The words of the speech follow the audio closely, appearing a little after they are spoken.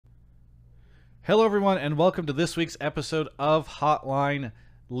Hello, everyone, and welcome to this week's episode of Hotline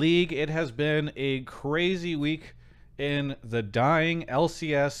League. It has been a crazy week in the dying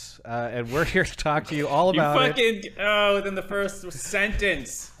LCS, and we're here to talk to you all about it. Within the first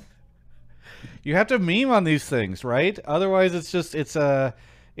sentence. You have to meme on these things, right? Otherwise, you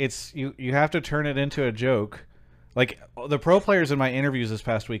have to turn it into a joke. Like, the pro players in my interviews this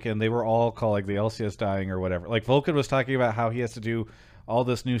past weekend, they were all calling the LCS dying or whatever. Like, Vulcan was talking about how he has to do all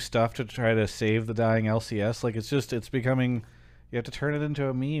this new stuff to try to save the dying LCS. Like, it's becoming, you have to turn it into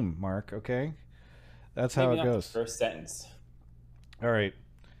a meme, Mark, okay? That's how it goes. First sentence. All right.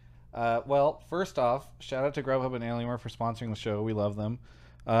 Well, first off, shout out to Grubhub and Alienware for sponsoring the show. We love them.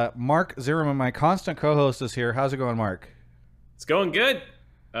 Mark Zimmerman, my constant co-host, is here. How's it going, Mark? It's going good. It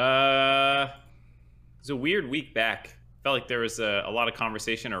was a weird week back. Felt like there was a lot of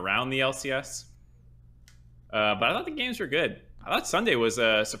conversation around the LCS. But I thought the games were good. I thought Sunday was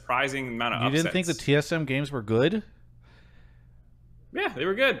a surprising amount of upsets. You didn't think the TSM games were good? Yeah, they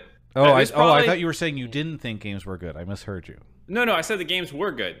were good. I thought you were saying you didn't think games were good. I misheard you. No, I said the games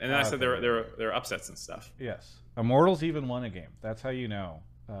were good, and then I said there were upsets and stuff. Yes, Immortals even won a game. That's how you know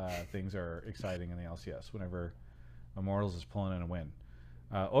things are exciting in the LCS. Whenever Immortals is pulling in a win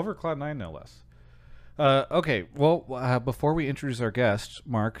over Cloud9, no less. Okay, well, before we introduce our guest,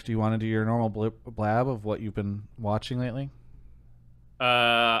 Mark, do you want to do your normal blab of what you've been watching lately?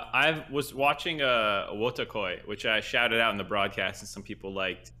 I was watching Wotakoi, which I shouted out in the broadcast and some people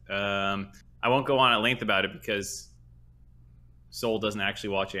liked. I won't go on at length about it because Soul doesn't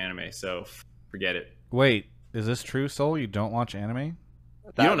actually watch anime, so forget it. Wait, is this true, Soul? You don't watch anime? You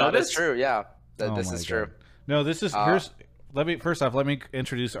don't know this? That's true, yeah. This is God. true. No, this is let me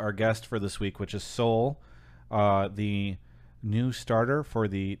introduce our guest for this week, which is Soul, the new starter for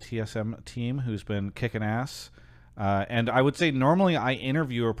the TSM team who's been kicking ass. And I would say normally I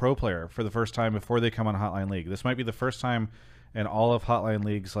interview a pro player for the first time before they come on Hotline League. This might be the first time in all of Hotline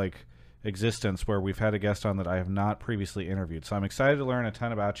League's existence where we've had a guest on that I have not previously interviewed. So I'm excited to learn a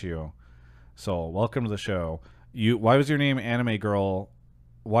ton about you. Soul, welcome to the show. Why was your name Anime Girl?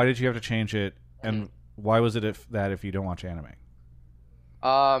 Why did you have to change it? And why was it if you don't watch anime?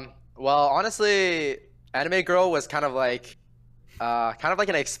 Well, honestly, Anime Girl was kind of like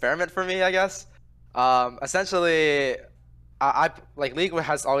an experiment for me, I guess. Essentially, I like League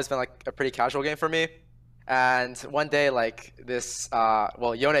has always been like a pretty casual game for me, and one day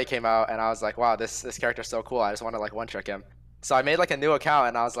Yone came out and I was like, wow, this character's so cool. I just want to like one trick him. So I made like a new account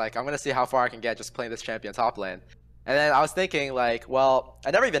and I was like, I'm gonna see how far I can get just playing this champion top lane. And then I was thinking like, well,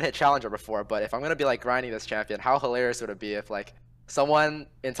 I never even hit challenger before, but if I'm gonna be like grinding this champion, how hilarious would it be if like someone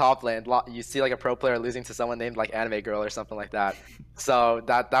in top lane, you see like a pro player losing to someone named like Anime Girl or something like that. So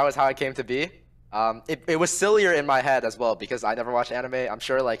that was how it came to be. It was sillier in my head as well because I never watched anime. I'm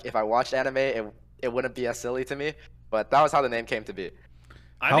sure like if I watched anime, it wouldn't be as silly to me. But that was how the name came to be.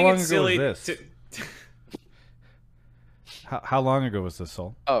 How long ago was this? How long ago was this,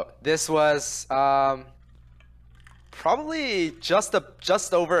 Soul? Oh, this was probably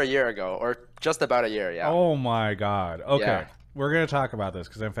just over a year ago, or just about a year. Yeah. Oh my God. Okay, Yeah. We're gonna talk about this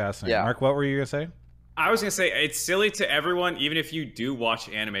because I'm fascinated. Yeah. Mark, what were you gonna say? I was gonna say it's silly to everyone, even if you do watch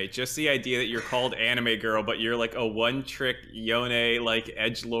anime. Just the idea that you're called Anime Girl, but you're like a one-trick Yone like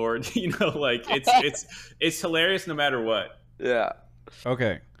edgelord. It's hilarious no matter what. Yeah.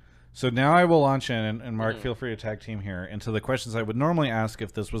 Okay, so now I will launch in, and Mark, feel free to tag team here into the questions I would normally ask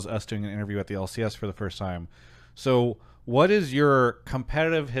if this was us doing an interview at the LCS for the first time. So, what is your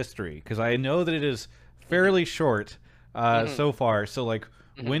competitive history? Because I know that it is fairly short so far. So, like,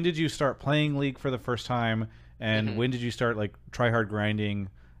 when did you start playing League for the first time, and when did you start like try hard grinding,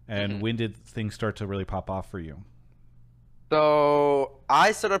 and when did things start to really pop off for you? So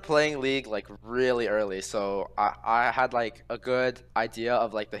I started playing League like really early. So I had like a good idea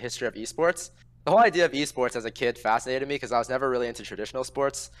of like the history of esports. The whole idea of esports as a kid fascinated me because I was never really into traditional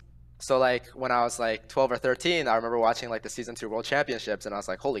sports. So like when I was like 12 or 13, I remember watching like the Season 2 World Championships, and I was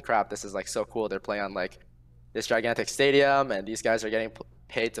like, holy crap, this is like so cool. They're playing on like this gigantic stadium, and these guys are getting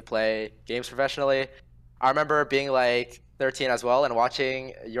paid to play games professionally. I remember being like 13 as well and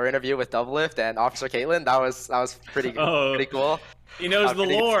watching your interview with Doublelift and Officer Caitlyn. That was pretty cool. He knows the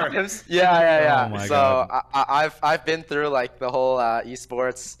lore. Yeah. Oh my So God. I've been through like the whole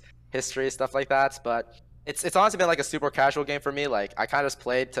esports history, stuff like that. But it's honestly been like a super casual game for me. Like I kind of just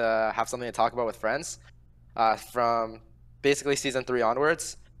played to have something to talk about with friends, from basically Season 3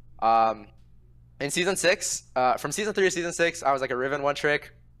 onwards. In Season 6, from Season 3 to Season 6, I was like a Riven one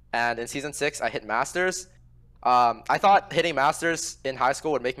trick, and in Season 6, I hit Masters. I thought hitting Masters in high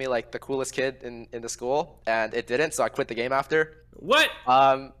school would make me like the coolest kid in the school, and it didn't, so I quit the game after. What?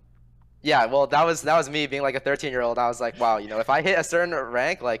 Yeah, well, that was me being like a 13-year-old. I was like, wow, if I hit a certain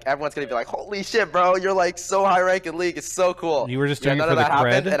rank, like everyone's gonna be like, holy shit, bro, you're like so high rank in League. It's so cool. You were just Yeah, doing it none for of the that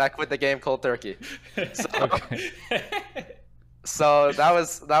happened, cred? and I quit the game cold turkey. So, Okay. so that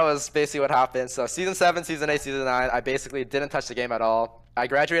was basically what happened. So season 7, season 8, season 9, I basically didn't touch the game at all. I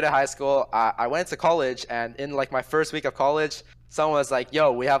graduated high school. I went to college, and in like my first week of college, someone was like,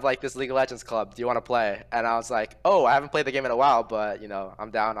 "Yo, we have like this League of Legends club. Do you want to play?" And I was like, "Oh, I haven't played the game in a while, but I'm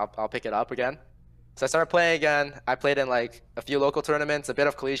down. I'll pick it up again." So I started playing again. I played in like a few local tournaments, a bit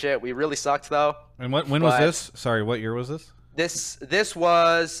of collegiate. We really sucked though. And when was But this? Sorry, what year was this? this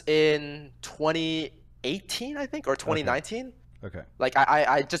was in 2018, I think, or 2019. Okay. Like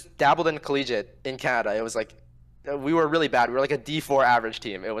I just dabbled in collegiate in Canada. It was like we were really bad. We were like a D4 average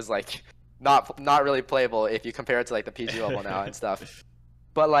team. It was like not really playable if you compare it to like the PG level now and stuff.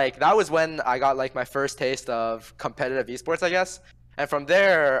 But like that was when I got like my first taste of competitive esports, I guess. And from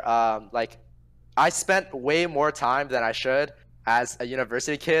there, like I spent way more time than I should as a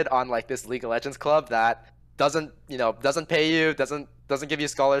university kid on like this League of Legends club that doesn't pay you, doesn't give you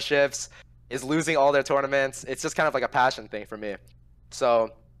scholarships, is losing all their tournaments. It's just kind of like a passion thing for me.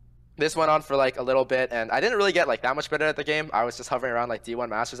 So this went on for like a little bit, and I didn't really get like that much better at the game. I was just hovering around like D1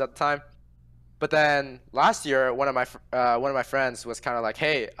 Masters at the time. But then last year, one of my friends was kind of like,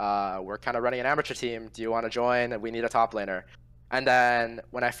 "Hey, we're kind of running an amateur team. Do you want to join? We need a top laner." And then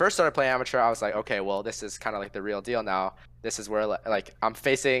when I first started playing amateur, I was like, "Okay, well, this is kind of like the real deal now. This is where like I'm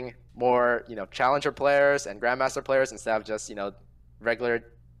facing more, challenger players and grandmaster players instead of just, regular,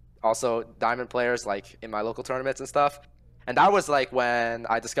 also diamond players like in my local tournaments and stuff." And that was like when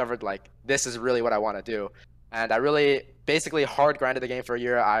I discovered like this is really what I want to do. And I really basically hard grinded the game for a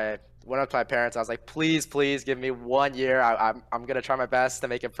year. I went up to my parents. I was like, please give me 1 year. I'm gonna try my best to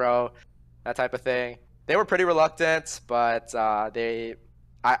make it pro, that type of thing. They were pretty reluctant, but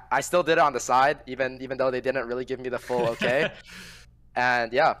I still did it on the side, even though they didn't really give me the full okay.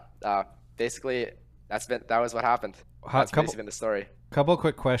 And yeah, basically that was what happened. That's basically been the story. Couple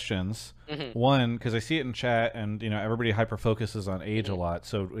quick questions. Mhm. One, because I see it in chat, and everybody hyper focuses on age a lot.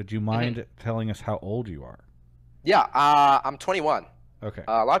 So, would you mind telling us how old you are? Yeah, I'm 21. Okay.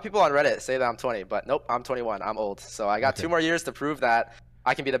 A lot of people on Reddit say that I'm 20, but nope, I'm 21. I'm old. So I got 2 more years to prove that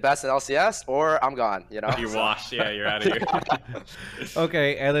I can be the best in LCS, or I'm gone. You're washed. Yeah, you're out of here.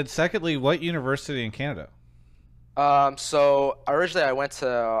 Okay, and then secondly, what university in Canada? So originally I went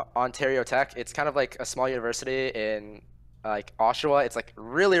to Ontario Tech. It's kind of like a small university in like Oshawa. It's like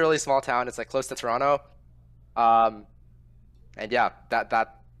really, really small town. It's like close to Toronto. And yeah,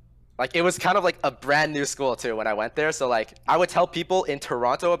 that like it was kind of like a brand new school too when I went there. So like I would tell people in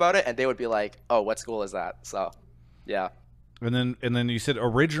Toronto about it and they would be like, "Oh, what school is that?" So, yeah. And then you said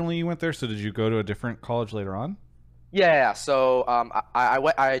originally you went there, so did you go to a different college later on? Yeah. So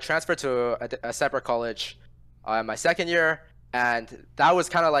I transferred to a separate college my second year, and that was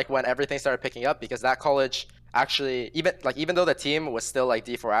kind of like when everything started picking up because that college actually even though the team was still like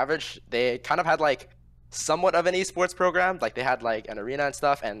D4 average, they kind of had like somewhat of an esports program. Like they had like an arena and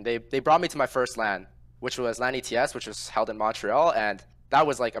stuff, and they brought me to my first LAN, which was LAN ETS, which was held in Montreal, and that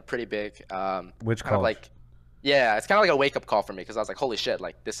was like a pretty big Which kind of college? like yeah, it's kind of like a wake up call for me because I was like, holy shit,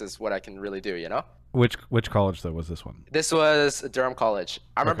 like this is what I can really do, Which college though was this one? This was Durham College.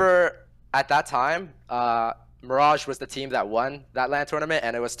 I remember at that time, Mirage was the team that won that LAN tournament,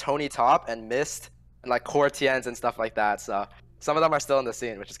 and it was Tony Top and Mist and like Core TNs and stuff like that. So some of them are still in the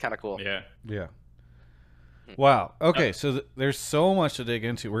scene, which is kind of cool. Yeah. Yeah. Wow. Okay, so there's so much to dig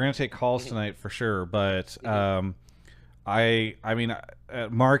into. We're gonna take calls tonight for sure, but I mean,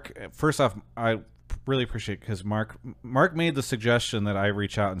 Mark. First off, I really appreciate because Mark made the suggestion that I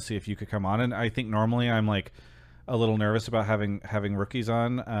reach out and see if you could come on, and I think normally I'm like a little nervous about having rookies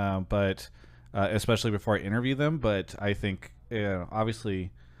on, but especially before I interview them. But I think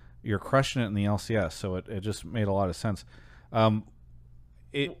obviously you're crushing it in the LCS, so it just made a lot of sense.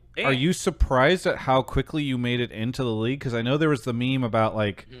 Are you surprised at how quickly you made it into the league? Because I know there was the meme about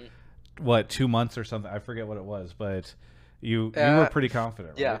like what 2 months or something. I forget what it was, but you were pretty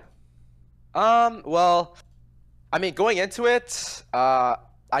confident, right? Yeah. Well, I mean, going into it, I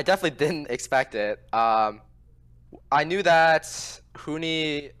definitely didn't expect it. I knew that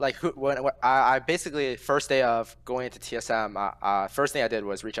Huni, like, when I basically, first day of going into TSM, first thing I did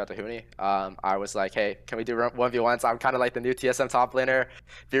was reach out to Huni. I was like, hey, can we do 1v1s? I'm kind of like the new TSM top laner.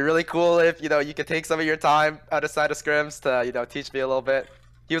 It'd be really cool if, you could take some of your time outside of scrims to, teach me a little bit.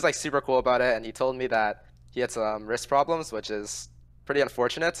 He was like super cool about it, and he told me that he had some wrist problems, which is pretty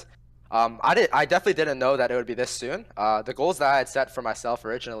unfortunate. I definitely didn't know that it would be this soon. The goals that I had set for myself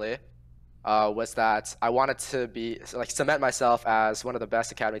originally was that I wanted to be like cement myself as one of the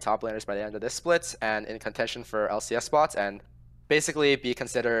best academy top laners by the end of this split and in contention for LCS spots and basically be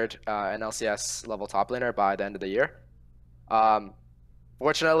considered an LCS level top laner by the end of the year.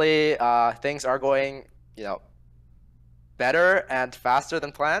 Fortunately, things are going, better and faster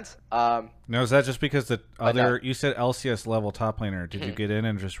than planned. Now, is that just because the other, no. you said LCS level top laner? Did you get in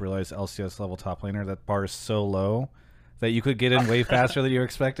and just realize LCS level top laner, that bar is so low that you could get in way faster than you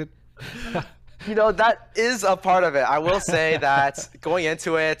expected? That is a part of it. I will say that going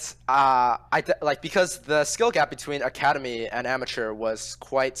into it, because the skill gap between academy and amateur was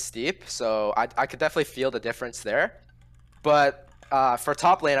quite steep, so I could definitely feel the difference there. But for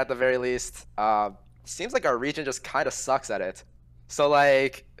top lane, at the very least, seems like our region just kind of sucks at it. So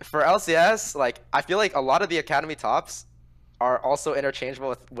like for LCS, like I feel like a lot of the academy tops are also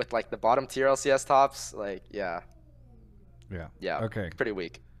interchangeable with like the bottom tier LCS tops. Like yeah. Okay. Pretty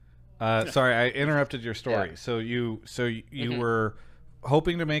weak. Sorry, I interrupted your story. Yeah. So you were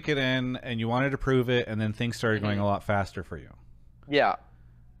hoping to make it in, and you wanted to prove it, and then things started going a lot faster for you. Yeah.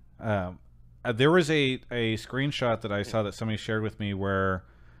 There was a screenshot that I saw that somebody shared with me where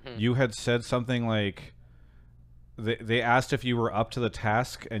you had said something like they asked if you were up to the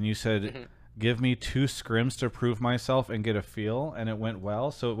task, and you said, "Give me 2 scrims to prove myself and get a feel," and it went well.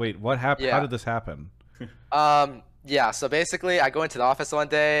 So wait, what happened? Yeah. How did this happen? Yeah, so basically I go into the office one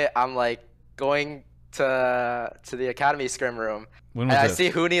day, I'm like going to the academy scrim room, When and was I this? see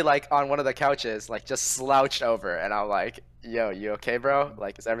Hooney like on one of the couches, like just slouched over, and I'm like, yo, you okay, bro?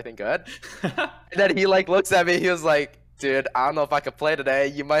 Like, is everything good? And then he like looks at me, he was like, dude, I don't know if I can play today.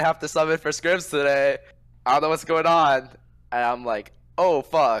 You might have to summon for scrims today. I don't know what's going on. And I'm like, oh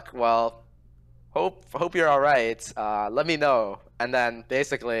fuck, well, hope you're alright. Let me know. And then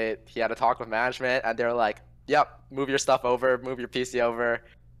basically he had a talk with management, and they're like, yep, move your stuff over, move your PC over.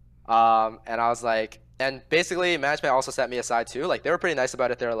 And I was like, and basically management also set me aside too. Like they were pretty nice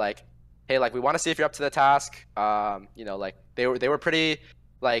about it. They were like, hey, like we want to see if you're up to the task. Like they were pretty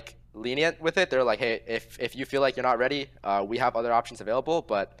like lenient with it. They're like, hey, if you feel like you're not ready, we have other options available.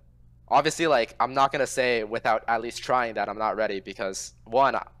 But obviously, like I'm not gonna say without at least trying that I'm not ready, because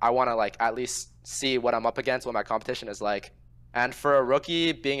one, I want to like at least see what I'm up against, what my competition is like. And for a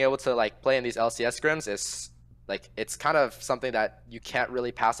rookie, being able to like play in these LCS scrims is like, it's kind of something that you can't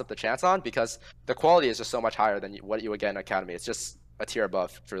really pass up the chance on, because the quality is just so much higher than what you would get in academy. It's just a tier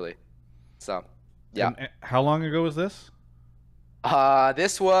above, truly. So, yeah. And how long ago was this?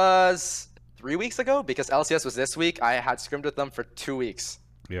 This was 3 weeks ago, because LCS was this week. I had scrimmed with them for 2 weeks.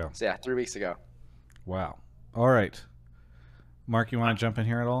 Yeah. So yeah, 3 weeks ago. Wow. All right. Mark, you want to jump in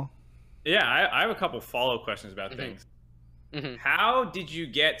here at all? Yeah, I have a couple follow-up questions about things. How did you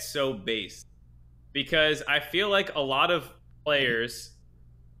get so based? Because I feel like a lot of players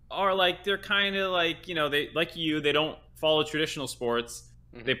are like, they're kind of like, they like they don't follow traditional sports.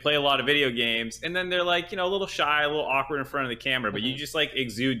 They play a lot of video games, and then they're like, a little shy, a little awkward in front of the camera, but you just like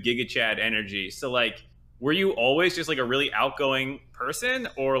exude Giga Chad energy. So like, were you always just like a really outgoing person,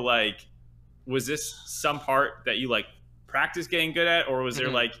 or like, was this some part that you like practice getting good at, or was there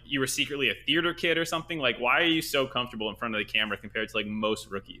like you were secretly a theater kid or something? Like, why are you so comfortable in front of the camera compared to like most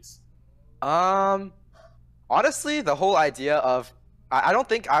rookies? Honestly, the whole idea of I don't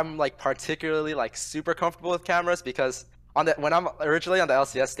think I'm like particularly like super comfortable with cameras, because when I'm originally on the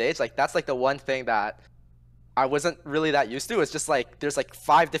LCS stage, like that's like the one thing that I wasn't really that used to. It's just like there's like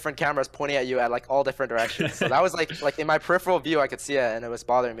 5 different cameras pointing at you at like all different directions. So that was like in my peripheral view I could see it, and it was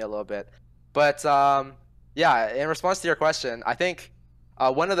bothering me a little bit. But yeah, in response to your question, I think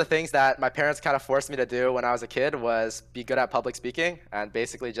one of the things that my parents kind of forced me to do when I was a kid was be good at public speaking, and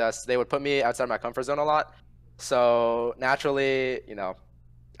basically just they would put me outside my comfort zone a lot. So naturally,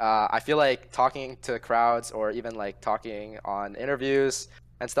 I feel like talking to crowds, or even like talking on interviews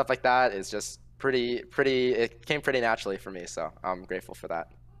and stuff like that, is just it came pretty naturally for me. So I'm grateful for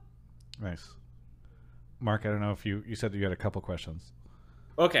that. Nice. Mark, I don't know if you said you had a couple questions.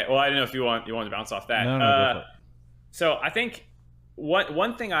 Okay, well, I don't know if you want to bounce off that. No, go for it. So I think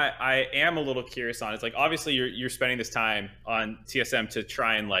one thing I am a little curious on is like, obviously you're spending this time on TSM to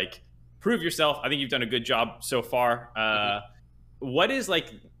try and like prove yourself. I think you've done a good job so far. What is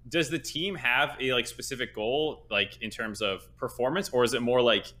like, does the team have a like specific goal like in terms of performance, or is it more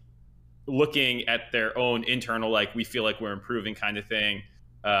like looking at their own internal, like we feel like we're improving kind of thing?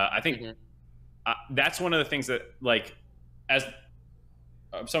 I think that's one of the things that like, as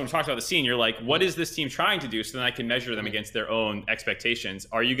someone talked about the scene, you're like, what is this team trying to do, so then I can measure them against their own expectations?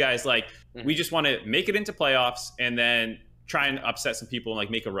 Are you guys like, we just want to make it into playoffs and then try and upset some people and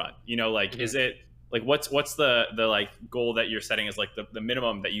like make a run? Like, is it Like, what's the like goal that you're setting as like the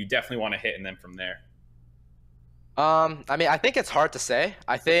minimum that you definitely want to hit, and then from there? I mean, I think it's hard to say.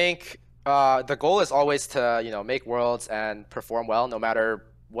 I think the goal is always to, make worlds and perform well no matter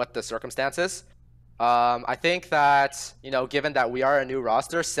what the circumstances. I think that, given that we are a new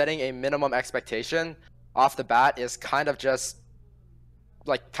roster, setting a minimum expectation off the bat is kind of just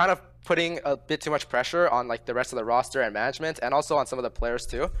like kind of putting a bit too much pressure on like the rest of the roster and management, and also on some of the players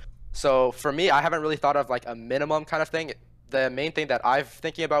too. So for me, I haven't really thought of like a minimum kind of thing. The main thing that I'm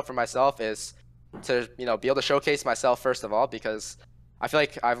thinking about for myself is to, be able to showcase myself first of all, because I feel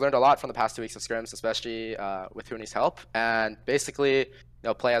like I've learned a lot from the past 2 weeks of scrims, especially with Huni's help, and basically,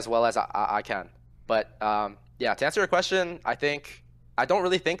 play as well as I can. But yeah, to answer your question, I don't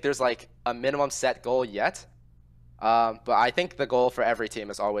really think there's like a minimum set goal yet. But I think the goal for every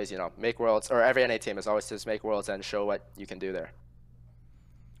team is always, make worlds, or every NA team is always to just make worlds and show what you can do there.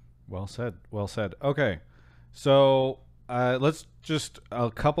 Well said. Well said. Okay, so let's just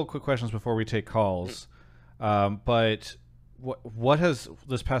a couple quick questions before we take calls. But what has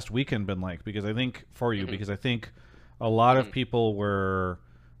this past weekend been like? Because I think for you, because I think a lot of people were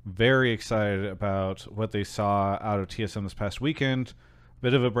very excited about what they saw out of TSM this past weekend.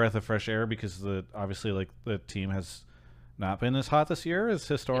 Bit of a breath of fresh air because obviously like the team has not been as hot this year as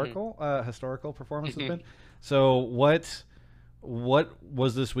historical performance has been. So what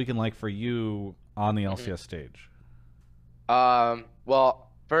was this weekend like for you on the LCS stage?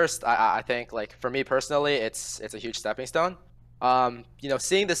 Well, first I think like for me personally, it's a huge stepping stone.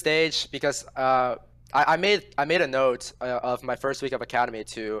 Seeing the stage, because I made a note of my first week of academy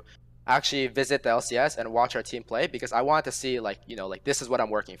to actually visit the LCS and watch our team play, because I wanted to see like this is what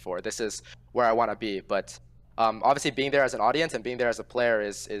I'm working for, this is where I want to be. But obviously being there as an audience and being there as a player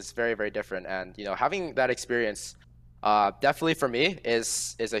is very, very different, and having that experience definitely for me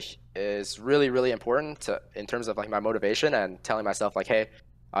is really, really important in terms of like my motivation and telling myself like, hey,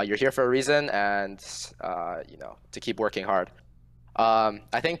 you're here for a reason, and to keep working hard.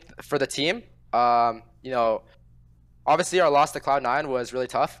 I think for the team, obviously our loss to Cloud9 was really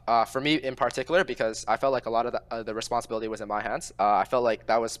tough for me in particular, because I felt like a lot of the responsibility was in my hands. I felt like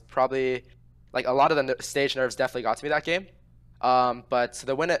that was probably like a lot of the stage nerves definitely got to me that game. But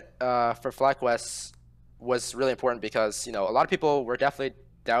the win for FlyQuest was really important because a lot of people were definitely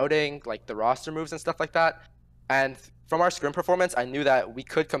doubting like the roster moves and stuff like that. And from our scrim performance, I knew that we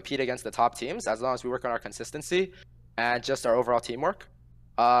could compete against the top teams as long as we work on our consistency and just our overall teamwork.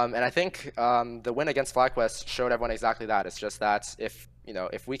 And I think the win against FlyQuest showed everyone exactly that. It's just that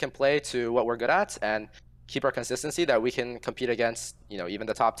if we can play to what we're good at and keep our consistency, that we can compete against even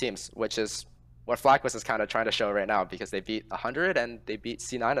the top teams, which is what FlyQuest is kind of trying to show right now, because they beat 100 and they beat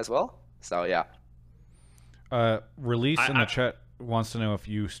C9 as well. So yeah. Release in the chat wants to know if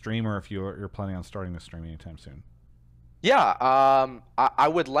you stream or if you're planning on starting to stream anytime soon. Yeah, I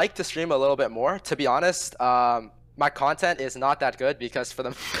would like to stream a little bit more. To be honest, my content is not that good because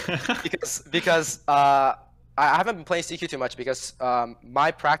I haven't been playing CQ too much, because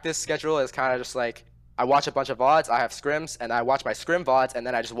my practice schedule is kind of just like I watch a bunch of VODs, I have scrims, and I watch my scrim VODs, and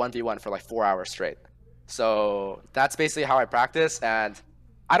then I just 1v1 for like 4 hours straight. So that's basically how I practice, and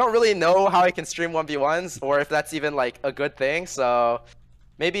I don't really know how I can stream 1v1s or if that's even like a good thing. So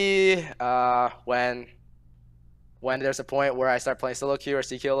maybe when there's a point where I start playing solo queue or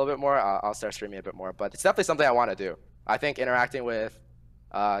CQ a little bit more, I'll start streaming a bit more. But it's definitely something I want to do. I think interacting with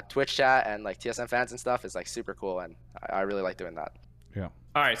Twitch chat and like TSM fans and stuff is like super cool, and I really like doing that. Yeah.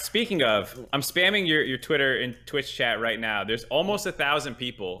 All right. Speaking of, I'm spamming your Twitter and Twitch chat right now. There's almost 1,000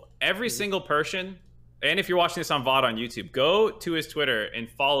 people. Every single person, and if you're watching this on VOD on YouTube, go to his Twitter and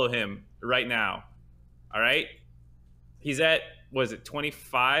follow him right now. All right. He's at, was it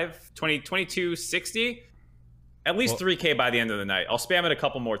 2260? At least 3K by the end of the night. I'll spam it a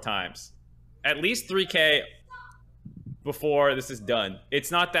couple more times. At least 3K before this is done.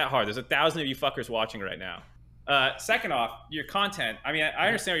 It's not that hard. There's 1,000 of you fuckers watching right now. Second off, your content. I mean, I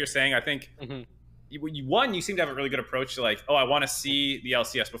understand what you're saying. I think, you seem to have a really good approach to like, oh, I want to see the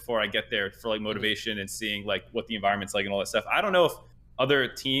LCS before I get there for like motivation and seeing like what the environment's like and all that stuff. I don't know if other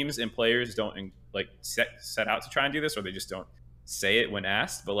teams and players don't like set out to try and do this, or they just don't say it when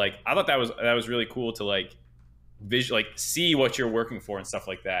asked. But like, I thought that was really cool to like see what you're working for and stuff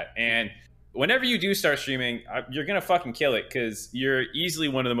like that. And whenever you do start streaming, you're gonna fucking kill it, because you're easily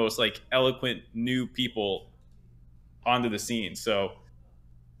one of the most like eloquent new people onto the scene. So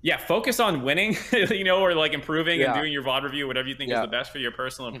yeah, focus on winning, or like improving and doing your VOD review, whatever you think is the best for your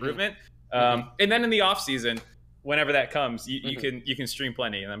personal improvement. And then in the off season, whenever that comes, you can stream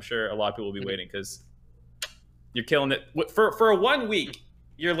plenty, and I'm sure a lot of people will be waiting, because you're killing it for a 1 week.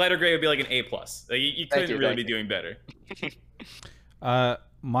 your letter grade would be like an A+. Like, you couldn't really be doing better.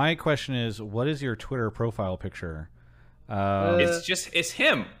 My question is, what is your Twitter profile picture? It's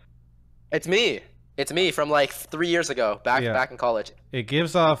him. It's me. It's me from like 3 years ago, back in college. It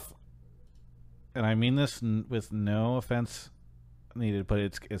gives off, and I mean this with no offense needed, but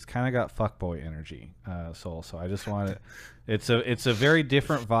it's kind of got fuckboy energy, Soul. So I just want it. It's a very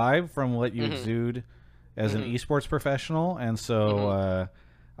different vibe from what you exude as an esports professional, and so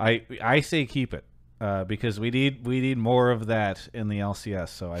I say keep it. Because we need more of that in the LCS.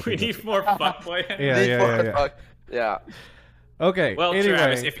 So I think we need more fuckboy. Yeah. Okay. Well, anyway.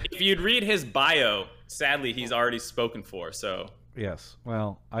 Travis, if you'd read his bio, sadly he's already spoken for. So yes.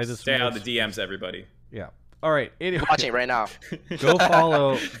 Well, I just stay out of the DMs, everybody. Yeah. All right. Anyway, watching right now. Go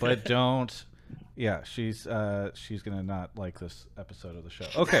follow, but don't. Yeah, she's gonna not like this episode of the show.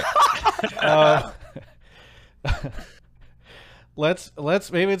 Okay.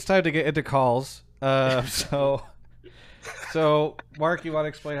 Let's maybe it's time to get into calls. So Mark, you want to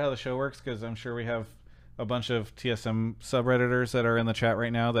explain how the show works? Because I'm sure we have a bunch of TSM subredditors that are in the chat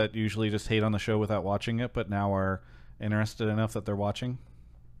right now that usually just hate on the show without watching it, but now are interested enough that they're watching.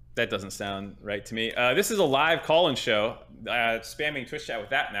 That doesn't sound right to me. This is a live call-in show. Spamming Twitch chat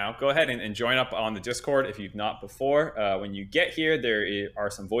with that now. Go ahead and join up on the Discord if you've not before. When you get here, there are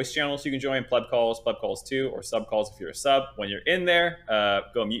some voice channels you can join, pleb calls 2, or sub calls if you're a sub. When you're in there,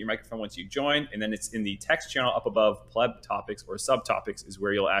 go mute your microphone once you join, and then it's in the text channel up above. Pleb topics or subtopics is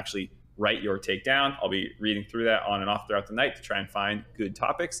where you'll actually write your take down. I'll be reading through that on and off throughout the night to try and find good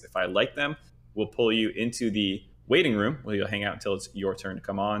topics. If I like them, we'll pull you into the waiting room where you'll hang out until it's your turn to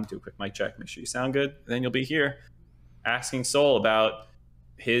come on, do a quick mic check, make sure you sound good. Then you'll be here asking Soul about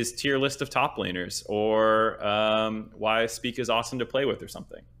his tier list of top laners, or why Speak is awesome to play with or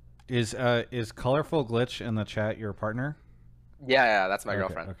something. Is Colorful Glitch in the chat your partner? Yeah, that's my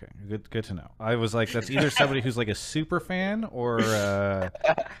girlfriend. Okay, good to know. I was like, that's either somebody who's like a super fan or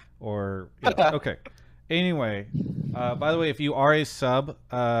okay. Anyway, by the way, if you are a sub,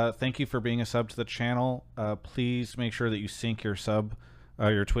 thank you for being a sub to the channel. Please make sure that you sync your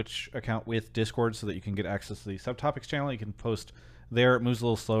your Twitch account with Discord so that you can get access to the subtopics channel. You can post there. It moves a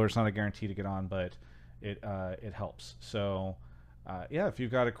little slower. It's not a guarantee to get on, but it helps. So yeah, if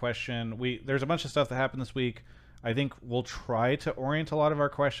you've got a question, there's a bunch of stuff that happened this week. I think we'll try to orient a lot of our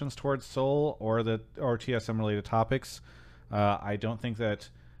questions towards Soul or TSM related topics. I don't think that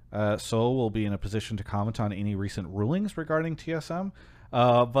Soul will be in a position to comment on any recent rulings regarding TSM,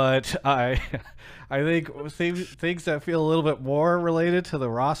 but I think things that feel a little bit more related to the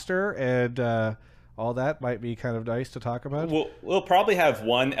roster and all that might be kind of nice to talk about. We'll probably have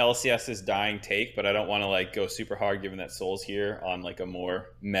one LCS's dying take, but I don't want to like go super hard given that Soul's here on like a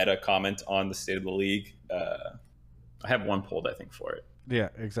more meta comment on the state of the league. I have one pulled, I think, for it. Yeah,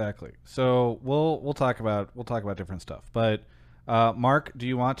 exactly. So we'll talk about different stuff, but. Mark, do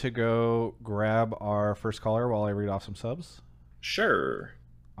you want to go grab our first caller while I read off some subs? Sure.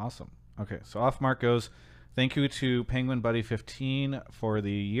 Awesome. Okay, so off Mark goes, thank you to Penguin Buddy 15 for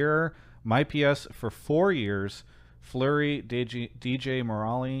the year, MyPS for 4 years, Flurry, DJ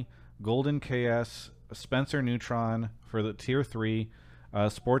Morali, Golden KS, Spencer Neutron for the tier 3,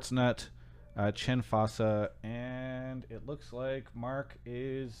 Sportsnut, Chen Fasa, and it looks like Mark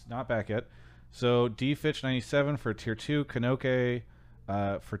is not back yet. So DFitch97 for tier 2, Kanoke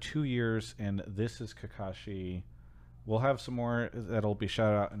for 2 years, and this is Kakashi. We'll have some more that'll be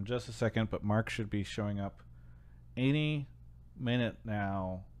shouted out in just a second, but Mark should be showing up any minute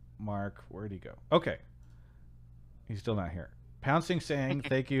now. Mark, where'd he go? Okay. He's still not here. Pouncing Sang,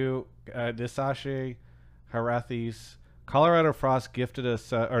 thank you. Disashe, Harathis, Colorado Frost gifted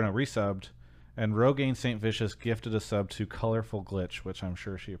us, resubbed, and Rogaine St. Vicious gifted a sub to Colorful Glitch, which I'm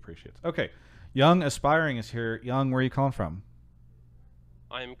sure she appreciates. Okay. Young Aspiring is here. Young, where are you calling from?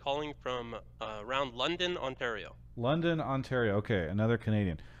 I'm calling from around London, Ontario. London, Ontario. Okay, another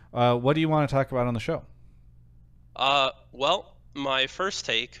Canadian. What do you want to talk about on the show? Well, my first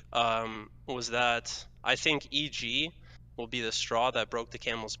take was that I think EG will be the straw that broke the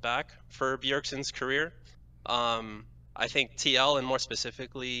camel's back for Bjergsen's career. I think TL, and more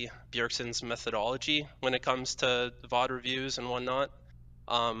specifically Bjergsen's methodology when it comes to VOD reviews and whatnot,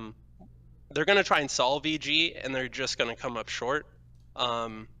 they're going to try and solve EG, and they're just going to come up short.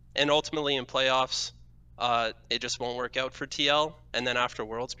 And ultimately in playoffs, it just won't work out for TL. And then after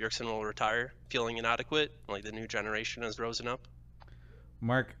Worlds, Bjergsen will retire, feeling inadequate, like the new generation has risen up.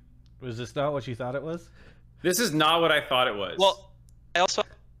 Mark, was this not what you thought it was? This is not what I thought it was. Well, I also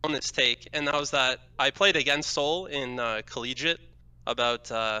on this take, and that was that I played against Soul in collegiate about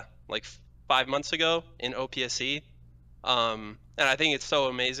like 5 months ago in OPSE. And I think it's so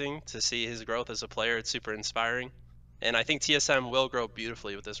amazing to see his growth as a player. It's super inspiring. And I think TSM will grow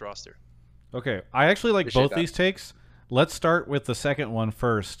beautifully with this roster. Okay, I actually like Appreciate both that. these takes. Let's start with the second one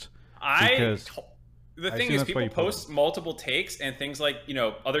first. Because The I thing assume is, that's why people you put post multiple takes, and things like, you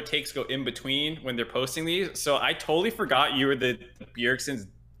know, other takes go in between when they're posting these. So I totally forgot you were the Bjergsen's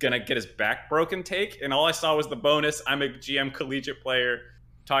gonna get his back broken take, and all I saw was the bonus. I'm a GM collegiate player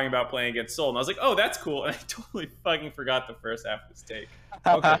talking about playing against Soul, and I was like, oh, that's cool. And I totally fucking forgot the first half of this take.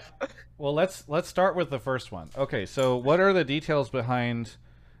 Okay. Well, let's start with the first one. Okay, so what are the details behind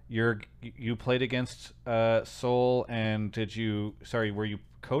you played against Soul, and were you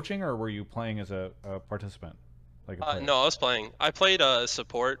coaching or were you playing as a participant? Like a player? No, I was playing. I played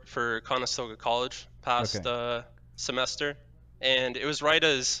support for Conestoga College past semester, and it was right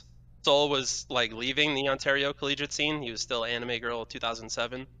as Soul was like leaving the Ontario collegiate scene. He was still Anime Girl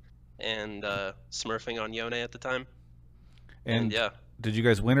 2007 and smurfing on Yone at the time. And yeah, did you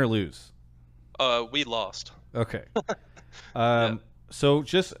guys win or lose? we lost. Okay. So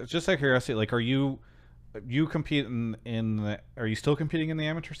just out of curiosity, like, are you competing are you still competing in the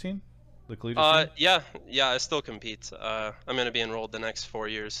amateur scene, the collegiate scene? Yeah, I still compete. I'm gonna be enrolled the next 4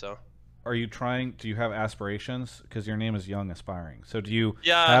 years, so. Do you have aspirations? Because your name is Young Aspiring. So do you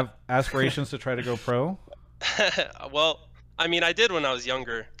Yeah. have aspirations to try to go pro? Well, I mean, I did when I was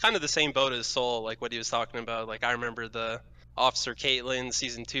younger. Kind of the same boat as Soul, like what he was talking about. Like, I remember the Officer Caitlyn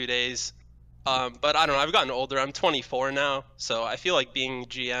Season 2 days. But I don't know, I've gotten older. I'm 24 now, so I feel like being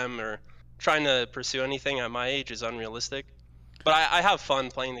GM or trying to pursue anything at my age is unrealistic. But I have fun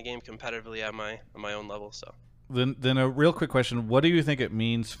playing the game competitively at my own level, so. Then a real quick question: what do you think it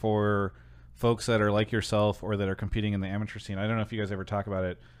means for folks that are like yourself or that are competing in the amateur scene? I don't know if you guys ever talk about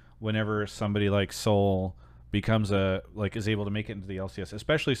it. Whenever somebody like Soul becomes is able to make it into the LCS,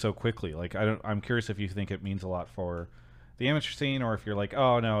 especially so quickly. Like, I'm curious if you think it means a lot for the amateur scene, or if you're like,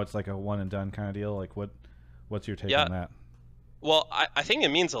 oh no, it's like a one and done kind of deal. Like, what's your take on that? Well, I think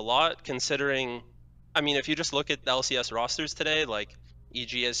it means a lot considering, I mean, if you just look at the LCS rosters today, like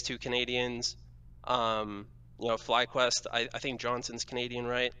EG has 2 Canadians, you know, FlyQuest, I think Johnson's Canadian,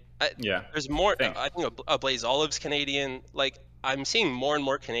 right? Yeah. There's more, I think a Blaze Olive's Canadian. Like, I'm seeing more and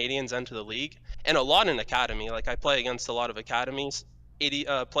more Canadians enter the league, and a lot in Academy. Like, I play against a lot of Academies, 80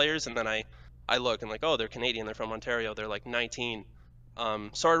 players, and then I look and like, oh, they're Canadian, they're from Ontario, they're like 19.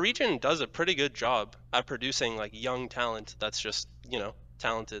 So our region does a pretty good job at producing like young talent that's just, you know,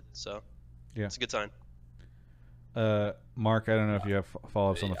 talented. So yeah, it's a good sign. Mark, I don't know if you have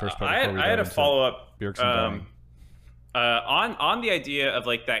follow-ups on the first part. I had a follow-up Bjergsen on the idea of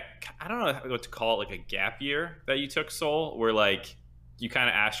like that. I don't know what to call it, like a gap year that you took, Soul, where like you kind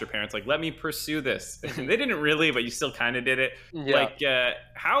of asked your parents, like, let me pursue this. And they didn't really, but you still kind of did it. Yeah. Like,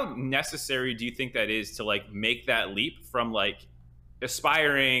 how necessary do you think that is to like make that leap from like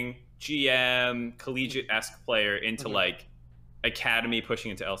aspiring GM collegiate-esque player into like academy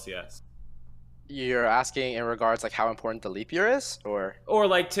pushing into LCS? You're asking in regards like how important the leap year is, or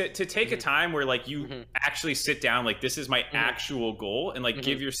like to take a time where like you actually sit down, like, this is my actual goal, and like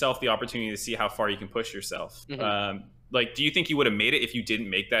give yourself the opportunity to see how far you can push yourself. Like, do you think you would have made it if you didn't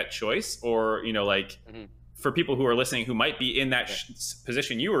make that choice? Or, you know, like for people who are listening who might be in that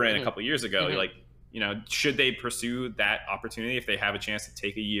position you were in a couple of years ago, like, you know, should they pursue that opportunity if they have a chance to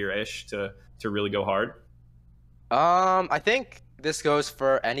take a year-ish to really go hard? I think this goes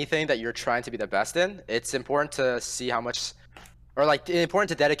for anything that you're trying to be the best in. It's important to see how much, or like important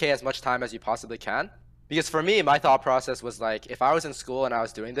to dedicate as much time as you possibly can. Because for me, my thought process was like, if I was in school and I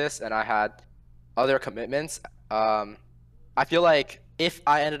was doing this and I had other commitments, I feel like if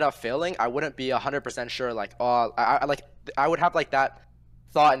I ended up failing, I wouldn't be 100% sure. Like, oh, I would have like that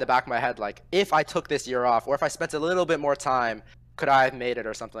thought in the back of my head, like, if I took this year off or if I spent a little bit more time, could I have made it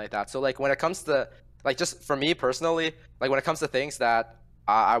or something like that? So like when it comes to, like, just for me personally, like when it comes to things that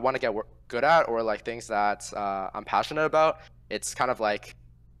I want to get good at or like things that I'm passionate about, it's kind of like,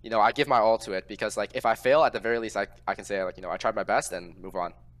 you know, I give my all to it, because like if I fail, at the very least, I can say like, you know, I tried my best and move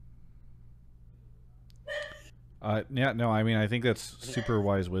on. Yeah, no, I mean, I think that's super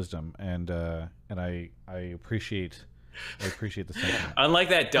wise wisdom, and I appreciate the sentiment. Unlike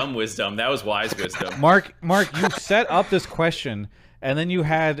that dumb wisdom, that was wise wisdom. Mark, you set up this question, and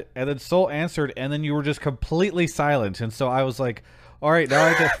then Soul answered, and then you were just completely silent, and so I was like, all right, now I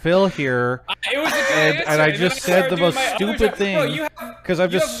have to fill here. It was a good answer, and I just said the most stupid thing because I'm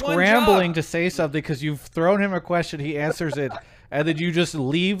just scrambling to say something because you've thrown him a question, he answers it, and then you just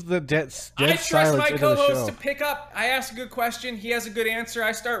leave the dead silence into the show. I trust my co-host to pick up. I ask a good question, he has a good answer.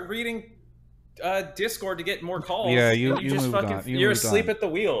 I start reading Discord to get more calls. Yeah, you just moved fucking, on. You you're moved asleep on. at the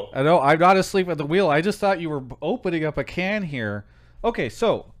wheel. I know I'm not asleep at the wheel. I just thought you were opening up a can here. Okay,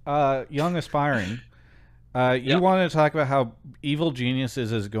 so young aspiring, you wanted to talk about how Evil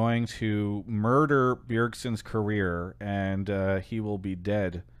Geniuses is going to murder Bjergsen's career, and he will be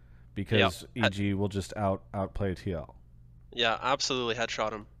dead because EG will just outplay TL. Yeah, absolutely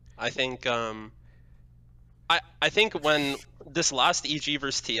headshot him. I think I think when this last EG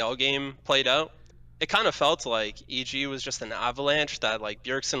versus TL game played out, it kind of felt like EG was just an avalanche that like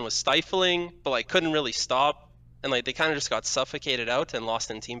Bjergsen was stifling, but like couldn't really stop, and like they kind of just got suffocated out and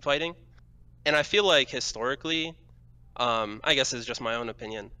lost in team fighting. And I feel like historically, I guess it's just my own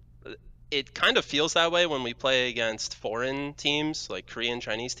opinion, it kind of feels that way when we play against foreign teams, like Korean,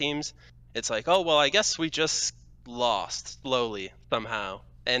 Chinese teams. It's like, oh well, I guess we just lost slowly somehow,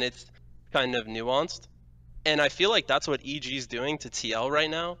 and it's kind of nuanced. And I feel like that's what EG's doing to TL right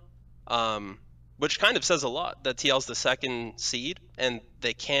now, which kind of says a lot, that TL's the second seed and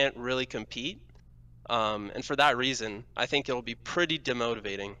they can't really compete. And for that reason, I think it'll be pretty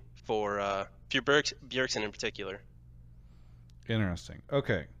demotivating for Bjergsen in particular. Interesting.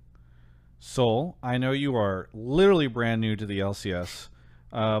 Okay. Soul, I know you are literally brand new to the LCS,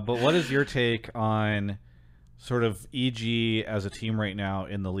 but what is your take on sort of EG as a team right now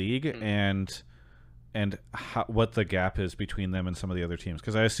in the league, and what the gap is between them and some of the other teams?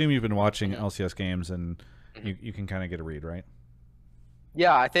 Because I assume you've been watching LCS games and you can kind of get a read, right?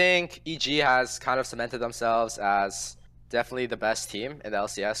 Yeah, I think EG has kind of cemented themselves as definitely the best team in the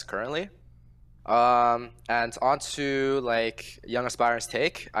LCS currently. And onto like young aspirant's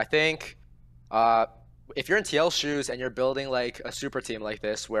take, I think if you're in TL shoes and you're building like a super team like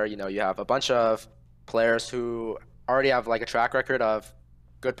this, where you have a bunch of players who already have like a track record of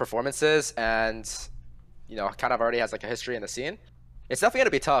good performances and kind of already has like a history in the scene, it's definitely going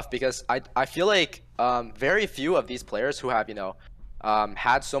to be tough, because I feel like very few of these players who have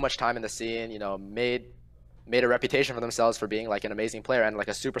had so much time in the scene, made a reputation for themselves for being like an amazing player and like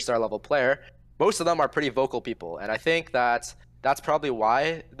a superstar level player, most of them are pretty vocal people. And I think that's probably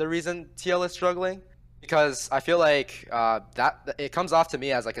why the reason TL is struggling, because I feel like that it comes off to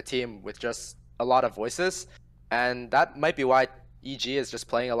me as like a team with just a lot of voices, and that might be why EG is just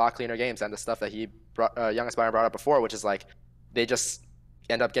playing a lot cleaner games, and the stuff that Young Aspirant brought up before, which is like they just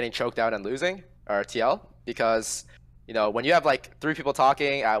end up getting choked out and losing, or TL, because when you have like three people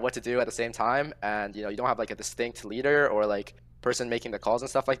talking at what to do at the same time, and you don't have like a distinct leader or like person making the calls and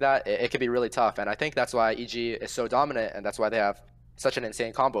stuff like that, it can be really tough. And I think that's why EG is so dominant, and that's why they have such an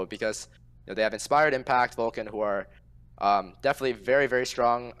insane combo, because they have Inspired, Impact, Vulcan, who are definitely very, very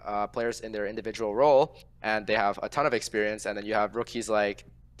strong players in their individual role, and they have a ton of experience. And then you have rookies like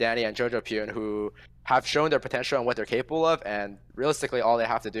Danny and Jojo Pyun, who have shown their potential and what they're capable of, and realistically all they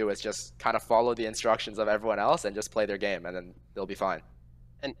have to do is just kind of follow the instructions of everyone else and just play their game, and then they'll be fine.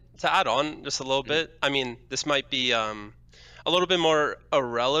 And to add on just a little bit, I mean, this might be a little bit more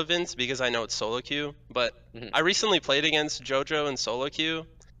irrelevant because I know it's solo queue, but I recently played against Jojo in solo queue,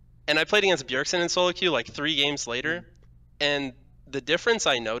 and I played against Bjergsen in solo queue like 3 games later, and the difference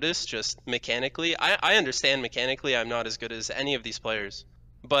I noticed just mechanically, I understand mechanically I'm not as good as any of these players,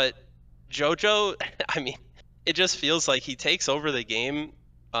 but Jojo, I mean, it just feels like he takes over the game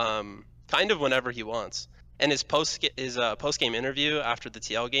kind of whenever he wants. And his post-game interview after the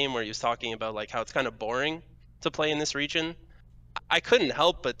TL game, where he was talking about like how it's kind of boring to play in this region, I couldn't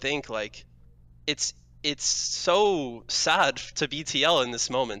help but think like it's so sad to be TL in this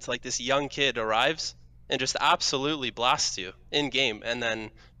moment. Like this young kid arrives and just absolutely blasts you in game, and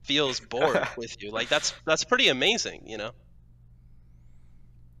then feels bored with you. Like that's pretty amazing,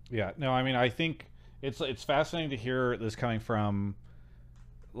 Yeah, no, I mean, I think it's fascinating to hear this coming from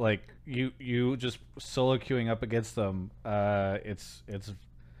like you just solo queuing up against them. It's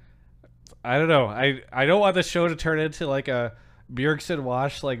I don't know. I don't want the show to turn into like a Bjergsen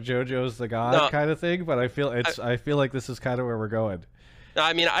wash, like JoJo's the god kind of thing, but I feel like this is kind of where we're going. No,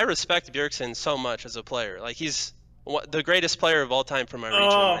 I mean, I respect Bjergsen so much as a player. Like he's the greatest player of all time for my region, in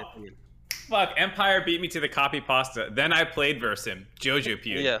my opinion. Fuck, Empire beat me to the copy pasta. Then I played versus him, Jojo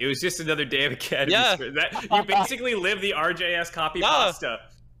Pyun. Yeah. It was just another day of academy. Yeah. You basically live the RJS copy pasta.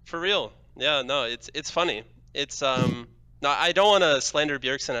 For real. Yeah, no, it's funny. It's no, I don't want to slander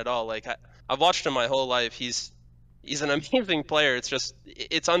Bjergsen at all. Like I've watched him my whole life. He's an amazing player. It's just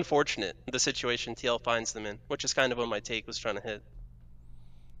it's unfortunate the situation TL finds them in, which is kind of what my take was trying to hit.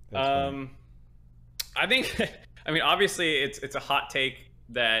 I think I mean obviously it's a hot take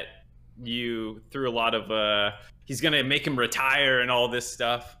that you threw a lot of he's gonna make him retire and all this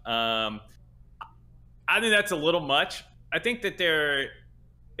stuff. I think that's a little much. I think that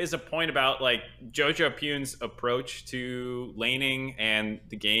is a point about like Jojo Pune's approach to laning and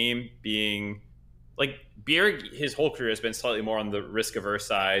the game being like Bjerg. His whole career has been slightly more on the risk averse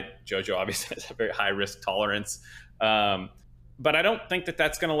side. Jojo obviously has a very high risk tolerance, but I don't think that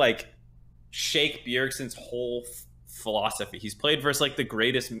that's gonna like shake Bjergsen's whole philosophy. He's played versus like the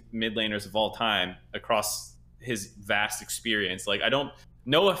greatest mid laners of all time across his vast experience. Like I don't.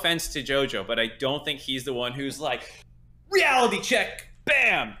 No offense to Jojo, but I don't think he's the one who's like, reality check,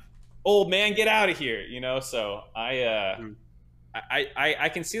 bam, old man, get out of here, you know. So I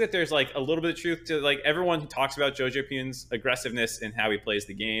can see that there's like a little bit of truth to like everyone who talks about Jojo Pune's aggressiveness and how he plays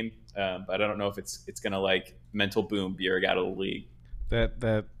the game, but I don't know if it's gonna like mental boom Bjerg out of the league.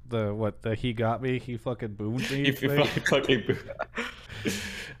 The he got me, he fucking boomed me. If you fucking boom.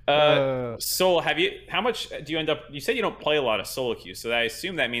 Soul, how much do you end up? You said you don't play a lot of solo queues, so I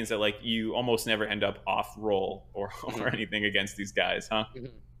assume that means that like you almost never end up off role or anything against these guys, huh?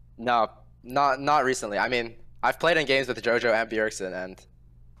 No, not recently. I mean, I've played in games with Jojo and Bjergsen, and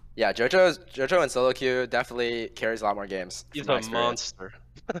yeah, Jojo in solo queue definitely carries a lot more games. He's a monster.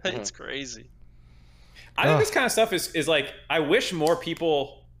 It's crazy. I think this kind of stuff is like, I wish more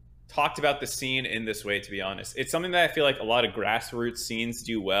people talked about the scene in this way, to be honest. It's something that I feel like a lot of grassroots scenes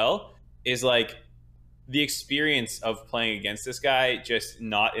do well, is like the experience of playing against this guy, just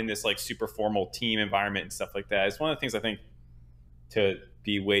not in this like super formal team environment and stuff like that. It's one of the things I think to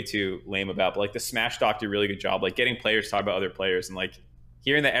be way too lame about, but like the Smash Doc did a really good job, like getting players to talk about other players and like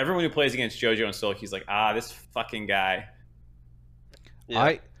hearing that everyone who plays against Jojo and Silk, he's like, this fucking guy.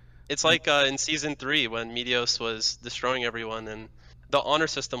 Yeah. It's like in Season 3 when Meteos was destroying everyone and the honor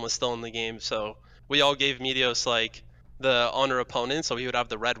system was still in the game, so we all gave Meteos like the honor opponent, so we would have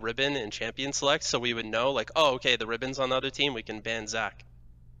the red ribbon and champion select, so we would know like, oh, okay, the ribbon's on the other team, we can ban Zac.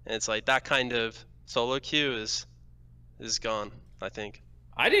 And it's like that kind of solo queue is gone, I think.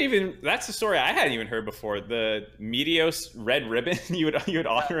 That's the story I hadn't even heard before. The Meteos red ribbon, you would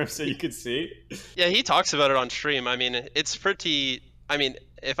honor him so you could see. Yeah, he talks about it on stream. I mean, it's pretty. I mean,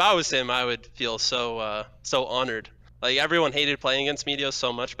 if I was him, I would feel so honored. Like everyone hated playing against Meteos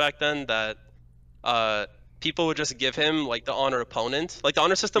so much back then that people would just give him like the honor opponent. Like the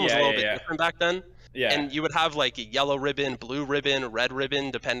honor system was a little bit different back then. Yeah. And you would have like a yellow ribbon, blue ribbon, red ribbon,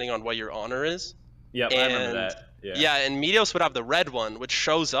 depending on what your honor is. Yeah, I remember that. Yeah, and Meteos would have the red one, which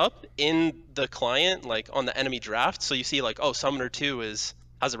shows up in the client, like on the enemy draft. So you see like, oh, Summoner 2 has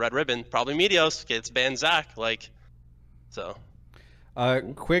a red ribbon, probably Meteos. Okay, it's ban Zac. Like, so.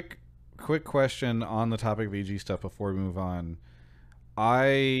 Quick question on the topic of EG stuff before we move on.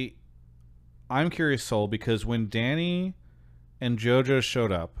 I'm curious, Soul, because when Danny and JoJo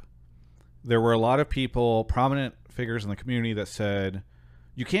showed up, there were a lot of people, prominent figures in the community, that said,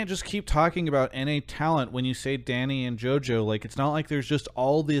 you can't just keep talking about NA talent when you say Danny and JoJo. Like, it's not like there's just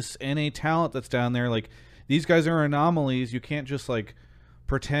all this NA talent that's down there. Like, these guys are anomalies. You can't just, like,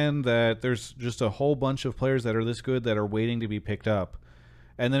 pretend that there's just a whole bunch of players that are this good that are waiting to be picked up.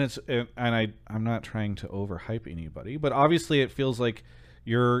 And then I'm not trying to overhype anybody, but obviously it feels like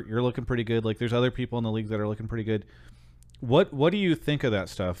you're looking pretty good. Like, there's other people in the league that are looking pretty good. What do you think of that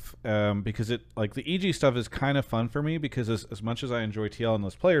stuff? Because it, like, the EG stuff is kind of fun for me, because as much as I enjoy TL and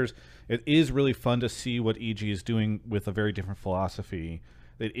those players, it is really fun to see what EG is doing with a very different philosophy.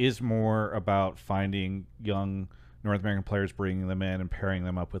 It is more about finding young North American players, bringing them in and pairing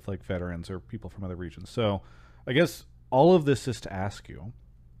them up with like veterans or people from other regions. So I guess all of this is to ask you,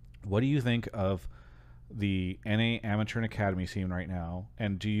 what do you think of the NA Amateur and Academy scene right now,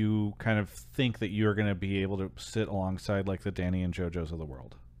 and do you kind of think that you're going to be able to sit alongside like the Danny and JoJos of the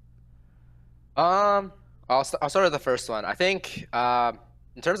world? I'll start with the first one. I think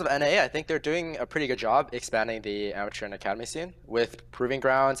in terms of NA, I think they're doing a pretty good job expanding the Amateur and Academy scene with Proving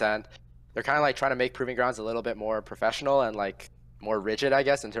Grounds, and they're kind of like trying to make Proving Grounds a little bit more professional and like more rigid, I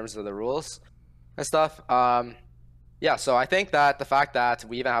guess, in terms of the rules and stuff. Yeah, so I think that the fact that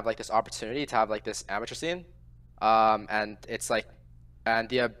we even have like this opportunity to have like this amateur scene, and it's like, and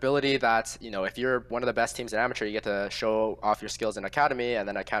the ability that, you know, if you're one of the best teams in amateur, you get to show off your skills in academy, and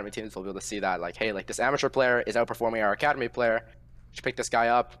then academy teams will be able to see that, like, hey, like this amateur player is outperforming our academy player. We should pick this guy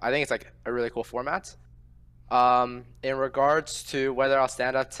up. I think it's like a really cool format. In regards to whether I'll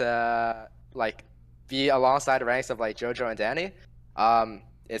stand up to like be alongside the ranks of like JoJo and Danny,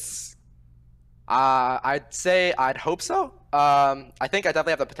 I'd say I'd hope so. I think I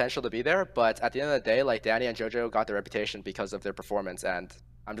definitely have the potential to be there, but at the end of the day, like Danny and JoJo got their reputation because of their performance, and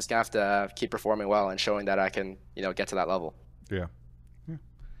I'm just gonna have to keep performing well and showing that I can, you know, get to that level. Yeah.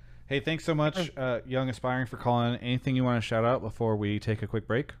 Hey, thanks so much, Young Aspiring, for calling. Anything you want to shout out before we take a quick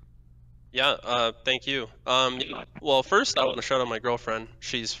break? Yeah, thank you. Yeah, well, first I want to shout out my girlfriend.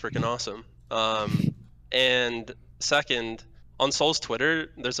 She's freaking awesome. And second, on Soul's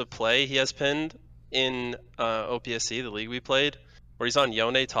Twitter, there's a play he has pinned in OPSC, the league we played, where he's on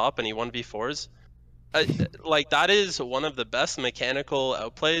Yone top and he 1v4s. Like that is one of the best mechanical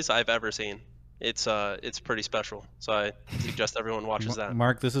outplays I've ever seen. It's pretty special. So I suggest everyone watches that.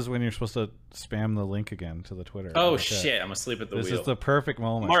 Mark, this is when you're supposed to spam the link again to the Twitter. Oh Okay. shit! I'm asleep at the This wheel. is the perfect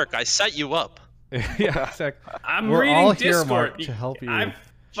moment. Mark, I set you up. Yeah, exactly. I'm We're reading all Discord. here, Mark, to help you. I'm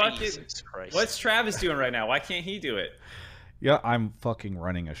fucking. Jesus Christ. What's Travis doing right now? Why can't he do it? Yeah, I'm fucking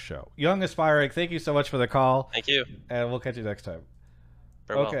running a show. Young Aspiring, thank you so much for the call, Thank you. and we'll catch you next time.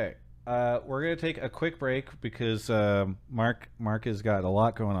 Farewell. Okay, we're gonna take a quick break because Mark has got a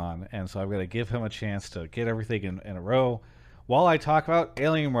lot going on, and so I've got to give him a chance to get everything in a row. While I talk about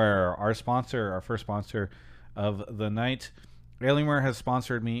Alienware, our sponsor, our first sponsor of the night. Alienware has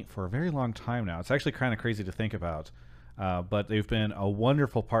sponsored me for a very long time now. It's actually kind of crazy to think about, but they've been a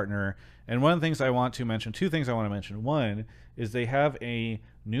wonderful partner. And one of the things I want to mention, two things I want to mention. One is they have a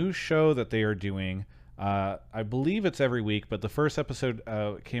new show that they are doing. I believe it's every week, but the first episode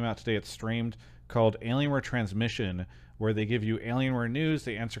came out today. It's streamed, called Alienware Transmission, where they give you Alienware news,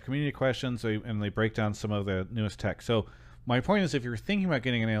 they answer community questions, and they break down some of the newest tech. So my point is, if you're thinking about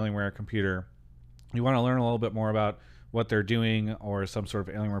getting an Alienware computer, you want to learn a little bit more about what they're doing or some sort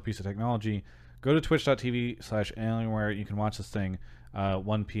of Alienware piece of technology, go to twitch.tv/Alienware. You can watch this thing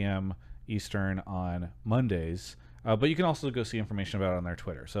 1 p.m. Eastern on Mondays. But you can also go see information about it on their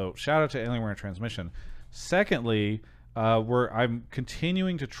Twitter. So shout out to Alienware Transmission. Secondly, I'm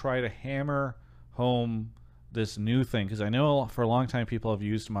continuing to try to hammer home this new thing, because I know for a long time people have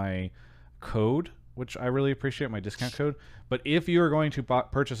used my code, which I really appreciate, my discount code. But if you are going to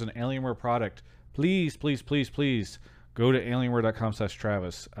purchase an Alienware product, please, please, please, please go to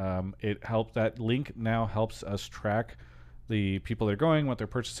alienware.com/Travis. That link now helps us track the people that are going, what they're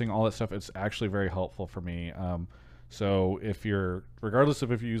purchasing, all that stuff. It's actually very helpful for me. So regardless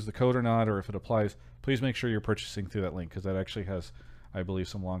of if you use the code or not, or if it applies, please make sure you're purchasing through that link, because that actually has, I believe,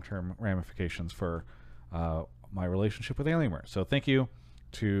 some long-term ramifications for my relationship with Alienware. So thank you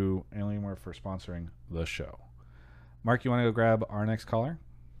to Alienware for sponsoring the show. Mark, you want to go grab our next caller?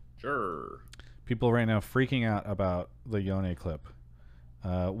 Sure. people right now freaking out about the Yone clip.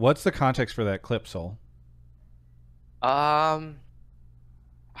 What's the context for that clip, Soul? I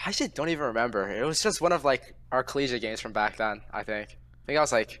actually don't even remember. It was just one of like our collegiate games from back then, I think. I think I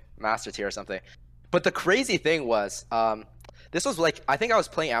was like Master Tier or something. But the crazy thing was, this was like, I think I was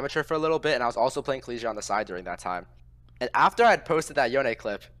playing amateur for a little bit, and I was also playing collegiate on the side during that time. And after I had posted that Yone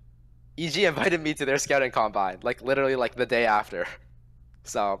clip, EG invited me to their scouting combine, like literally like the day after.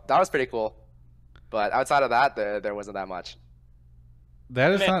 So that was pretty cool. But outside of that, there wasn't that much.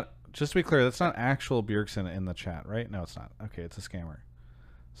 That is not, just to be clear, that's not actual Bjergsen in the chat, right? No, it's not. Okay, it's a scammer.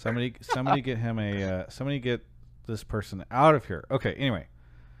 Somebody get him a, somebody get this person out of here. Okay, anyway.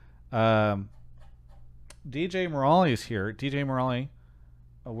 DJ Morali is here. DJ Morali,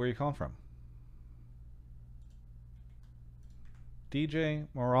 where are you calling from? DJ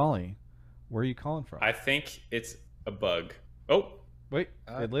Morali, where are you calling from? I think it's a bug. Oh, wait,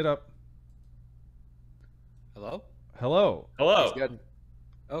 it lit up. Hello? Hello. hello. Good.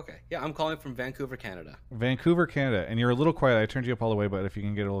 Okay. Yeah, I'm calling from Vancouver, Canada. Vancouver, Canada. And you're a little quiet. I turned you up all the way, but if you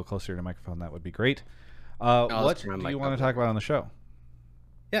can get a little closer to the microphone, that would be great. What let's do turn my you mic want up to talk about on the show?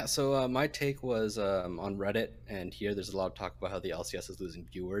 Yeah, so my take was on Reddit, and here there's a lot of talk about how the LCS is losing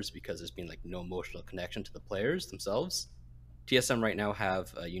viewers because there's been like no emotional connection to the players themselves. TSM right now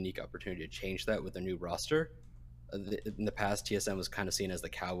have a unique opportunity to change that with their new roster. In the past, TSM was kind of seen as the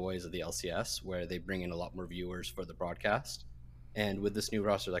Cowboys of the LCS, where they bring in a lot more viewers for the broadcast. And with this new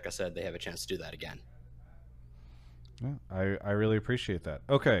roster, like I said, they have a chance to do that again. Yeah, I really appreciate that.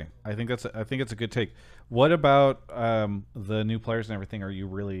 Okay, I think it's a good take. What about the new players and everything? Are you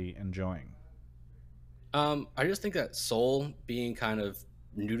really enjoying? I just think that Soul being kind of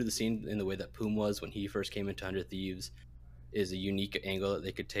new to the scene in the way that Poom was when he first came into 100 Thieves is a unique angle that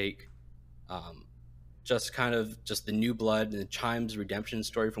they could take. Just the new blood and Chime's redemption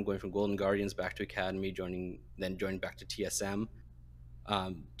story from going from Golden Guardians back to Academy, joining back to TSM.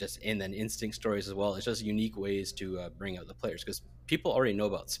 And then Instinct stories as well. It's just unique ways to bring out the players, because people already know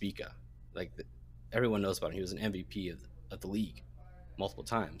about Spica. Everyone knows about him. He was an MVP of the league multiple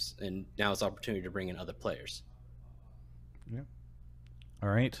times, and now it's an opportunity to bring in other players. Yeah. All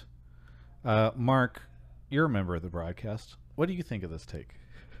right. Mark, you're a member of the broadcast. What do you think of this take?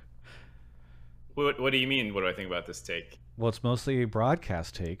 What do you mean? What do I think about this take? Well, it's mostly a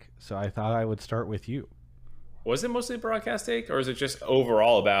broadcast take, so I thought I would start with you. Was it mostly a broadcast take, or is it just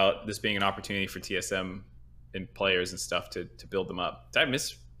overall about this being an opportunity for TSM and players and stuff to build them up? Did I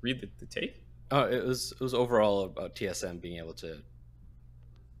misread the take? Oh, it was overall about TSM being able to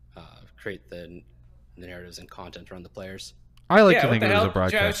create the narratives and content around the players. I like Yeah, to what think the it was hell? a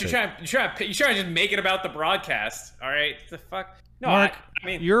broadcast. You trying to just make it about the broadcast? All right, the fuck. No, Mark, I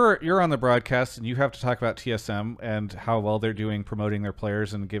mean, you're on the broadcast and you have to talk about TSM and how well they're doing promoting their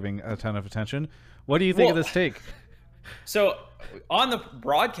players and giving a ton of attention. What do you think of Well, this take? so on the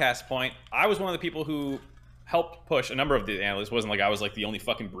broadcast point, I was one of the people who helped push a number of the analysts. It wasn't like I was like the only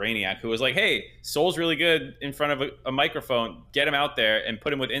fucking brainiac who was like, "Hey, Soul's really good in front of a microphone. Get him out there and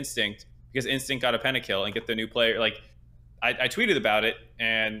put him with Instinct because Instinct got a pentakill and get the new player." Like, I tweeted about it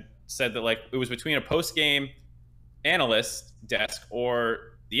and said that like it was between a post game analyst desk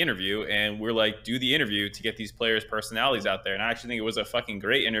or the interview, and we're like, do the interview to get these players' personalities out there. And I actually think it was a fucking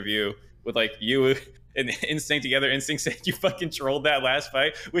great interview with like you and Instinct together. Instinct said you fucking trolled that last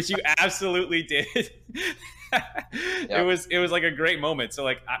fight, which you absolutely did. It was like a great moment. So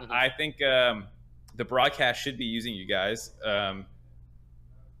like I think the broadcast should be using you guys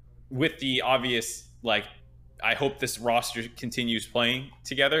with the obvious like, I hope this roster continues playing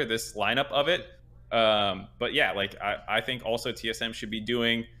together, this lineup of it. But yeah, like I think also TSM should be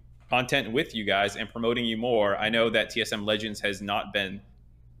doing content with you guys and promoting you more. I know that TSM Legends has not been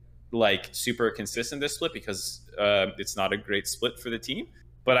like super consistent this split because it's not a great split for the team.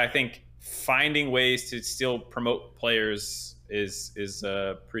 But I think finding ways to still promote players is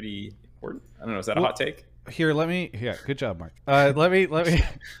pretty important. I don't know. Is that a hot take? Here, good job, Mark. Let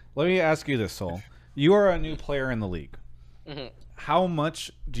me ask you this, Soul. You are a new player in the league. Mm-hmm. How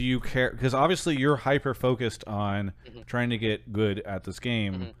much do you care? Because obviously you're hyper focused on trying to get good at this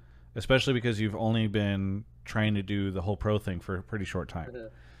game, especially because you've only been trying to do the whole pro thing for a pretty short time.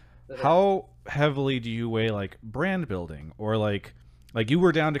 How heavily do you weigh like brand building or like you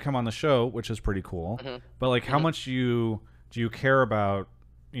were down to come on the show, which is pretty cool, but like how much do you care about?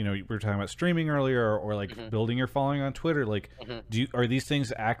 You know, we were talking about streaming earlier, or like building your following on Twitter. Like, are these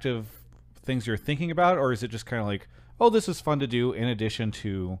things active things you're thinking about, or is it just kind of like, oh, this is fun to do in addition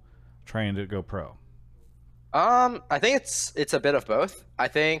to trying to go pro? I think it's a bit of both. I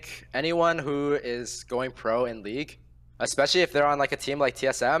think anyone who is going pro in League, especially if they're on like a team like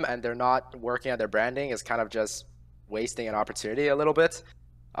TSM and they're not working on their branding, is kind of just wasting an opportunity a little bit.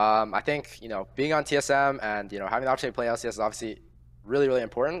 I think, you know, being on TSM and, you know, having the opportunity to play LCS is obviously really, really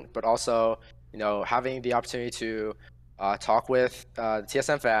important, but also, you know, having the opportunity to talk with the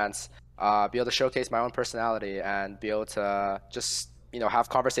TSM fans, be able to showcase my own personality and be able to just, you know, have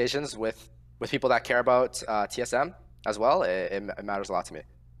conversations with people that care about TSM as well. It matters a lot to me.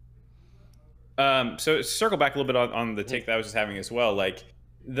 So circle back a little bit on the take that I was just having as well. Like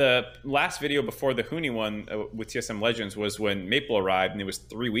the last video before the Huni one with TSM Legends was when Maple arrived, and it was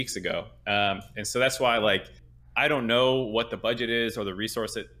 3 weeks ago. And so that's why, like, I don't know what the budget is or the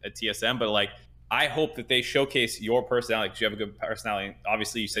resource at TSM, but like, I hope that they showcase your personality because you have a good personality.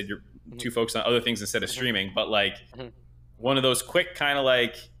 Obviously, you said you're too focused on other things instead of streaming, but like one of those quick kind of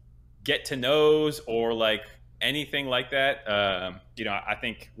like get to knows or like anything like that, you know, I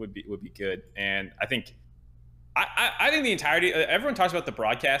think would be good. And I think I think the entirety, everyone talks about the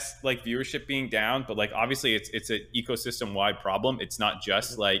broadcast like viewership being down, but like obviously it's an ecosystem wide problem. It's not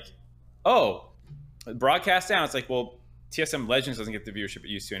just like, oh, broadcast down. It's like, well, TSM Legends doesn't get the viewership it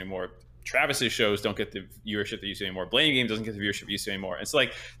used to anymore. Travis's shows don't get the viewership they used to anymore. Blame Game doesn't get the viewership it used to anymore. And so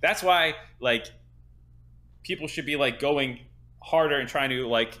like that's why like people should be like going harder and trying to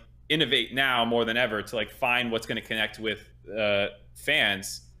like innovate now more than ever to like find what's going to connect with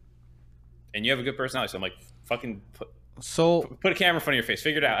fans. And you have a good personality, so I'm like, fucking put a camera in front of your face.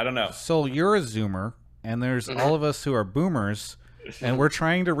 Figure it out. I don't know. So you're a Zoomer, and there's all of us who are Boomers, and we're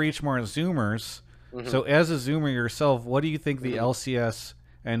trying to reach more Zoomers. So as a Zoomer yourself, what do you think the LCS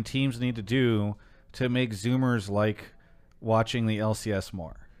and teams need to do to make Zoomers like watching the LCS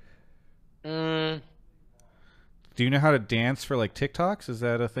more? Do you know how to dance for like TikToks? Is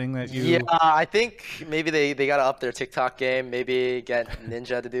that a thing that you... Yeah, I think maybe they got to up their TikTok game. Maybe get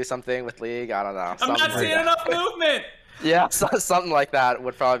Ninja to do something with League. I don't know. I'm not seeing enough movement. Yeah, something like that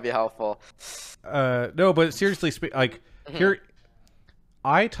would probably be helpful. No, but seriously, here,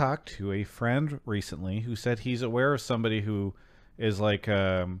 I talked to a friend recently who said he's aware of somebody who is like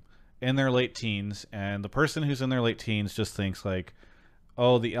in their late teens, and the person who's in their late teens just thinks like,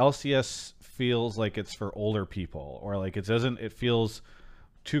 oh, the LCS feels like it's for older people, or like it feels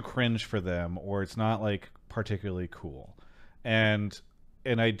too cringe for them, or it's not like particularly cool. And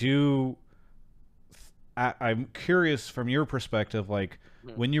I'm curious from your perspective, like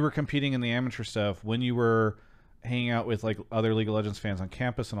when you were competing in the amateur stuff, when you were hanging out with like other League of Legends fans on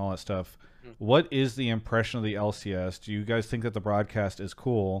campus and all that stuff, what is the impression of the LCS? Do you guys think that the broadcast is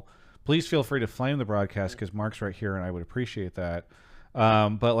cool? Please feel free to flame the broadcast because Mark's right here and I would appreciate that.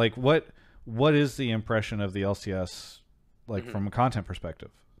 But like, what is the impression of the LCS like from a content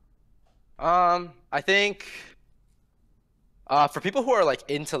perspective? I think for people who are like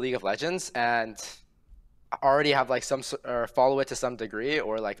into League of Legends and already have like some or follow it to some degree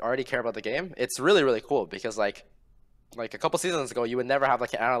or like already care about the game, it's really, really cool because like a couple seasons ago, you would never have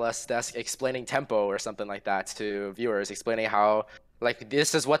like an analyst desk explaining tempo or something like that to viewers, explaining how like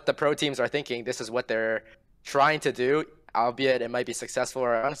this is what the pro teams are thinking, this is what they're trying to do, albeit it might be successful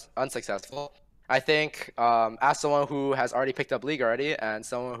or unsuccessful. I think as someone who has already picked up League already and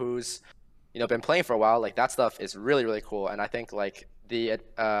someone who's been playing for a while, like that stuff is really, really cool. And I think like the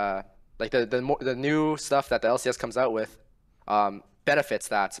new stuff that the LCS comes out with benefits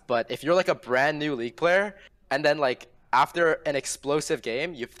that. But if you're like a brand new League player and then like after an explosive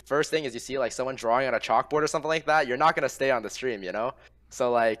game, first thing is you see like someone drawing on a chalkboard or something like that, you're not gonna stay on the stream, So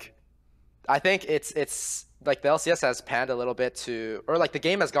like, I think it's like the LCS has panned a little bit to, or like the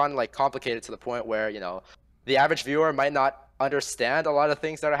game has gotten like complicated to the point where the average viewer might not understand a lot of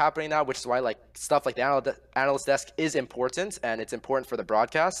things that are happening now, which is why like stuff like the analyst desk is important and it's important for the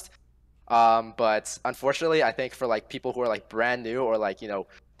broadcast. But unfortunately, I think for like people who are like brand new or like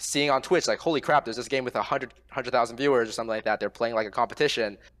seeing on Twitch like, holy crap, there's this game with 100,000 viewers or something like that, they're playing like a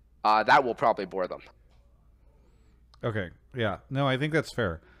competition, that will probably bore them. Okay, yeah, no, I think that's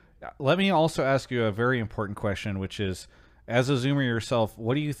fair. Let me also ask you a very important question, which is, as a Zoomer yourself,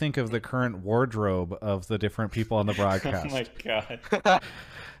 what do you think of the current wardrobe of the different people on the broadcast? Oh my god.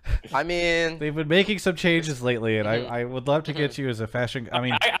 I mean, they've been making some changes lately, and I would love to get you as a fashion. I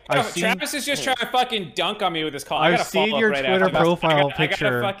mean, Travis is just trying to fucking dunk on me with this call. I've seen your Twitter profile picture. I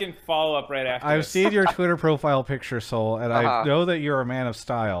gotta fucking follow up right after. I've seen your Twitter profile picture, Soul, and I know that you're a man of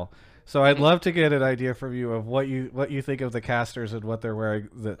style. So I'd love to get an idea from you of what you think of the casters and what they're wearing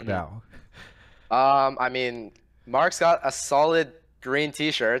now. I mean, Mark's got a solid green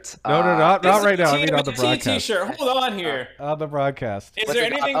T-shirt. No, not right now. I mean on the broadcast. T-shirt. Hold on here. On the broadcast. Is there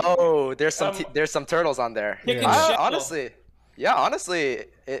anything? Oh, there's some turtles on there. Honestly,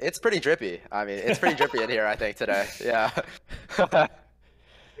 it's pretty drippy. I mean, it's pretty drippy in here, I think, today. Yeah.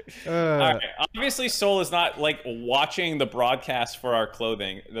 All right. Obviously, Soul is not like watching the broadcast for our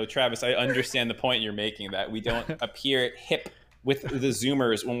clothing, though. Travis, I understand the point you're making that we don't appear hip with the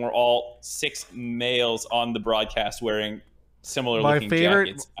Zoomers when we're all 6 males on the broadcast wearing similar looking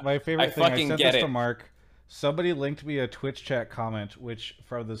jackets. My favorite thing, I sent get this it. to Mark. Somebody linked me a Twitch chat comment, which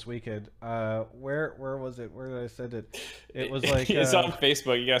from this weekend. Where was it? Where did I send it? It was like it's on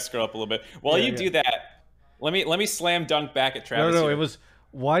Facebook. You gotta scroll up a little bit. While you do that, let me slam dunk back at Travis. No, here. it was,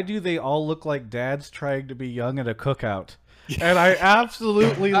 why do they all look like dads trying to be young at a cookout? And I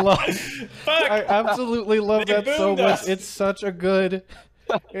absolutely love that so much. It's such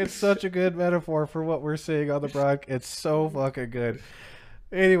a good metaphor for what we're seeing on the broadcast. It's so fucking good.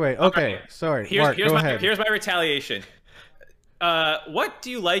 Anyway, okay, right. Sorry, Mark, go ahead. Here's my retaliation. What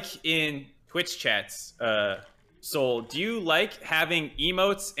do you like in Twitch chats, Soul? Do you like having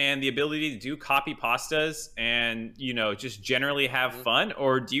emotes and the ability to do copy pastas and just generally have fun,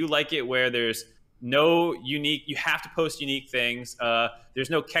 or do you like it where there's no unique? You have to post unique things. There's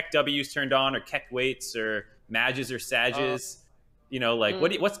no Keck W's turned on or Keck waits or Madges or Sages.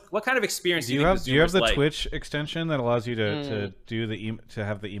 What kind of experience do you have? Do you have the Twitch extension that allows you to do to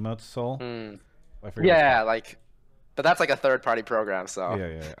have the emotes, Soul? Yeah, but that's like a third-party program, so.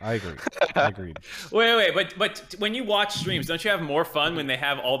 Yeah, I agree. I agreed. Wait, but when you watch streams, don't you have more fun when they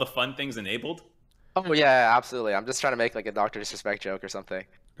have all the fun things enabled? Oh yeah, absolutely. I'm just trying to make like a Dr. Disrespect joke or something.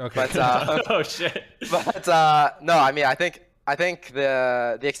 Okay. But oh shit. But no, I mean, I think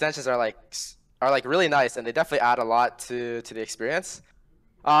the extensions are like really nice, and they definitely add a lot to the experience.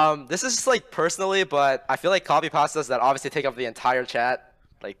 This is just like personally, but I feel like copy pastas that obviously take up the entire chat,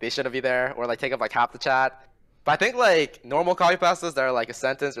 like they shouldn't be there, or like take up like half the chat. But I think like normal copy pastas that are like a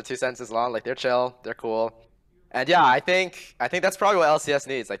sentence or 2 sentences long, like they're chill, they're cool. And yeah, I think that's probably what LCS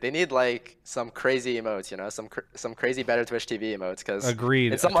needs. Like they need like some crazy emotes, some crazy better Twitch TV emotes. Because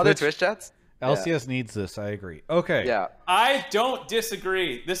agreed. In some other Twitch chats, LCS needs this. I agree. Okay. Yeah. I don't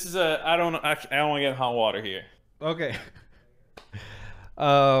disagree. This is I don't want to get in hot water here. Okay.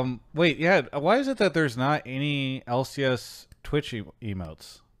 Wait. Yeah. Why is it that there's not any LCS Twitch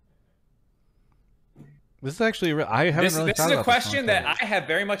emotes? This is actually I haven't really thought about this. This is a question that I have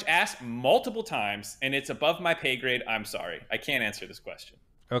very much asked multiple times, and it's above my pay grade. I'm sorry, I can't answer this question.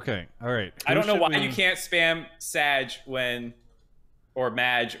 Okay, all right. I don't know why you can't spam Sag or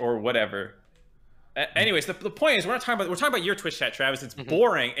Madge or whatever. Anyways, the point is we're talking about your Twitch chat, Travis. It's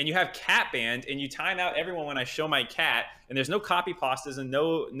boring, and you have cat banned, and you time out everyone when I show my cat, and there's no copy pastas and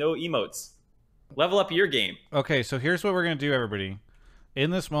no emotes. Level up your game. Okay, so here's what we're gonna do, everybody.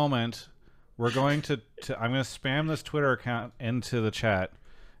 In this moment, we're going to I'm gonna spam this Twitter account into the chat.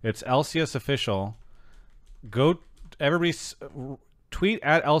 It's LCS official. Go, everybody, tweet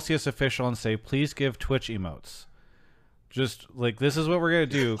at LCS official and say, please give Twitch emotes. Just like, this is what we're gonna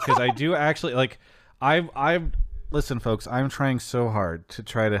do, because I do actually like. I've listen, folks. I'm trying so hard to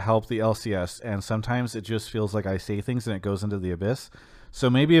try to help the LCS, and sometimes it just feels like I say things and it goes into the abyss. So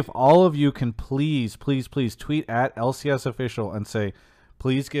maybe if all of you can please tweet at LCS official and say,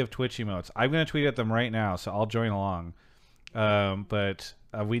 please give Twitch emotes. I'm going to tweet at them right now, so I'll join along. But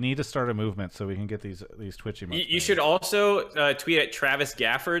we need to start a movement so we can get these Twitch emotes. You should also tweet at Travis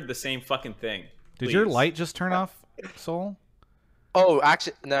Gafford the same fucking thing. Did please. your light just turn off, Soul? Oh,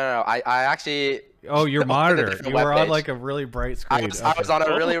 actually, no. I actually. Oh, your monitor. You were on webpage. like a really bright screen. I was on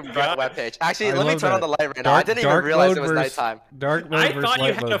a really bright webpage. Actually, let me turn on the light right now. I didn't even realize it was nighttime. Dark mode I versus thought you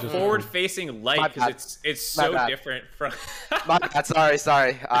light had a mode just- forward-facing light because it's so different from. My bad.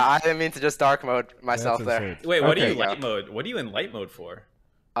 Sorry. I didn't mean to just dark mode myself That's there. insane. Wait, what are Okay. you light mode? What are you in light mode for?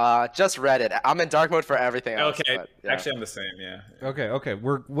 Just Reddit. I'm in dark mode for everything else. Okay, but, yeah. actually, I'm the same. Yeah. Okay.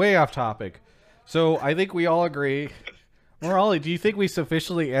 We're way off topic. So I think we all agree. Morali, do you think we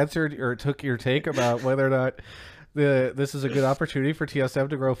sufficiently answered or took your take about whether or not this is a good opportunity for TSM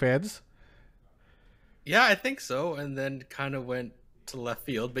to grow fans? Yeah, I think so. And then kind of went to left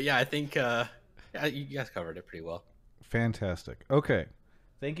field. But yeah, I think yeah, you guys covered it pretty well. Fantastic. Okay.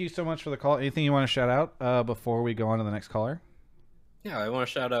 Thank you so much for the call. Anything you want to shout out before we go on to the next caller? Yeah, I want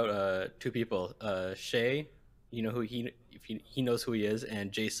to shout out two people. Shay, you know who he knows who he is,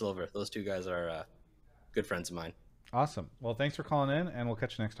 and Jay Silver. Those two guys are good friends of mine. Awesome. Well, thanks for calling in, and we'll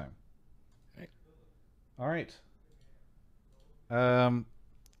catch you next time. All right. I'm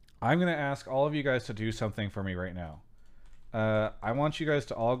going to ask all of you guys to do something for me right now. I want you guys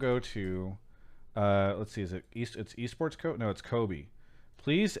to all go to, let's see, it's Esports Kobe? No, it's Kobe.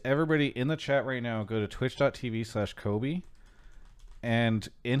 Please, everybody in the chat right now, go to twitch.tv/Kobe. And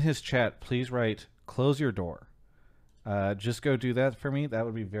in his chat, please write, close your door. Just go do that for me. That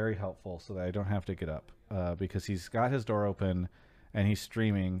would be very helpful so that I don't have to get up. Because he's got his door open and he's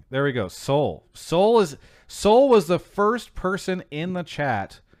streaming. There we go. Soul was the first person in the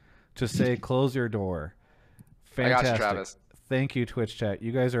chat to say close your door. Fantastic. I got you, Travis. Thank you, Twitch chat.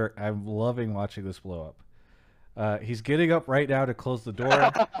 You guys I'm loving watching this blow up. He's getting up right now to close the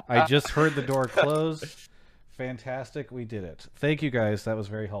door. I just heard the door close. Fantastic. We did it. Thank you guys. That was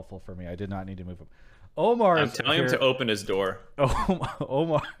very helpful for me. I did not need to move him. I'm telling him to open his door.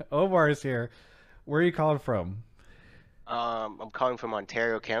 Omar is here. Where are you calling from? I'm calling from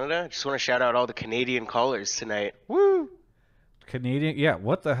Ontario, Canada. Just want to shout out all the Canadian callers tonight. Woo! Canadian? Yeah.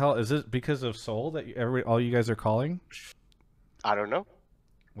 What the hell is it? Because of Seoul that all you guys are calling? I don't know.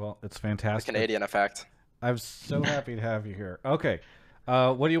 Well, it's The fantastic. Canadian effect. I'm so happy to have you here. Okay.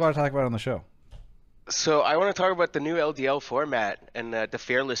 What do you want to talk about on the show? So I want to talk about the new LDL format and the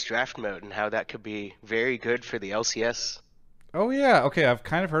fearless draft mode and how that could be very good for the LCS. Oh yeah. Okay. I've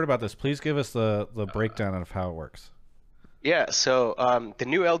kind of heard about this. Please give us the breakdown of how it works. Yeah, so the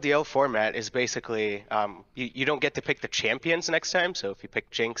new LDL format is basically you don't get to pick the champions next time. So if you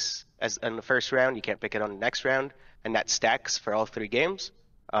pick Jinx as in the first round, you can't pick it on the next round, and that stacks for all 3 games.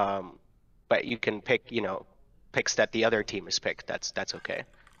 But you can pick, picks that the other team has picked. That's okay.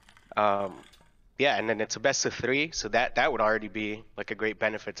 Yeah, and then it's a best of 3, so that would already be like a great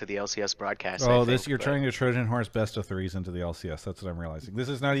benefit to the LCS broadcast. Oh, you're trying to Trojan horse best of 3s into the LCS. That's what I'm realizing. This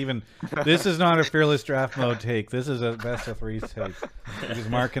is not a fearless draft mode take. This is a best of 3s take. Because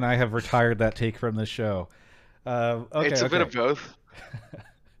Mark and I have retired that take from the show. It's a bit of both.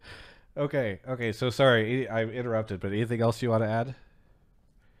 Okay. So sorry, I interrupted, but anything else you want to add?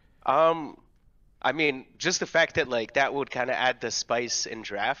 I mean, just the fact that that would kind of add the spice in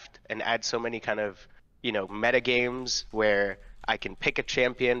draft and add so many kind of, meta games where I can pick a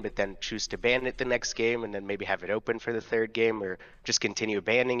champion but then choose to ban it the next game and then maybe have it open for the 3rd game or just continue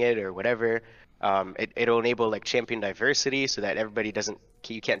banning it or whatever. It'll enable champion diversity so that everybody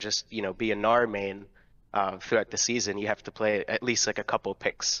you can't just, be a Gnar main throughout the season. You have to play at least a couple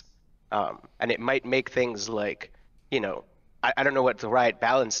picks. And it might make things I don't know what the Riot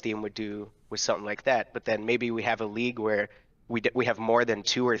Balance team would do with something like that, but then maybe we have a league where we have more than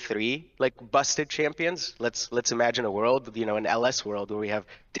 2 or 3 busted champions. Let's imagine a world, an LS world where we have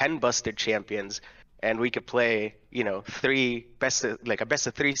 10 busted champions, and we could play a best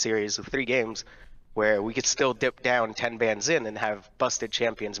of 3 series of 3 games, where we could still dip down 10 bans in and have busted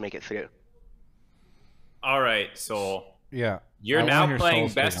champions make it through. All right, Soul. Yeah. You're I wanna now hear playing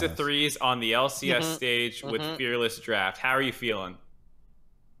Soul's take best on of this. threes on the LCS stage with Fearless Draft. How are you feeling?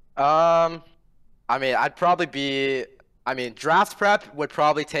 I mean, I'd probably be. I mean, draft prep would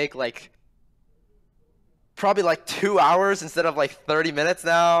probably take like 2 hours instead of like 30 minutes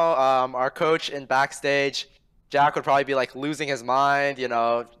now. Our coach in backstage, Jack, would probably be like losing his mind,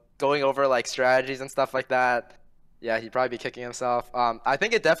 going over like strategies and stuff like that. Yeah, he'd probably be kicking himself. I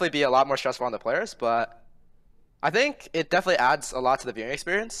think it'd definitely be a lot more stressful on the players, but I think it definitely adds a lot to the viewing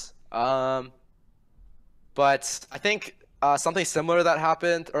experience. But I think something similar that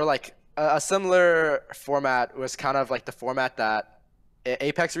happened, or like a similar format, was kind of like the format that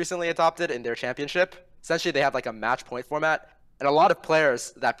Apex recently adopted in their championship. Essentially, they have like a match point format, and a lot of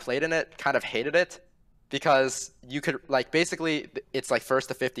players that played in it kind of hated it because you could like basically it's like first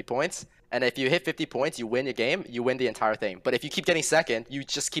to 50 points, and if you hit 50 points, you win your game, you win the entire thing. But if you keep getting second, you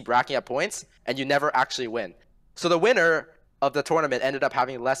just keep racking up points, and you never actually win. So the winner of the tournament ended up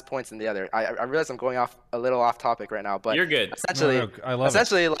having less points than the other. I realize I'm going off a little off topic right now, but You're good. Essentially, No, I love it.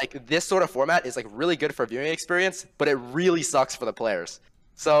 essentially, like this sort of format is like really good for viewing experience, but it really sucks for the players.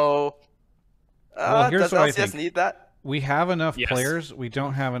 So, Well, here's does what I LCS think. need that? We have enough Yes. players. We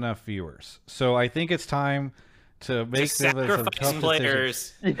don't have enough viewers. So I think it's time to make Just some sacrifice tough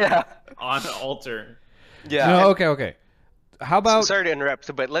players Yeah, on the altar. yeah. No, okay. How about Sorry to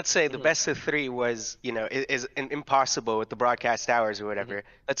interrupt, but let's say the best of 3 was, is impossible with the broadcast hours or whatever.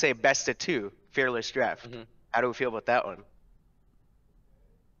 Let's say best of 2, Fearless Draft. How do we feel about that one?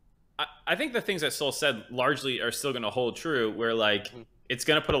 I think the things that Soul said largely are still going to hold true, where like it's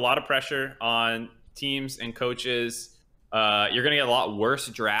going to put a lot of pressure on teams and coaches. You're going to get a lot worse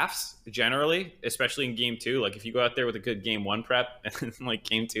drafts generally, especially in game 2. Like if you go out there with a good game 1 prep and like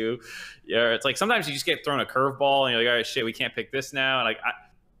game 2, yeah, it's like sometimes you just get thrown a curveball and you're like, all right, shit, we can't pick this now. And like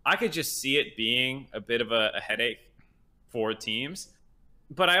I could just see it being a bit of a headache for teams.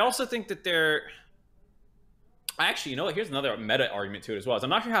 But I also think that actually, you know what? Here's another meta argument to it as well. I'm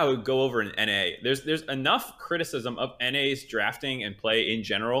not sure how it would go over in NA. There's enough criticism of NA's drafting and play in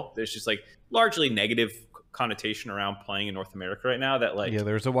general. There's just like largely negative connotation around playing in North America right now that like yeah,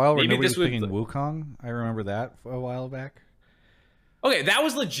 there's a while where maybe nobody was this would- picking Wukong. I remember that a while back. okay, that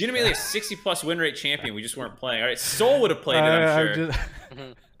was legitimately a 60+ win rate champion. We just weren't playing. All right, Soul would have played it,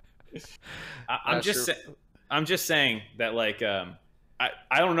 I'm sure. I'm just saying that like I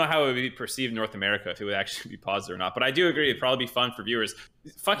don't know how it would be perceived in North America if it would actually be positive or not, but I do agree it'd probably be fun for viewers.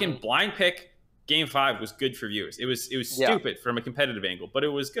 Fucking blind pick game 5 was good for viewers. It was stupid from a competitive angle, but it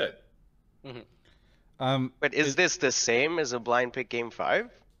was good. But is this the same as a blind pick game 5?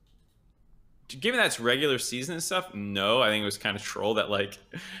 Given that's regular season and stuff, no. I think it was kind of troll that like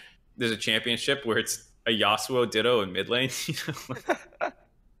there's a championship where it's a Yasuo Ditto in mid lane. You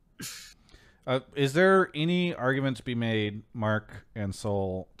know? Is there any argument to be made, Mark and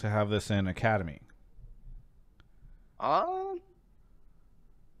Soul, to have this in Academy? I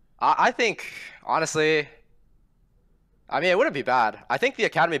think honestly, I mean, it wouldn't be bad. I think the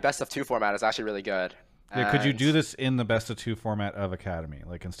Academy best of 2 format is actually really good. Yeah, could you And, do this in the best of 2 format of Academy,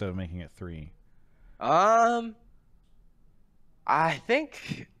 like instead of making it 3? I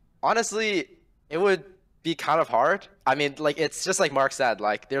think honestly, it would be kind of hard. I mean, like it's just like Mark said,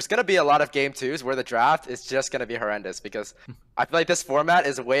 like there's gonna be a lot of game 2s where the draft is just gonna be horrendous because I feel like this format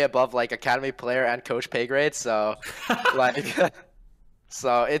is way above like Academy player and coach pay grade. So, like,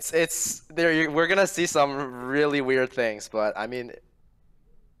 so it's there. We're gonna see some really weird things, but I mean.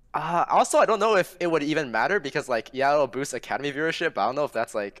 Also, I don't know if it would even matter because, like, yeah, it'll boost Academy viewership, but I don't know if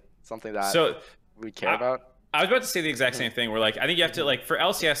that's like something that So we care about. I was about to say the exact same thing where like I think you have to like for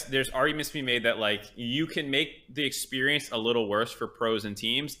LCS there's arguments to be made that like you can make the experience a little worse for pros and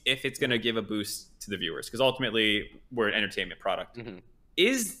teams if it's going to give a boost to the viewers because ultimately we're an entertainment product.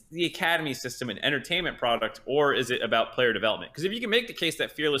 Is the Academy system an entertainment product or is it about player development? Because if you can make the case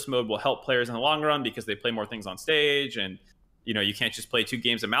that Fearless mode will help players in the long run because they play more things on stage and you know you can't just play 2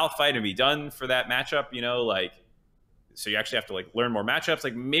 games of Malphite and be done for that matchup, you know, like so you actually have to like learn more matchups.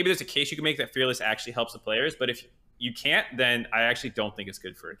 Like maybe there's a case you can make that Fearless actually helps the players, but if you can't, then I actually don't think it's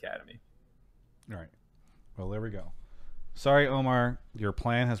good for Academy. All right. Well, there we go. Sorry, Omar, your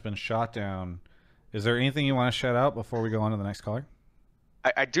plan has been shot down. Is there anything you want to shout out before we go on to the next caller?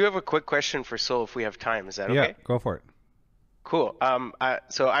 I do have a quick question for Soul if we have time. Is that okay? Yeah, go for it. Cool.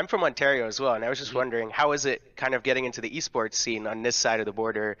 So I'm from Ontario as well, and I was just wondering, how is it kind of getting into the esports scene on this side of the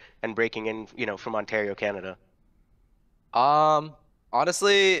border and breaking in, from Ontario, Canada?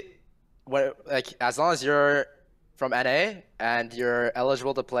 Honestly, as long as you're from NA and you're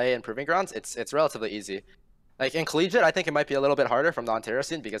eligible to play in Proving Grounds, it's relatively easy. Like in collegiate, I think it might be a little bit harder from the Ontario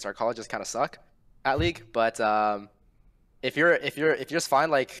scene because our colleges kind of suck. at League, but if you're just fine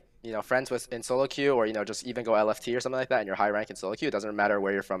like friends with in solo queue or just even go LFT or something like that and you're high rank in solo queue, it doesn't matter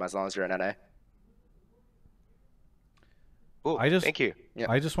where you're from as long as you're in NA. Ooh, thank you. Yeah.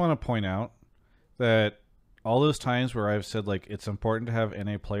 I just want to point out that all those times where I've said like it's important to have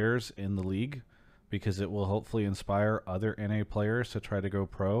NA players in the league because it will hopefully inspire other NA players to try to go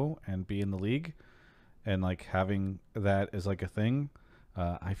pro and be in the league, and like having that as like a thing.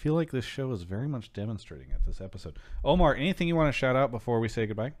 I feel like this show is very much demonstrating it this episode. Omar, anything you want to shout out before we say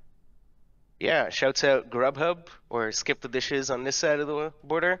goodbye? Yeah, shouts out Grubhub or Skip the Dishes on this side of the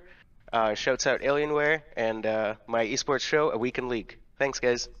border. Shouts out Alienware and my esports show, A Week in League. Thanks,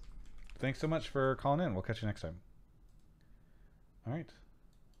 guys. Thanks so much for calling in. We'll catch you next time. All right.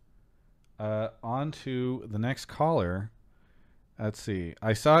 On to the next caller. Let's see.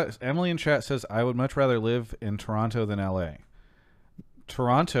 I saw Emily in chat says I would much rather live in Toronto than LA.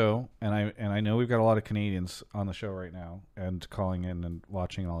 Toronto, and I know we've got a lot of Canadians on the show right now and calling in and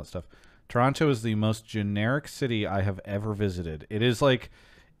watching and all that stuff. Toronto is the most generic city I have ever visited. It is like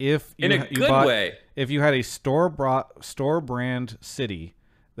if you, in a good way. If you had a store brand city,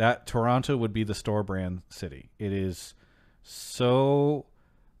 that Toronto would be the store brand city. It is so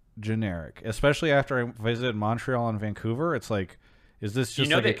generic, especially after I visited Montreal and Vancouver. It's like, is this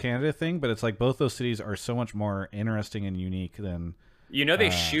just like a Canada thing? But it's like both those cities are so much more interesting and unique than. They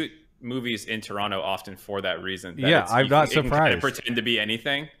shoot movies in Toronto often for that reason. Yeah, I'm not surprised. It can kind of pretend to be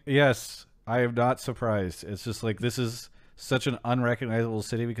anything. Yes, I am not surprised. It's just like this is such an unrecognizable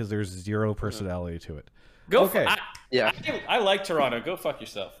city because there's zero personality to it. Okay. I like Toronto. Go fuck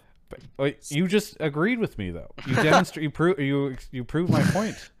yourself. But you just agreed with me though. You demonstrate. You proved my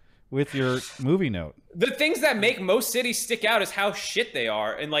point with your movie note. The things that make most cities stick out is how shit they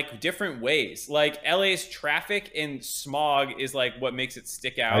are in like different ways. Like LA's traffic and smog is like what makes it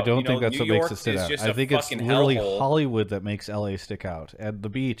stick out. I don't think that's New what York makes it stick out. just I a think it's fucking literally hellhole. Hollywood that makes LA stick out, and the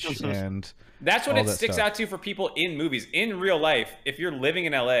beach, and that's what all it that sticks stuff. out to for people in movies. In real life, if you're living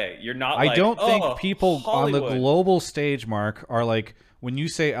in LA, you're not. I like, don't think "Oh, people Hollywood." on the global stage, Mark, are like when you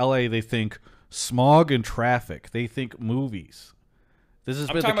say LA, they think smog and traffic. They think movies. This has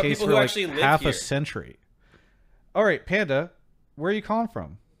I'm been talking the about case people for who like actually live half here. a century. All right, Panda, where are you calling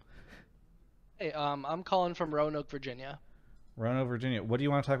from? Hey, I'm calling from Roanoke, Virginia. Roanoke, Virginia. What do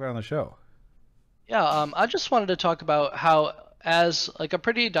you want to talk about on the show? Yeah, I just wanted to talk about how, as like a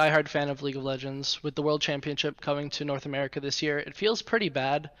pretty diehard fan of League of Legends, with the World Championship coming to North America this year, it feels pretty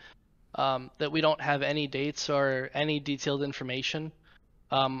bad that we don't have any dates or any detailed information.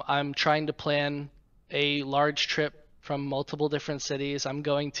 I'm trying to plan a large trip from multiple different cities. I'm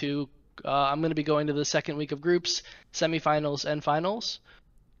going to be going to the second week of groups, semifinals, and finals.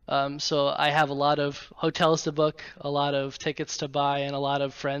 So I have a lot of hotels to book, a lot of tickets to buy, and a lot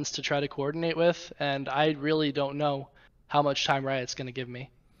of friends to try to coordinate with. And I really don't know how much time Riot's going to give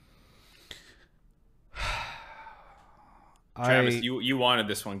me. Travis, you wanted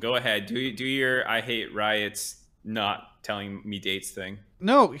this one. Go ahead. Do your I hate Riot's not telling me dates thing.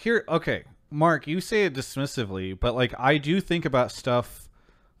 No, here. Okay, Mark, you say it dismissively, but like I do think about stuff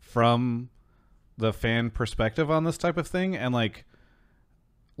from the fan perspective on this type of thing, and like,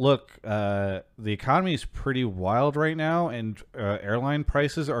 look, the economy is pretty wild right now, and airline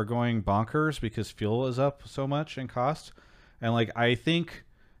prices are going bonkers because fuel is up so much in cost, and like I think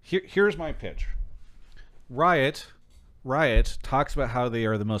here's my pitch. Riot talks about how they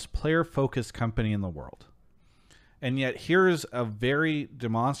are the most player-focused company in the world. And yet here's a very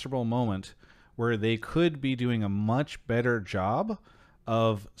demonstrable moment where they could be doing a much better job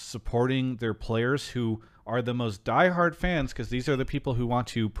of supporting their players who are the most diehard fans, because these are the people who want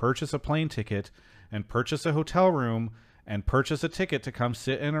to purchase a plane ticket and purchase a hotel room and purchase a ticket to come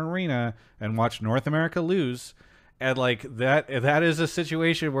sit in an arena and watch North America lose. And like that is a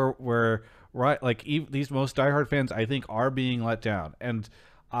situation where right, like these most diehard fans, I think, are being let down. And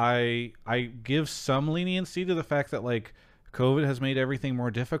I give some leniency to the fact that like COVID has made everything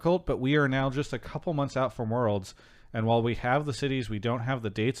more difficult, but we are now just a couple months out from Worlds, and while we have the cities, we don't have the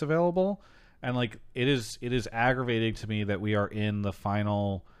dates available, and like it is aggravating to me that we are in the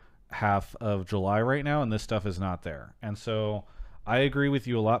final half of July right now and this stuff is not there. And so I agree with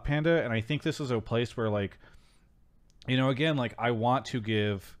you a lot, Panda, and I think this is a place where like, you know, again, like I want to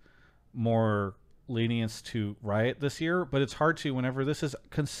give more lenience to Riot this year, but it's hard to whenever this has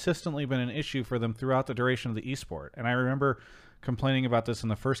consistently been an issue for them throughout the duration of the esport. And I remember complaining about this in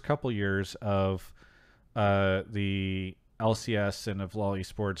the first couple years of the LCS and of LoL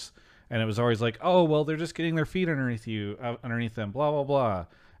esports, and it was always like, oh well, they're just getting their feet underneath them, blah blah blah.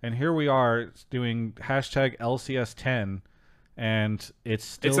 And here we are doing hashtag LCS 10 and it's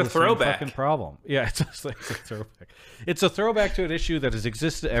still It's a the throwback. same fucking problem. Yeah, it's a throwback. It's a throwback to an issue that has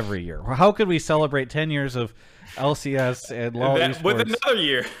existed every year. How could we celebrate 10 years of LCS and LoL That- with esports another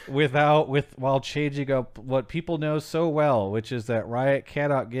year. while changing up what people know so well, which is that Riot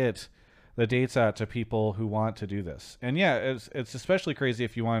cannot get the dates out to people who want to do this. And yeah, it's especially crazy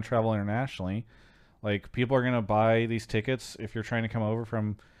if you want to travel internationally. Like, people are going to buy these tickets if you're trying to come over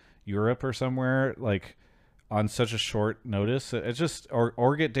from Europe or somewhere, like, on such a short notice. It's just,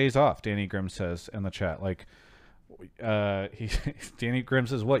 or get days off, Danny Grimm says in the chat. Like, Danny Grimm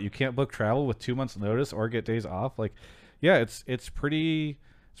says, what, you can't book travel with 2 months notice or get days off? Like, yeah, it's pretty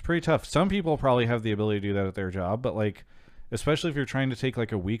tough. Some people probably have the ability to do that at their job, but like, especially if you're trying to take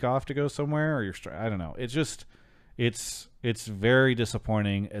like a week off to go somewhere, or I don't know. It's just, it's very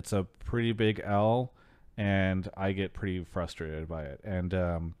disappointing. It's a pretty big L, and I get pretty frustrated by it. And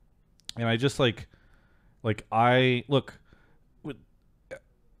I just I've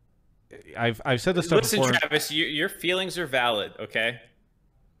said this stuff Listen, before. Travis, your feelings are valid, okay?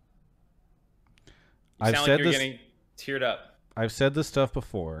 You I've sound said like you're this- getting teared up. I've said this stuff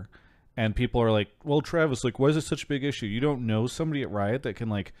before, and people are like, well, Travis, like, why is it such a big issue? You don't know somebody at Riot that can,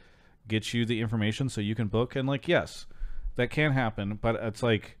 like, get you the information so you can book? And, like, yes, that can happen, but it's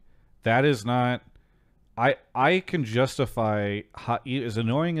like, that is not... I can justify, as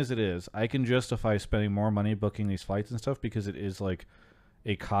annoying as it is, I can justify spending more money booking these flights and stuff, because it is, like,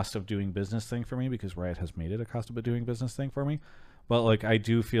 a cost of doing business thing for me, because Riot has made it a cost of doing business thing for me. But, like, I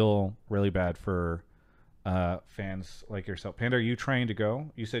do feel really bad for fans like yourself. Panda, are you trying to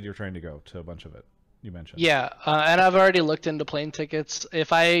go? You said you're trying to go to a bunch of it. You mentioned. Yeah, and I've already looked into plane tickets.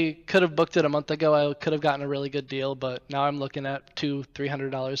 If I could have booked it a month ago, I could have gotten a really good deal, but now I'm looking at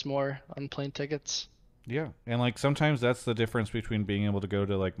 $200-$300 more on plane tickets. Yeah, and like sometimes that's the difference between being able to go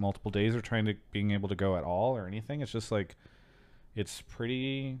to like multiple days or being able to go at all or anything. It's just like it's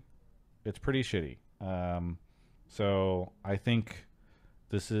pretty shitty. So I think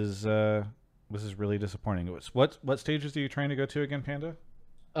this is really disappointing. What stages are you trying to go to again, Panda?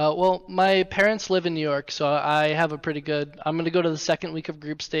 Well, my parents live in New York, so I have a pretty good... I'm going to go to the second week of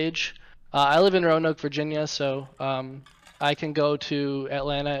group stage. I live in Roanoke, Virginia, so I can go to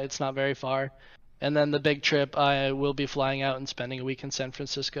Atlanta. It's not very far. And then the big trip, I will be flying out and spending a week in San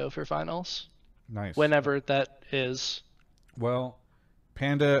Francisco for finals. Nice. Whenever that is. Well,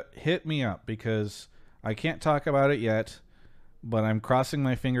 Panda, hit me up, because I can't talk about it yet, but I'm crossing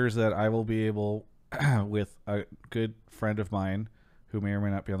my fingers that I will be able, with a good friend of mine who may or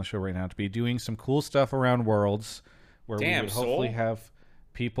may not be on the show right now, to be doing some cool stuff around Worlds, where we would hopefully have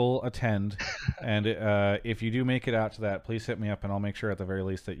people attend. And if you do make it out to that, please hit me up, and I'll make sure at the very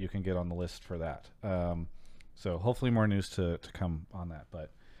least that you can get on the list for that. So hopefully more news to come on that.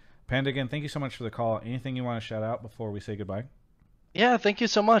 But Panda, again, thank you so much for the call. Anything you want to shout out before we say goodbye? Yeah, thank you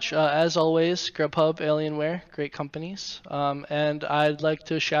so much. As always, Grubhub, Alienware, great companies. And I'd like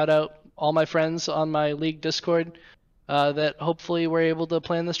to shout out all my friends on my League Discord that hopefully we're able to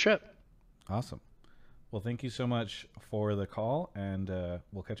plan this trip. Awesome. Well, thank you so much for the call, and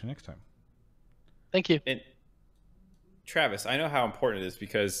we'll catch you next time. Thank you. And Travis, I know how important it is,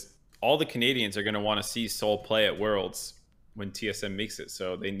 because all the Canadians are going to want to see Seoul play at Worlds when TSM makes it,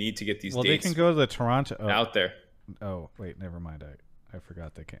 so they need to get these Well, they dates can go to the Toronto out there. Oh, wait, never mind. I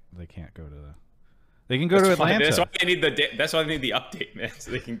forgot they can't go to the. They can go to Atlanta. That's why they need that's why they need the update, man,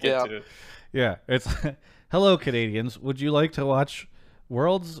 so they can get to. Yeah, it's hello Canadians. Would you like to watch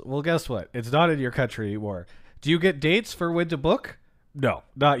Worlds? Well, guess what? It's not in your country anymore. Do you get dates for when to book? No,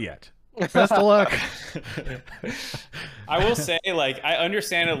 not yet. Best of luck. I will say, like, I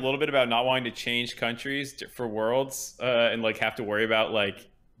understand a little bit about not wanting to change countries for Worlds and like have to worry about like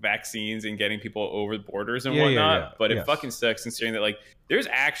vaccines and getting people over the borders and whatnot. But it fucking sucks considering that like there's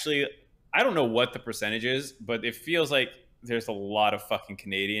actually, I don't know what the percentage is, but it feels like there's a lot of fucking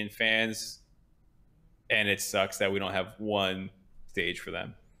Canadian fans, and it sucks that we don't have one stage for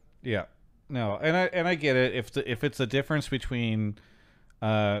them. Yeah, no, and I get it. If it's a difference between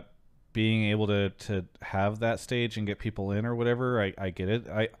being able to have that stage and get people in or whatever, I get it.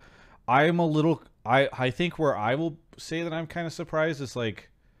 I'm a little, I think where I will say that I'm kind of surprised is like,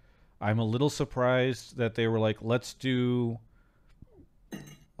 I'm a little surprised that they were like, let's do,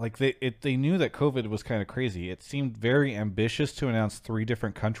 like they knew that COVID was kind of crazy. It seemed very ambitious to announce 3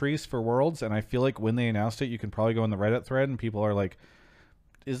 different countries for Worlds, and I feel like when they announced it, you can probably go in the Reddit thread and people are like,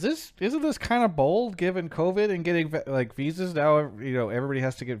 isn't this kind of bold given COVID and getting like visas now? You know, everybody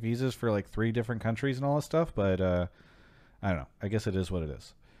has to get visas for like 3 different countries and all this stuff. But I don't know. I guess it is what it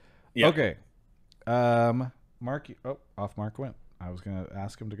is. Yeah. Okay. Mark. Oh, off Mark went. I was gonna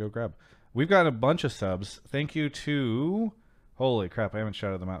ask him to go grab. We've got a bunch of subs. Thank you to Holy crap! I haven't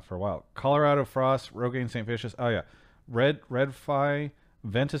shouted them out for a while. Colorado Frost, Rogaine St. Vicious. Oh yeah, Redfi,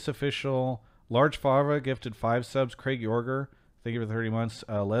 Ventus Official, Large Fava gifted 5 subs. Craig Yorger, thank you for 30 months.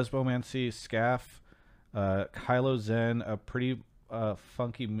 Lesbomancy, Scaff, Kylo Zen, a pretty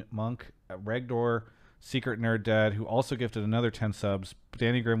funky monk, Regdor, Secret Nerd Dad, who also gifted another 10 subs.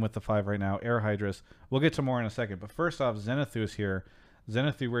 Danny Grimm with the 5 right now. Air Hydrus. We'll get to more in a second. But first off, Zenithu is here.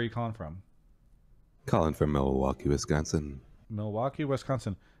 Zenithu, where are you calling from? Calling from Milwaukee, Wisconsin. Milwaukee,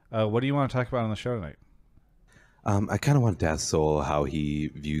 Wisconsin. What do you want to talk about on the show tonight? I kind of wanted to ask Soul how he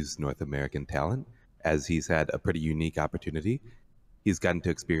views North American talent, as he's had a pretty unique opportunity. He's gotten to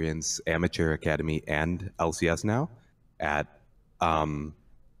experience Amateur Academy and LCS now at all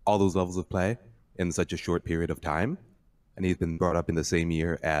those levels of play in such a short period of time. And he's been brought up in the same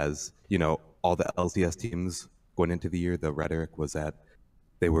year as, you know, all the LCS teams going into the year. The rhetoric was that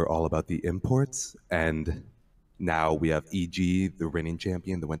they were all about the imports, and now we have EG, the reigning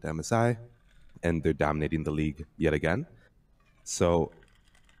champion, that went to MSI, and they're dominating the league yet again. So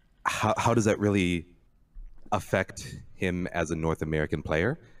how does that really affect him as a North American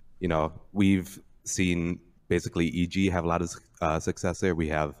player? You know, we've seen basically EG have a lot of success there. We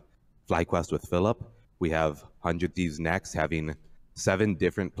have FlyQuest with Philip. We have 100 Thieves next, having 7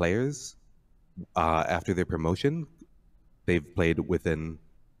 different players after their promotion. They've played within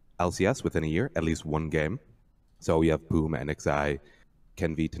LCS within a year, at least 1 game. So we have Boom, NXI,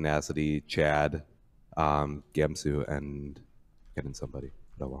 Kenvi, Tenacity, Chad, Gamsu, and getting somebody.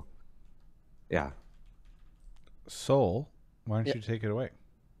 Oh well. Yeah. Soul, why don't Yeah. you take it away?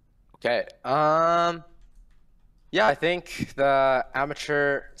 Okay. Yeah, I think the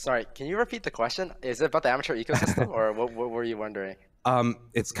amateur. Sorry, can you repeat the question? Is it about the amateur ecosystem, or what were you wondering?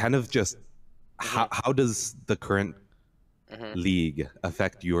 It's kind of just how does the current league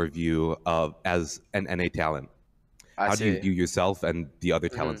affect your view of as an NA talent? How do you view yourself and the other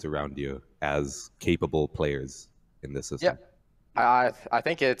talents around you as capable players in this system? Yeah, I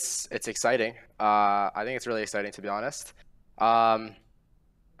think it's exciting. I think it's really exciting, to be honest. I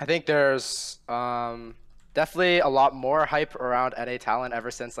think there's definitely a lot more hype around NA talent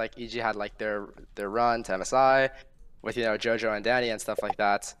ever since like EG had like their run to MSI with, you know, Jojo and Danny and stuff like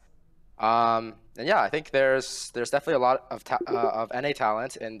that. And yeah, I think there's definitely a lot of NA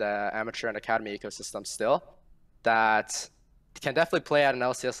talent in the amateur and academy ecosystem still that can definitely play at an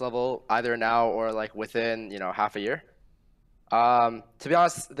LCS level either now or like within, you know, half a year. To be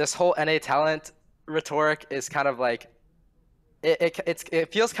honest, this whole NA talent rhetoric is kind of like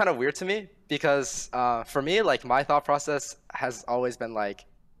it feels kind of weird to me because for me, like my thought process has always been like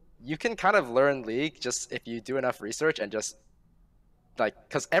you can kind of learn League just if you do enough research and just like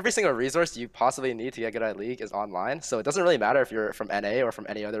because every single resource you possibly need to get good at League is online, so it doesn't really matter if you're from NA or from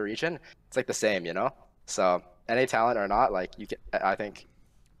any other region. It's like the same, you know. So NA talent or not, like you can, I think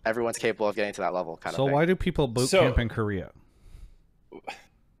everyone's capable of getting to that level. Kind of. So thing. why do people boot camp in Korea?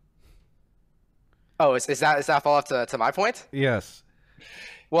 Oh, is that follow up to my point? Yes.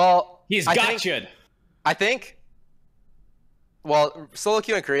 Well, He's I gotcha. think. Well, solo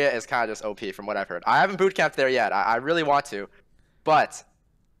queue in Korea is kind of just OP from what I've heard. I haven't boot camped there yet. I really want to, but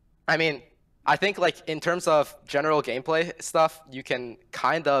I mean, I think like in terms of general gameplay stuff, you can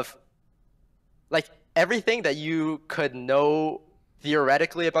kind of like everything that you could know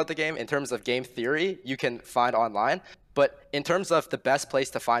theoretically about the game in terms of game theory, you can find online. But in terms of the best place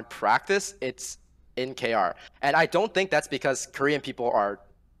to find practice, it's in KR. And I don't think that's because Korean people are,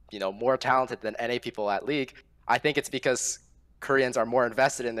 you know, more talented than NA people at League. I think it's because Koreans are more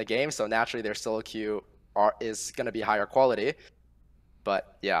invested in the game, so naturally their solo queue is going to be higher quality.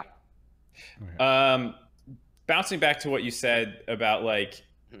 But yeah. Bouncing back to what you said about like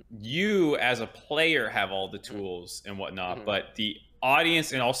you as a player have all the tools and whatnot, but the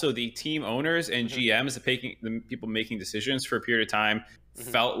audience and also the team owners and GMs, the people making decisions for a period of time,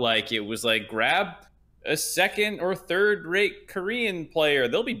 felt like it was like grab a second or third rate Korean player.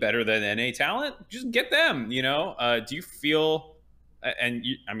 They'll be better than NA talent. Just get them, you know? Do you feel, and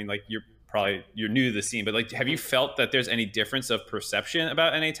you, I mean, like you're new to the scene, but like, have you felt that there's any difference of perception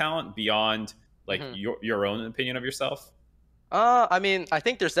about NA talent beyond like your own opinion of yourself? I mean, I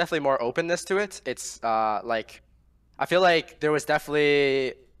think there's definitely more openness to it. It's like, I feel like there was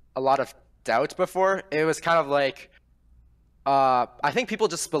definitely a lot of doubt before. It was kind of like, I think people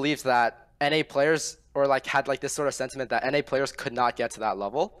just believed that NA players or like had like this sort of sentiment that NA players could not get to that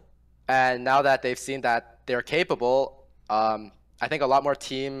level. And now that they've seen that they're capable, I think a lot more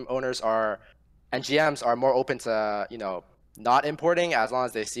team owners and GMs are more open to, you know, not importing as long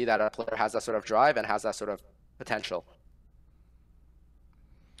as they see that a player has that sort of drive and has that sort of potential.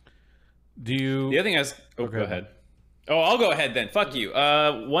 Do you? The other thing is, go ahead. Oh, I'll go ahead then. Fuck you.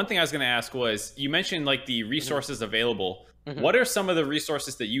 One thing I was going to ask was, you mentioned like the resources available. What are some of the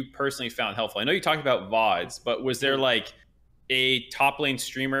resources that you personally found helpful? I know you talked about VODs, but was there like a top lane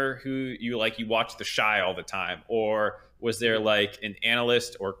streamer who you watch The Shy all the time, or was there like an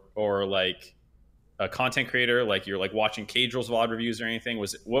analyst or like a content creator, like you're like watching Cadrill's VOD reviews or anything?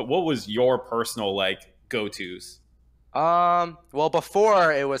 What was your personal like go-tos? Well,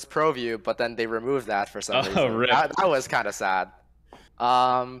 before it was ProView, but then they removed that for some reason. Rip. That was kind of sad.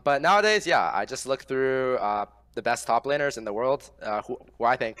 But nowadays, yeah, I just look through the best top laners in the world, who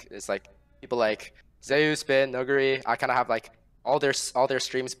I think is like people like Zeus, Spin, Nuguri. I kind of have like all their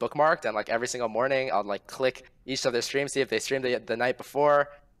streams bookmarked, and like every single morning I'll like click each of their streams, see if they streamed the night before.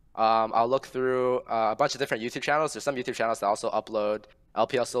 I'll look through a bunch of different YouTube channels. There's some YouTube channels that also upload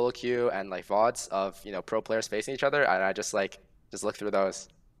LPL solo queue and like VODs of pro players facing each other, and I just look through those.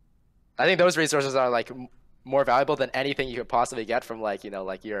 I think those resources are like more valuable than anything you could possibly get from like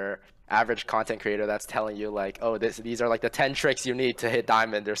like your average content creator that's telling you like, oh, these are like the 10 tricks you need to hit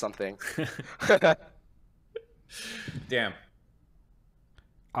diamond or something. Damn.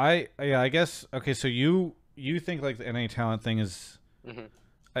 I guess okay. So you think like the NA talent thing is,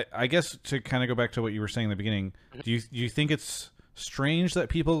 I guess to kind of go back to what you were saying in the beginning. Do you think it's strange that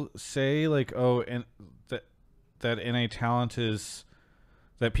people say like, oh, and that NA talent is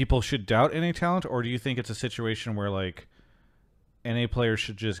that people should doubt NA talent, or do you think it's a situation where like NA players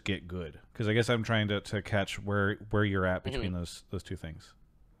should just get good? Because I guess I'm trying to catch where you're at between those two things.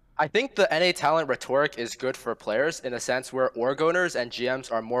 I think the NA talent rhetoric is good for players in a sense where org owners and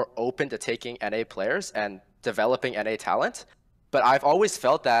GMs are more open to taking NA players and developing NA talent. But I've always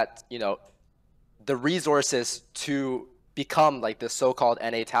felt that, the resources to become like the so-called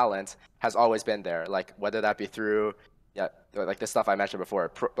NA talent has always been there. Like whether that be through, like the stuff I mentioned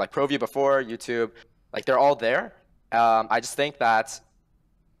before, like ProView before, YouTube, like they're all there. I just think that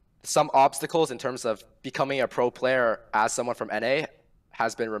some obstacles in terms of becoming a pro player as someone from NA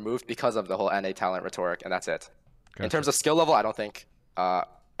has been removed because of the whole NA talent rhetoric, and that's it. Gotcha. In terms of skill level, I don't think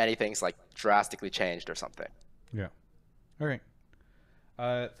anything's like drastically changed or something. Yeah. All right.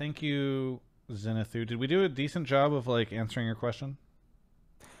 Thank you, Zenithu. Did we do a decent job of like answering your question?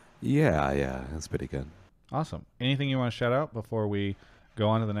 Yeah, that's pretty good. Awesome. Anything you want to shout out before we go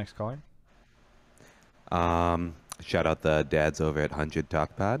on to the next caller? Shout out the dads over at 100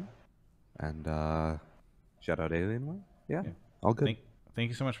 Talkpad, and shout out Alien One. Yeah, all good. Thank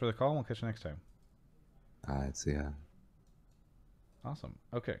you so much for the call. We'll catch you next time. All right, see ya. Awesome.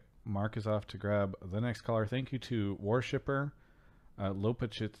 Okay, Mark is off to grab the next caller. Thank you to Warshipper,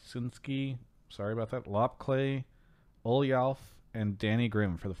 Lopachitsinski, sorry about that, Lopclay, Olyalf, and Danny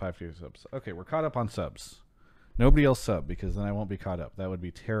Grimm for the 5 subs. Okay, we're caught up on subs. Nobody else sub, because then I won't be caught up. That would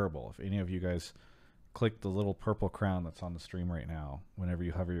be terrible if any of you guys click the little purple crown that's on the stream right now whenever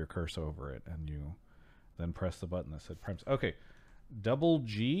you hover your cursor over it and you then press the button that said Primes. Okay, Double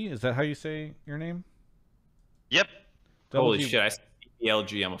G, is that how you say your name? Yep. Double Holy G. shit, I said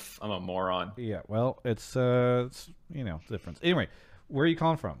ELG. I'm a moron. Yeah, well, it's difference. Anyway, where are you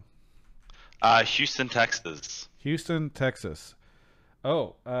calling from? Houston, Texas. Houston, Texas.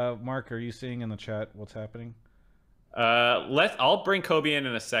 Oh, Mark, are you seeing in the chat what's happening? I'll bring Kobe in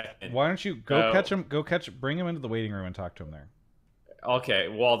a second. Why don't you catch him? Bring him into the waiting room and talk to him there. Okay,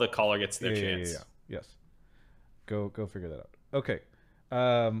 while the caller gets their chance. Yeah. Yes. Go figure that out. Okay.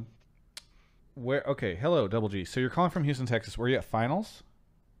 Okay. Hello, Double G. So you're calling from Houston, Texas. Were you at finals?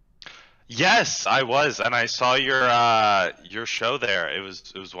 Yes, I was, and I saw your show there. It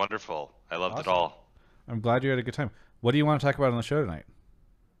was wonderful. I loved it all. I'm glad you had a good time. What do you want to talk about on the show tonight?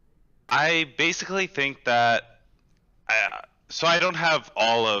 I basically think that so I don't have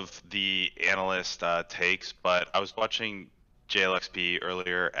all of the analyst takes, but I was watching JLXP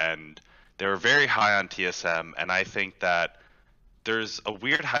earlier, and they were very high on TSM, and I think that there's a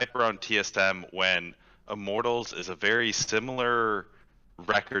weird hype around TSM when Immortals is a very similar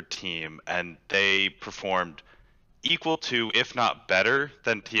record team, and they performed equal to, if not better,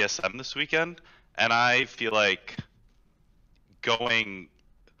 than TSM this weekend. And I feel like going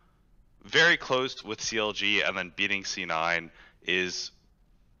very close with CLG and then beating C9 is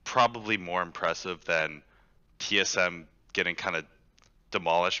probably more impressive than TSM getting kind of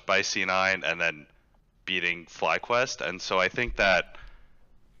demolished by C9 and then beating FlyQuest. And so I think that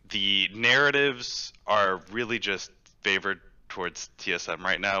the narratives are really just favored towards TSM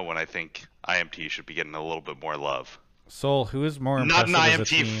right now, when I think IMT should be getting a little bit more love. Soul, who is more not impressive an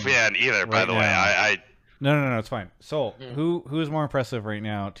as a IMT team fan either, by the way. I No, it's fine. Soul, who is more impressive right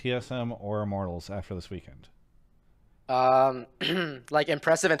now, TSM or Immortals after this weekend? Like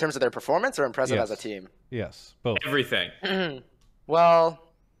impressive in terms of their performance or impressive as a team? Yes, both. Everything. Well,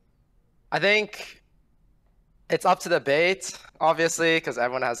 I think it's up to debate, obviously, because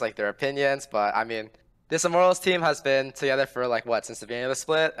everyone has like their opinions. But I mean, this Immortals team has been together for like what, since the beginning of the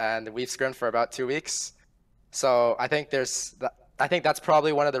split, and we've scrimmed for about 2 weeks. So I think I think that's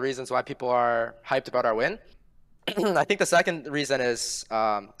probably one of the reasons why people are hyped about our win. I think the second reason is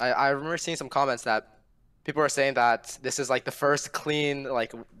I remember seeing some comments that people were saying that this is like the first clean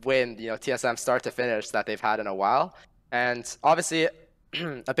like win, TSM start to finish that they've had in a while. And obviously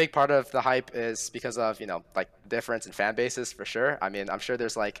a big part of the hype is because of, like difference in fan bases for sure. I mean, I'm sure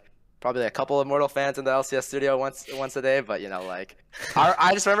there's like probably a couple of Immortal fans in the LCS studio once a day, but like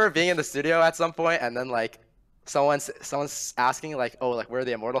I just remember being in the studio at some point and then like someone's asking like, oh, like where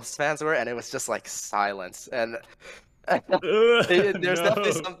the Immortals fans were, and it was just like silence. And there's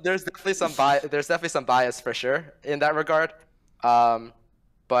definitely some bias for sure in that regard.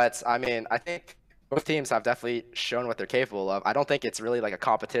 But I mean, I think both teams have definitely shown what they're capable of. I don't think it's really like a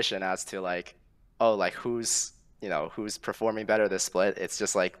competition as to like, oh, like who's performing better this split. It's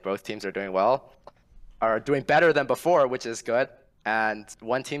just like both teams are doing well, are doing better than before, which is good. And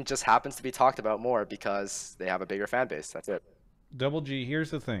one team just happens to be talked about more because they have a bigger fan base. That's it. Double G, here's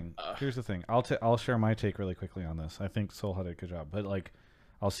the thing. I'll share my take really quickly on this. I think Soul had a good job, but like,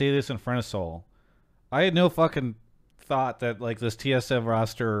 I'll say this in front of Soul. I had no fucking thought that like this TSM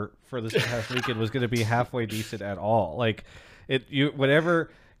roster for this past weekend was going to be halfway decent at all. Like,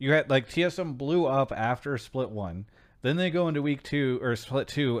 whatever you had, like TSM blew up after split 1. Then they go into week 2 or split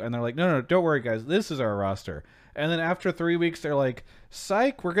 2, and they're like, no, don't worry, guys, this is our roster. And then after 3 weeks, they're like,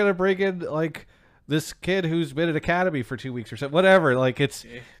 psych, we're gonna bring in like this kid who's been at academy for 2 weeks or something, whatever. Like it's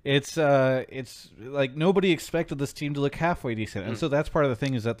like nobody expected this team to look halfway decent, and so that's part of the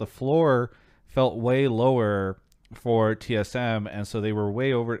thing is that the floor felt way lower for TSM, and so they were way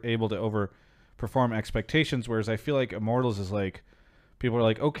able to overperform expectations. Whereas I feel like Immortals is like people are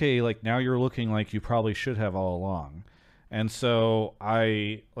like, okay, like now you're looking like you probably should have all along. And so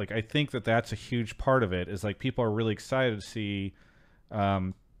I think that that's a huge part of it is like people are really excited to see,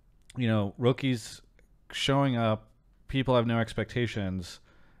 rookies showing up, people have no expectations,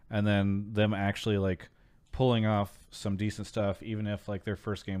 and then them actually like pulling off some decent stuff, even if like their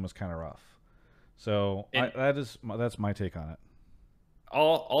first game was kind of rough. So that's my take on it.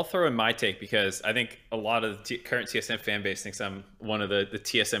 I'll throw in my take because I think a lot of the current TSM fan base thinks I'm one of the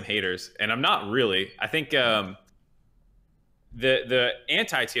TSM haters, and I'm not really. I think the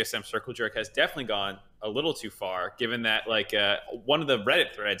anti-TSM circle jerk has definitely gone a little too far, given that like one of the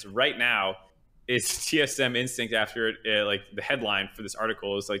Reddit threads right now is TSM Instinct after like the headline for this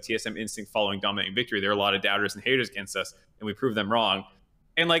article is like TSM Instinct following dominating victory. There are a lot of doubters and haters against us, and we proved them wrong.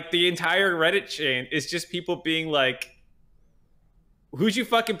 And like the entire Reddit chain is just people being like, who'd you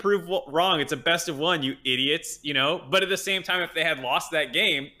fucking prove wrong? It's a best of one, you idiots, But at the same time, if they had lost that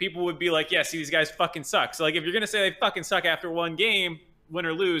game, people would be like, yeah, see, these guys fucking suck. So like, if you're going to say they fucking suck after one game, win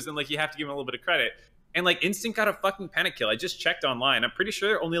or lose, then like you have to give them a little bit of credit. And like Instinct got a fucking panic kill. I just checked online. I'm pretty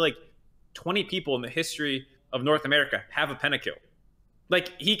sure only like 20 people in the history of North America have a pentakill.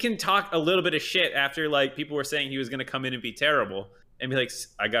 Like he can talk a little bit of shit after like people were saying he was going to come in and be terrible and be like,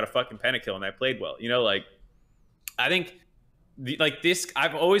 I got a fucking pentakill and I played well. Like I think this,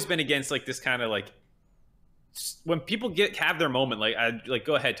 I've always been against like this kind of like when people have their moment, like I like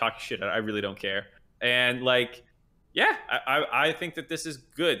go ahead, talk shit. I really don't care. And like, yeah, I think that this is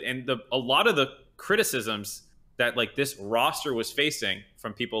good. And a lot of the criticisms that like this roster was facing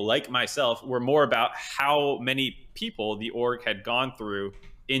from people like myself were more about how many people the org had gone through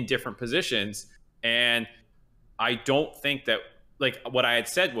in different positions. And I don't think that like what I had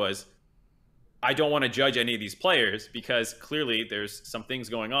said was, I don't want to judge any of these players because clearly there's some things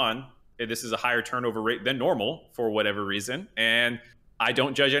going on. This is a higher turnover rate than normal for whatever reason. And I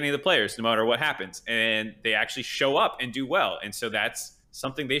don't judge any of the players no matter what happens. And they actually show up and do well. And so that's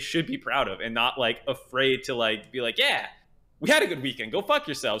something they should be proud of and not like afraid to like be like, yeah, we had a good weekend. Go fuck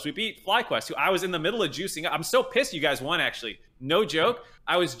yourselves. We beat FlyQuest, who I was in the middle of juicing up. I'm so pissed you guys won, actually. No joke.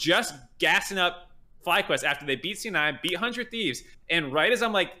 I was just gassing up FlyQuest after they beat C9, beat 100 Thieves, and right as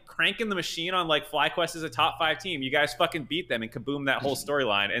I'm like cranking the machine on like FlyQuest is a top 5 team, you guys fucking beat them and kaboom that whole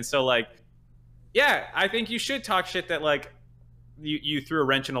storyline. And so like, yeah, I think you should talk shit that like you threw a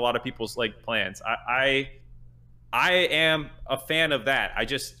wrench in a lot of people's like plans. I am a fan of that.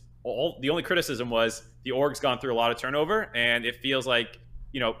 The only criticism was the org's gone through a lot of turnover, and it feels like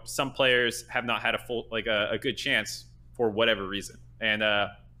some players have not had a good chance for whatever reason. And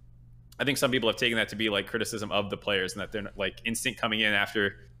I think some people have taken that to be like criticism of the players, and that they're like Instinct coming in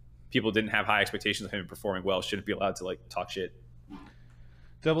after people didn't have high expectations of him performing well shouldn't be allowed to like talk shit.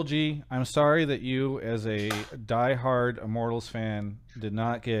 Double G, I'm sorry that you, as a die-hard Immortals fan, did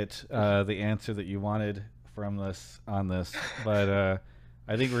not get the answer that you wanted from this on this, but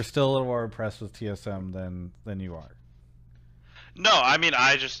I think we're still a little more impressed with TSM than you are. No, I mean,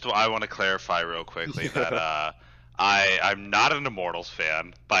 I want to clarify real quickly that I'm not an Immortals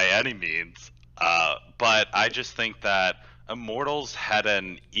fan by any means, but I just think that Immortals had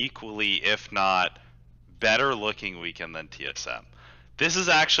an equally, if not better looking weekend than TSM. This is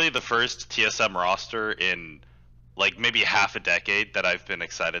actually the first TSM roster in like maybe half a decade that I've been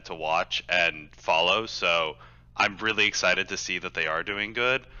excited to watch and follow, so I'm really excited to see that they are doing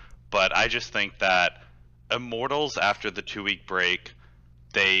good. But I just think that Immortals, after the 2-week break,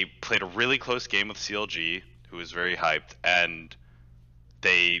 they played a really close game with CLG, who was very hyped, and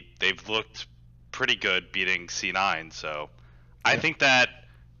they've looked pretty good beating C9, so I think that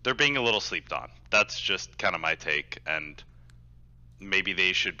they're being a little slept on. That's just kind of my take, and maybe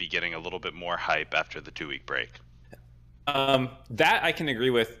they should be getting a little bit more hype after the 2-week break. That I can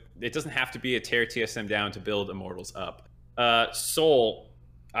agree with. It doesn't have to be a tear TSM down to build Immortals up. Soul,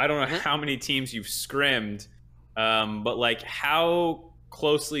 I don't know how many teams you've scrimmed, but like how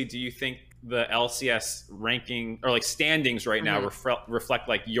closely do you think the LCS ranking or like standings right now reflect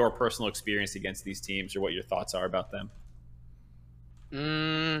like your personal experience against these teams, or what your thoughts are about them?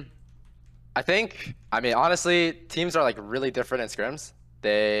 I mean, honestly, teams are like really different in scrims.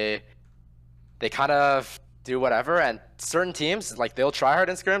 They kind of do whatever, and certain teams like they'll try hard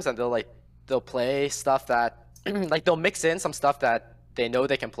in scrims and they'll play stuff that like they'll mix in some stuff that they know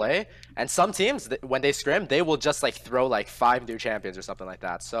they can play, and some teams when they scrim they will just like throw like 5 new champions or something like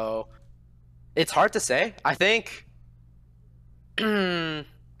that. So it's hard to say. I think the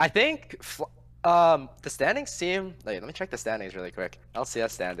standings seem let me check the standings really quick. LCS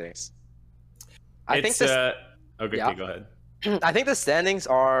standings. Okay, yeah. Go ahead. I think the standings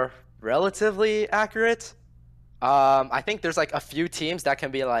are relatively accurate. I think there's like a few teams that can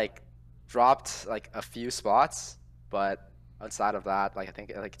be like dropped like a few spots, but outside of that, like I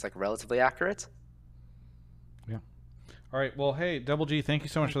think like it's like relatively accurate. Yeah. All right. Well, hey, Double G, thank you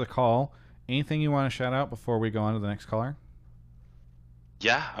so much for the call. Anything you want to shout out before we go on to the next caller?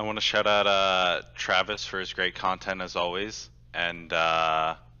 Yeah, I want to shout out Travis for his great content as always, and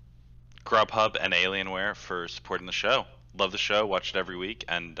Grubhub and Alienware for supporting the show. Love the show, watch it every week,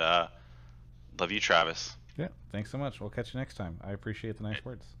 and love you, Travis. Yeah, thanks so much. We'll catch you next time. I appreciate the nice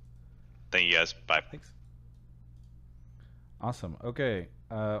words. Thank you, guys. Bye. Thanks. Awesome. Okay,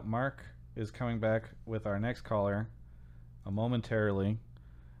 Mark is coming back with our next caller momentarily.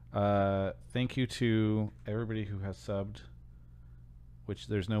 Thank you to everybody who has subbed, which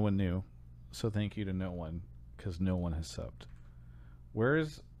there's no one new, so thank you to no one, because no one has subbed.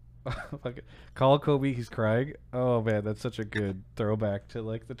 Where's call Kobe, he's crying? Oh man, that's such a good throwback to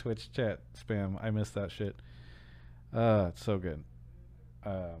like the Twitch chat spam. I miss that shit. It's so good.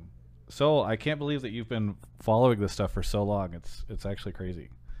 Soul, I can't believe that you've been following this stuff for so long. It's actually crazy.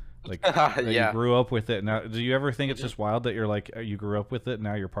 Like Yeah. you grew up with it. Now, do you ever think it's just wild that you're like you grew up with it and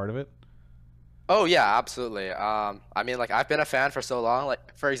now you're part of it? Oh yeah, absolutely. I mean, like I've been a fan for so long.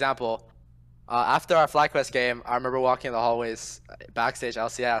 Like for example, after our FlyQuest game, I remember walking in the hallways backstage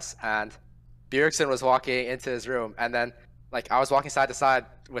LCS, and Bjergsen was walking into his room, and then like I was walking side to side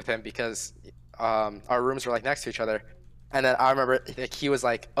with him because our rooms were like next to each other, and then I remember like, he was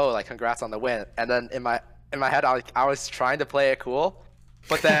like, "Oh, like congrats on the win," and then in my head, I was trying to play it cool.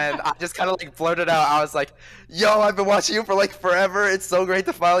 But then I just kind of like blurted out. I was like, "Yo, I've been watching you for like forever. It's so great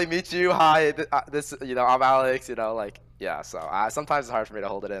to finally meet you. Hi, this, I'm Alex. Like, yeah." So sometimes it's hard for me to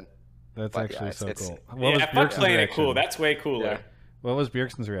hold it in. That's But, actually yeah, so it's- cool. Yeah, fuck playing it cool. That's way cooler. Yeah. What was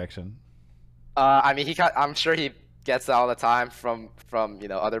Bjergsen's reaction? I mean, I'm sure he gets that all the time from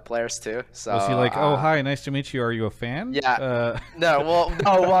other players too. So Was he like, "Oh, hi, nice to meet you. Are you a fan?" Yeah. No, well,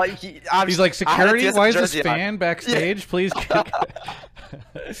 He's like, "Security? Why is this fan backstage? Please."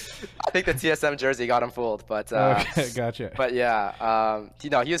 I think the TSM jersey got him fooled, but Okay, gotcha. But yeah,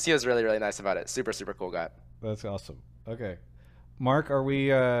 he was really really nice about it. Super cool guy. That's awesome. Okay, Mark, are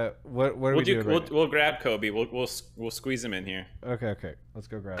we? What are we doing? Right We'll grab Kobe. We'll squeeze him in here. now? Okay. Let's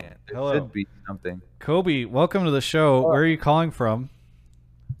go grab him. There Hello, should be something. Kobe. Welcome to the show. Where are you calling from?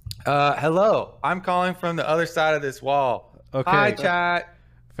 Hello. I'm calling from the other side of this wall. Okay. Hi, chat.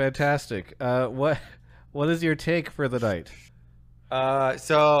 Fantastic. What is your take for the night?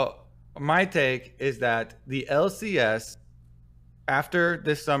 So my take is that the LCS, after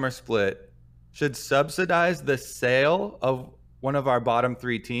this summer split, should subsidize the sale of one of our bottom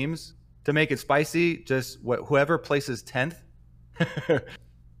 3 teams to make it spicy. Just whoever places 10th,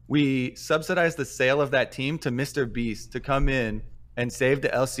 we subsidize the sale of that team to Mr. Beast to come in and save the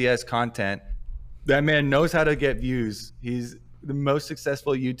LCS content. That man knows how to get views. He's the most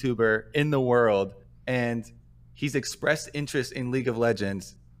successful YouTuber in the world, and he's expressed interest in League of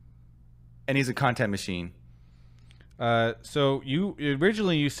Legends, and he's a content machine. So you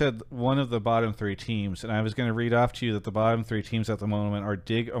originally said one of the bottom 3 teams, and I was going to read off to you that the bottom 3 teams at the moment are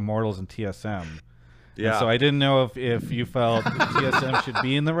Dig, Immortals, and TSM. Yeah. And so I didn't know if you felt TSM should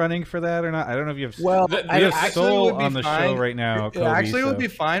be in the running for that or not. I don't know if you have. Well, we have Soul on the show right now. It Kobe, actually would so- be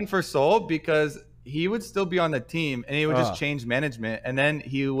fine for Soul because he would still be on the team, and he would just change management, and then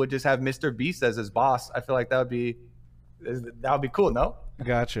he would just have Mr. Beast as his boss. I feel like that would be cool. No.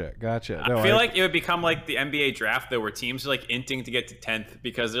 Gotcha. No, I feel like it would become like the NBA draft though, where teams are like inting to get to 10th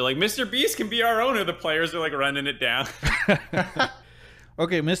because they're like, Mr. Beast can be our owner. The players are like running it down.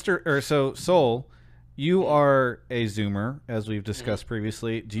 Okay, so Soul, you are a Zoomer, as we've discussed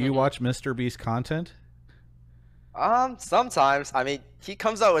previously. Do you watch Mr. Beast content? Sometimes. I mean, he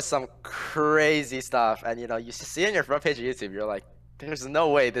comes out with some crazy stuff, and you see it in your front page of YouTube, you're like, there's no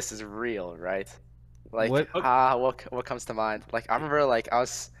way this is real, right? Like, what comes to mind? Like, I remember, like,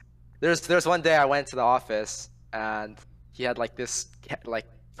 there's one day I went to the office, and he had like this like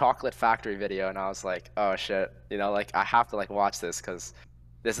chocolate factory video, and I was like, oh shit, like I have to like watch this because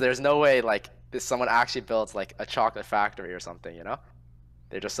there's no way like someone actually builds like a chocolate factory or something.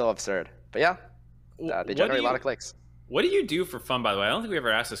 They're just so absurd. But yeah. They generate a lot of clicks. What do you do for fun, by the way? I don't think we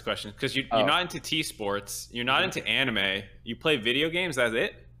ever asked this question because you're not into T-sports. You're not into anime. You play video games. That's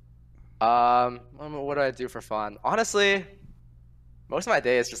it? What do I do for fun? Honestly, most of my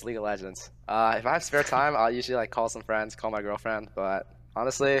day is just League of Legends. If I have spare time, I'll usually like call some friends, call my girlfriend. But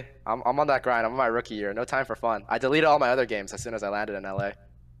honestly, I'm on that grind. I'm on my rookie year. No time for fun. I deleted all my other games as soon as I landed in LA.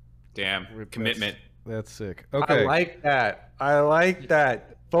 Damn, commitment. That's sick. Okay. I like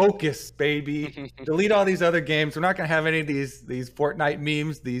that. Focus, baby. Delete all these other games. We're not gonna have any of these Fortnite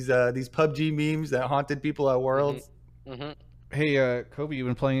memes, these PUBG memes that haunted people at Worlds. Hey, Kobe, you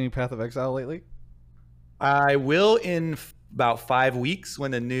been playing any Path of Exile lately? I will in about 5 weeks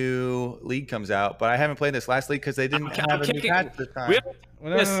when the new league comes out, but I haven't played this last league because they didn't have a new patch this time.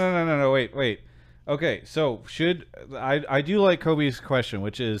 No, wait. Okay, so I do like Kobe's question,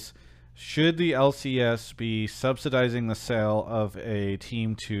 which is, should the LCS be subsidizing the sale of a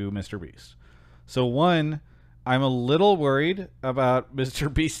team to Mr. Beast? So one, I'm a little worried about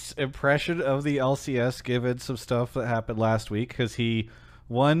Mr. Beast's impression of the LCS given some stuff that happened last week, because he,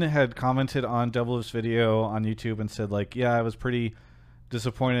 one, had commented on Double's video on YouTube and said, like, yeah, I was pretty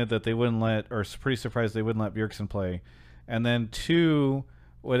disappointed that they wouldn't let, or pretty surprised they wouldn't let Bjergsen play. And then two,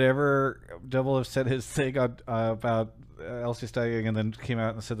 whatever Double said his thing on, about LCS tagging, and then came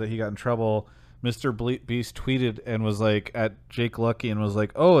out and said that he got in trouble. Mr. Beast tweeted and was like at Jake Lucky and was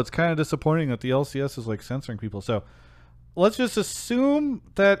like, oh, it's kind of disappointing that the LCS is like censoring people. So let's just assume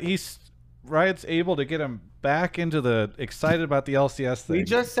that Riot's able to get him back into the excited about the LCS thing. We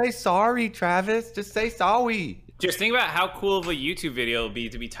just say sorry, Travis. Just say sorry. Just think about how cool of a YouTube video it'll be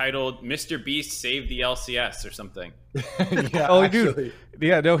to be titled "Mr. Beast Saved the LCS" or something. Yeah, oh, actually. dude.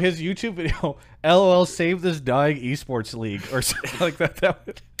 Yeah, no, his YouTube video, LOL save this dying esports league or something like that. That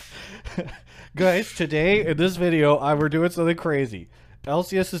would... Guys, today in this video, we're doing something crazy.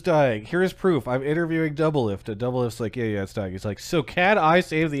 LCS is dying. Here's proof. I'm interviewing Doublelift, and Doublelift's like, yeah, it's dying. He's like, so can I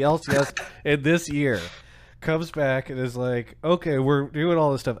save the LCS in this year? Comes back and is like, okay, we're doing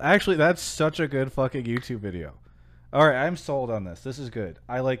all this stuff. Actually, that's such a good fucking YouTube video. All right, I'm sold on this. This is good.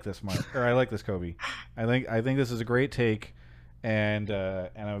 I like this, Mark. Or I like this, Kobe. I think this is a great take, and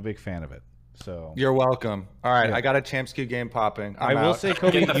I'm a big fan of it. So you're welcome. All right, Yeah. I got a Champs Q game popping. I will say,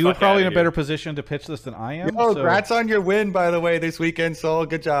 Kobe, you were probably in a better position to pitch this than I am. Yo, so... congrats on your win, by the way, this weekend, Soul.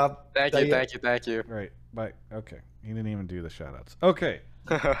 Good job. Thank you. Right. Bye. Okay. He didn't even do the shout-outs. Okay.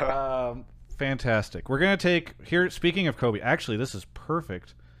 Fantastic. We're going to take here. Speaking of Kobe, actually, this is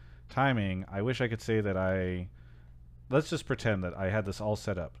perfect timing. I wish I could say that let's just pretend that I had this all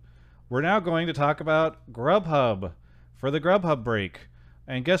set up. We're now going to talk about Grubhub for the Grubhub break.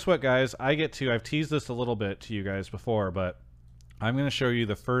 And guess what, guys? I've teased this a little bit to you guys before, but I'm going to show you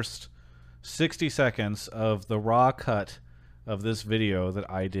the first 60 seconds of the raw cut of this video that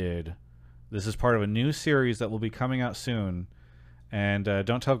I did. This is part of a new series that will be coming out soon. And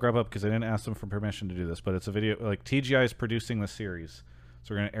don't tell Grubhub because I didn't ask them for permission to do this, but it's a video, like TGI is producing the series.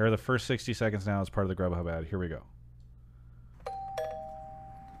 So we're going to air the first 60 seconds now as part of the Grubhub ad. Here we go.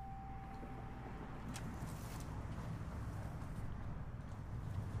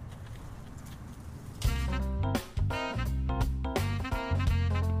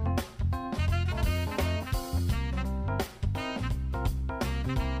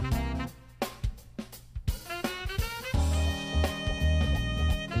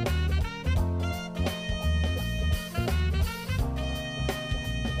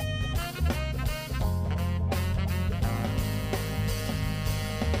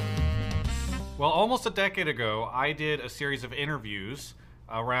 Well, almost a decade ago, I did a series of interviews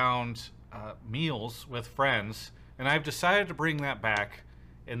around meals with friends, and I've decided to bring that back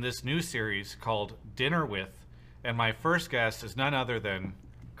in this new series called Dinner With, and my first guest is none other than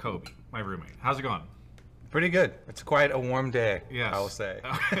Kobe, my roommate. How's it going? Pretty good. It's quite a warm day, Yes. I will say.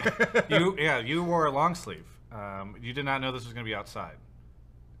 You wore a long sleeve. You did not know this was going to be outside.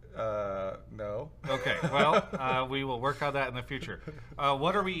 No. Okay, well, we will work on that in the future.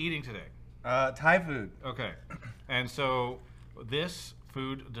 What are we eating today? Thai food. Okay, and so this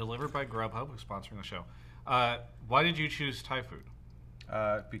food delivered by Grubhub, who's sponsoring the show. Why did you choose Thai food?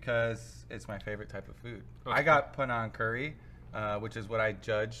 Because it's my favorite type of food. Okay. I got Penang curry, which is what I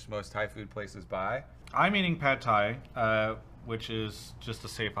judge most Thai food places by. I'm eating pad Thai, which is just a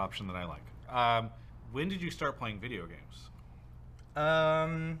safe option that I like. When did you start playing video games?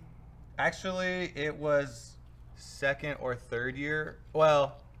 Actually, it was second or third year.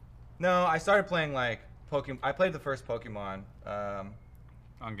 Well, no, I started playing like Pokemon. I played the first Pokemon.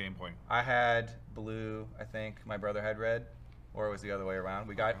 On Game Point. I had blue, I think. My brother had red, or it was the other way around.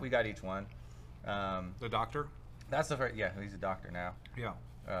 We got each one. The doctor? That's the first. Yeah, he's a doctor now. Yeah.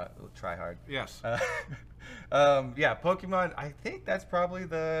 Try hard. Yes. Yeah, Pokemon. I think that's probably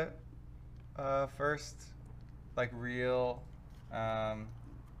the first like real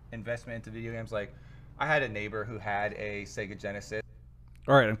investment into video games. Like, I had a neighbor who had a Sega Genesis.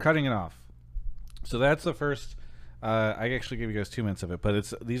 All right, I'm cutting it off. So that's the first. I actually gave you guys 2 minutes of it,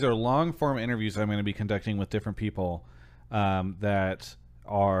 but these are long form interviews I'm going to be conducting with different people. That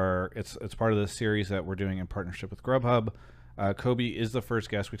are it's part of the series that we're doing in partnership with Grubhub. Kobe is the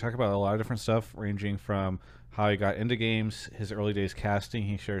first guest. We talk about a lot of different stuff, ranging from how he got into games, his early days casting.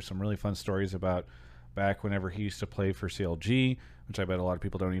 He shares some really fun stories about back whenever he used to play for CLG, which I bet a lot of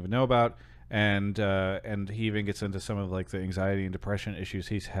people don't even know about. And he even gets into some of like the anxiety and depression issues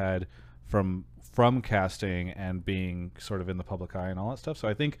he's had from casting and being sort of in the public eye and all that stuff. So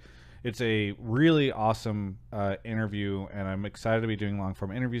I think it's a really awesome interview, and I'm excited to be doing long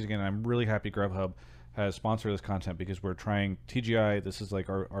form interviews again. I'm really happy Grubhub has sponsored this content, because we're trying TGI. This is like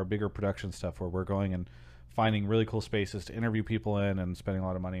our bigger production stuff where we're going and finding really cool spaces to interview people in and spending a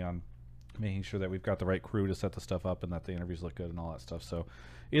lot of money on making sure that we've got the right crew to set the stuff up and that the interviews look good and all that stuff. So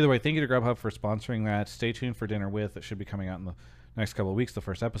either way, thank you to Grubhub for sponsoring that. Stay tuned for Dinner With. It should be coming out in the next couple of weeks. The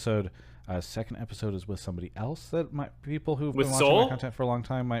first episode. Second episode is with somebody else that people who've been watching my content for a long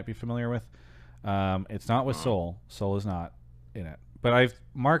time might be familiar with. It's not with Soul. Soul is not in it. But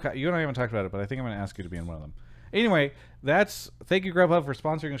Mark, you and I haven't talked about it, but I think I'm going to ask you to be in one of them. Anyway, thank you Grubhub for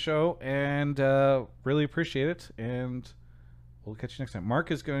sponsoring the show, and really appreciate it. And we'll catch you next time.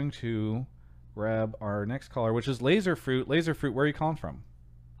 Mark is going to grab our next caller, which is Laser Fruit. Laser Fruit, where are you calling from?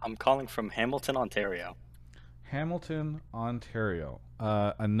 I'm calling from Hamilton, Ontario. Hamilton, Ontario.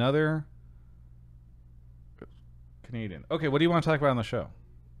 Another Canadian. Okay, what do you want to talk about on the show?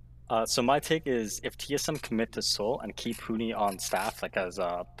 So my take is, if TSM commit to Soul and keep Huni on staff, like as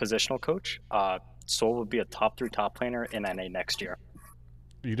a positional coach, Soul would be a top 3 top laner in NA next year.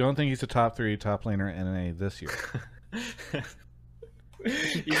 You don't think he's a top 3 top laner in NA this year?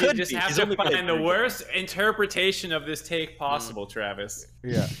 You just have to find the worst interpretation of this take possible, Travis.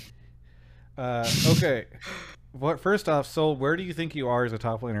 Yeah. Okay. First off, Soul, where do you think you are as a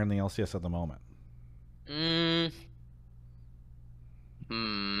top laner in the LCS at the moment?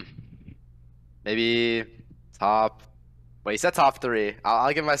 Maybe top. Wait, you said top 3.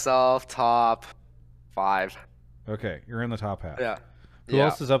 I'll give myself top 5. Okay, you're in the top half. Yeah. Who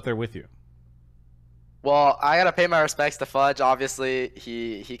else is up there with you? Well, I gotta pay my respects to Fudge. Obviously,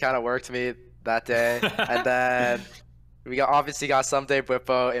 he kind of worked me that day, and then we obviously got Someday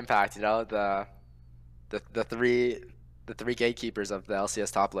Bwipo Impact. You know, the three gatekeepers of the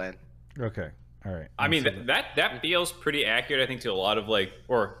LCS top lane. Okay. All right. I mean, that feels pretty accurate, I think, to a lot of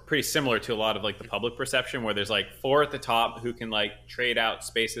or pretty similar to a lot of the public perception, where there's 4 at the top who can trade out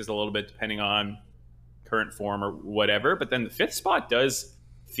spaces a little bit depending on current form or whatever. But then the 5th spot does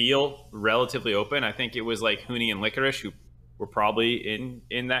feel relatively open. I think it was Huni and Licorice who were probably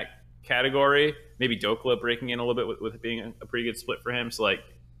in that category. Maybe Dokla breaking in a little bit with it being a pretty good split for him. So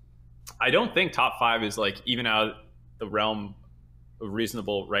I don't think top 5 is even out of the realm of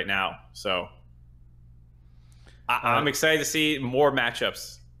reasonable right now. So I'm excited to see more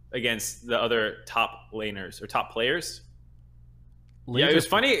matchups against the other top laners or top players. Yeah, it was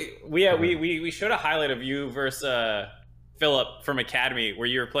funny. We showed a highlight of you versus Philip from Academy, where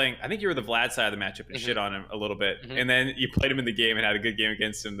you were playing. I think you were the Vlad side of the matchup and shit on him a little bit, and then you played him in the game and had a good game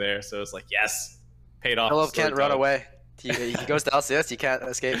against him there. So it's yes, paid off. Philip can't run away. He goes to LCS. He can't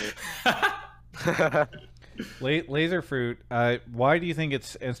escape me. Laser Fruit, why do you think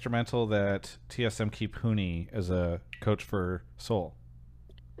it's instrumental that TSM keep Huni as a coach for Seoul?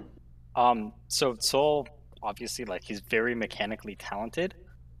 So Seoul, obviously, like he's very mechanically talented,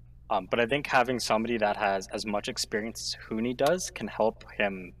 but I think having somebody that has as much experience as Huni does can help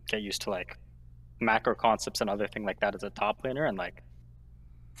him get used to like macro concepts and other thing like that as a top laner and like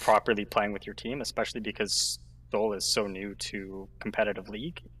properly playing with your team, especially because Seoul is so new to competitive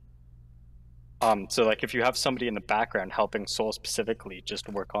league. So like if you have somebody in the background helping Seoul specifically just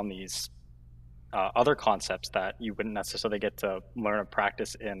work on these other concepts that you wouldn't necessarily get to learn or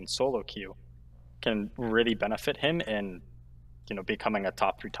practice in solo queue, can really benefit him in, you know, becoming a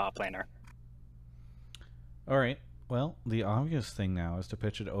top 3 top laner. All right. Well, the obvious thing now is to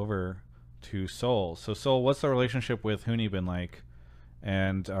pitch it over to Seoul. So Seoul, what's the relationship with Huni been like?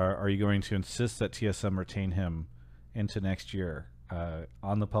 And are you going to insist that TSM retain him into next year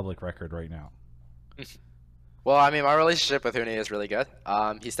on the public record right now? Well, I mean, my relationship with Huni is really good.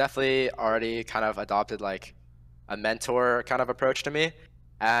 He's definitely already kind of adopted like a mentor kind of approach to me,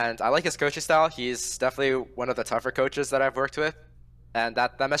 and I like his coaching style. He's definitely one of the tougher coaches that I've worked with, and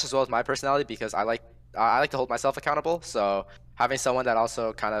that meshes well with my personality because I like to hold myself accountable. So having someone that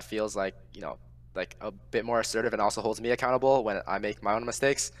also kind of feels like, you know, like a bit more assertive and also holds me accountable when I make my own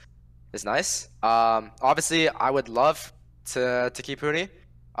mistakes is nice. Obviously, I would love to keep Huni.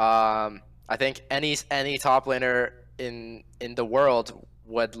 I think any top laner in the world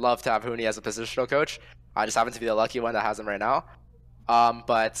would love to have Huni as a positional coach. I just happen to be the lucky one that has him right now.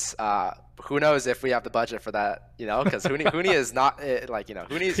 But who knows if we have the budget for that, you know, because Huni is not like, you know,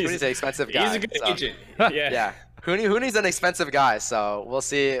 Huni's an expensive guy. He's a good agent. Yeah. Huni's an expensive guy, so we'll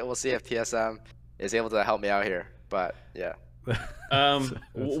see if TSM is able to help me out here. But yeah.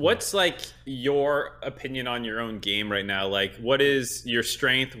 What's like your opinion on your own game right now? Like, what is your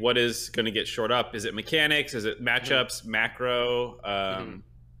strength? What is going to get shored up? Is it mechanics? Is it matchups, macro?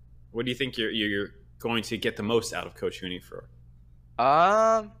 What do you think you're going to get the most out of Coach Huni for?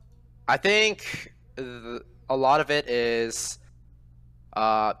 I think a lot of it is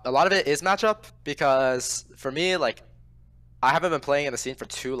matchup, because for me, like, I haven't been playing in the scene for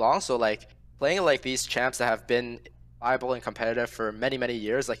too long, so like playing like these champs that have been viable and competitive for many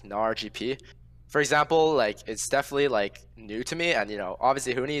years, like Gnar, GP, for example, like it's definitely like new to me. And you know,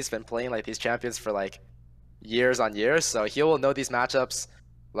 obviously Huni's been playing like these champions for like years on years, so he will know these matchups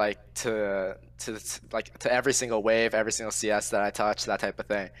like to every single wave, every single CS that I touch, that type of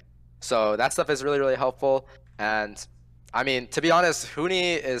thing. So that stuff is really helpful. And I mean, to be honest,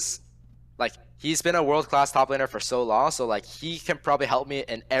 Huni is like, he's been a world-class top laner for so long, so like he can probably help me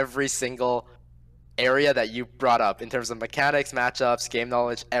in every single area that you brought up in terms of mechanics, matchups, game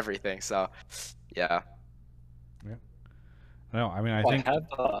knowledge, everything. So yeah. No, I mean, I think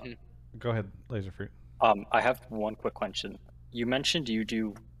go ahead, Laserfruit. I have one quick question. You mentioned you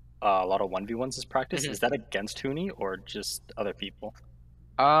do a lot of 1v1s as practice. Is that against Huni or just other people?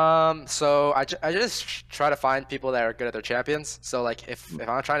 So I just try to find people that are good at their champions. So like if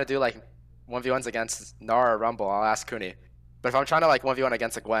I'm trying to do like 1v1s against Gnar or Rumble, I'll ask Huni. But if I'm trying to like 1v1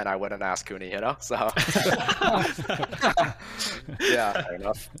 against a Gwen, I wouldn't ask Huni, you know? So yeah. Fair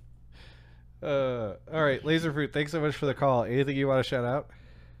enough. All right, Laserfruit, thanks so much for the call. Anything you want to shout out?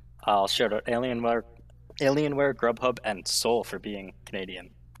 I'll shout out Alienware, Grubhub, and Seoul for being Canadian.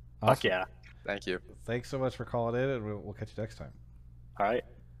 Awesome. Fuck yeah. Thank you. Thanks so much for calling in, and we'll catch you next time. All right.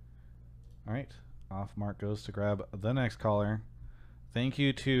 All right. Off Mark goes to grab the next caller. Thank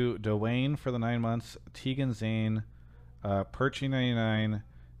you to Dwayne for the 9 months, Tegan Zane, Perchy99,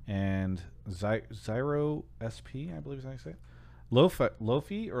 and Zyro SP, I believe is how you say it.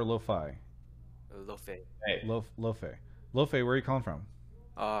 Lofi or Lo-Fi? Lofe. Hey. Lofe. Lofe, where are you calling from?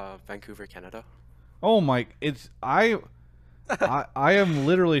 Vancouver, Canada. Oh my! I am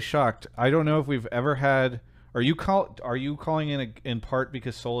literally shocked. I don't know if we've ever had. Are you calling in part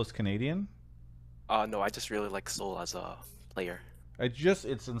because Seoul is Canadian? No, I just really like Seoul as a player.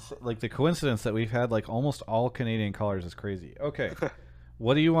 Like the coincidence that we've had like almost all Canadian callers is crazy. Okay,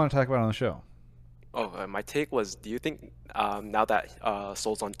 what do you want to talk about on the show? Oh, my take was: do you think now that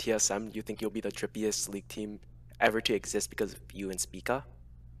Seoul's on TSM, do you think you'll be the drippiest league team ever to exist because of you and Spica?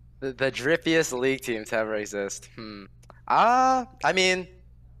 The drippiest league team to ever exist. I mean,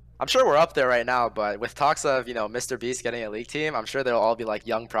 I'm sure we're up there right now, but with talks of, you know, Mr. Beast getting a league team, I'm sure they'll all be like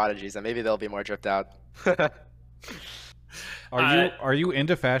young prodigies, and maybe they'll be more dripped out. Are you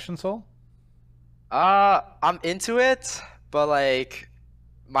into fashion, Seoul? I'm into it, but like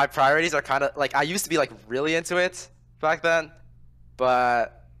my priorities are kind of like, I used to be like really into it back then,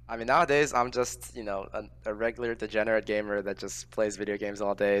 but I mean, nowadays I'm just, a regular degenerate gamer that just plays video games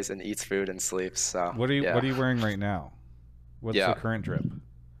all days and eats food and sleeps. So What are you yeah. What are you wearing right now? What's Yeah. the current drip?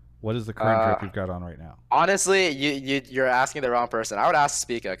 What is the current drip you've got on right now? Honestly, you're asking the wrong person. I would ask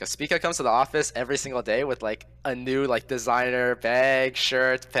Spica, because Spica comes to the office every single day with like a new like designer bag,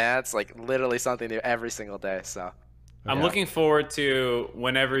 shirt, pants, like literally something new every single day. So I'm looking forward to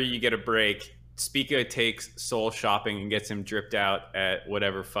whenever you get a break, Spica takes Soul shopping and gets him dripped out at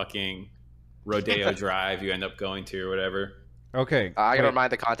whatever fucking Rodeo Drive you end up going to or whatever. Okay. I gotta wait.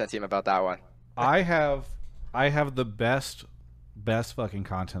 remind the content team about that one. I have the best fucking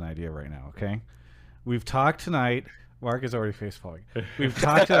content idea right now, okay? We've talked tonight. Mark is already facepalming. We've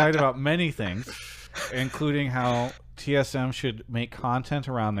talked tonight about many things, including how TSM should make content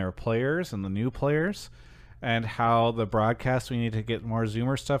around their players and the new players, and how the broadcast, we need to get more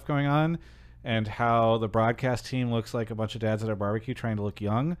Zoomer stuff going on, and how the broadcast team looks like a bunch of dads at a barbecue trying to look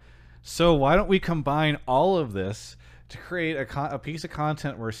young. So why don't we combine all of this to create a piece of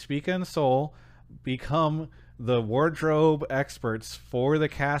content where Spica and Soul become the wardrobe experts for the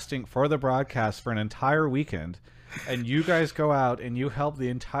casting, for the broadcast for an entire weekend, and you guys go out and you help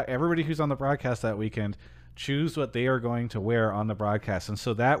everybody who's on the broadcast that weekend choose what they are going to wear on the broadcast. And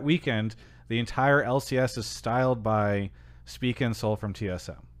so that weekend, the entire LCS is styled by Spica and Soul from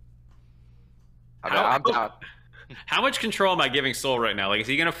TSM. I'm down. How much control am I giving Soul right now? Like, is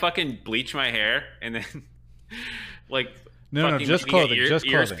he gonna fucking bleach my hair and then, like, No, fucking just get clothing. ears Just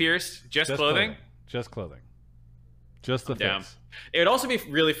pierced? Just clothing? Just clothing. Just the Damn. face. It would also be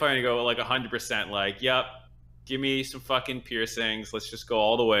really funny to go like 100%. Like, yep, give me some fucking piercings. Let's just go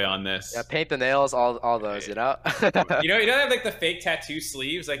all the way on this. Yeah, paint the nails, all those, you don't have like the fake tattoo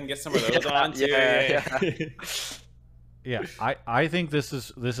sleeves. I can get some of those on too. Yeah, I think this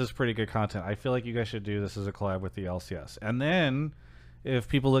is pretty good content. I feel like you guys should do this as a collab with the LCS. And then if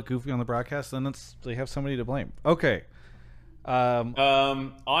people look goofy on the broadcast, then they have somebody to blame. Okay.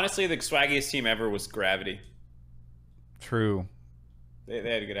 Honestly, the swaggiest team ever was Gravity. True. They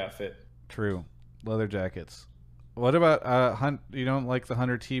had a good outfit. True. Leather jackets. What about Hunt? You don't like the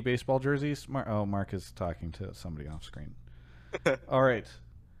Hunter T baseball jerseys? Mark is talking to somebody off screen. All right,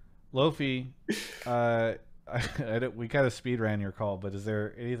 Lofi. We kind of speed ran your call, but is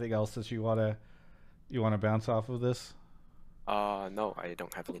there anything else that you wanna bounce off of this? No, I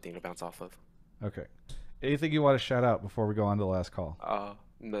don't have anything to bounce off of. Okay. Anything you want to shout out before we go on to the last call?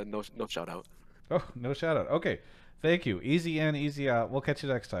 No shout out. Oh, no shout out. Okay. Thank you. Easy in, easy out. We'll catch you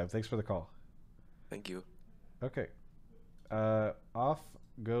next time. Thanks for the call. Thank you. Okay. Off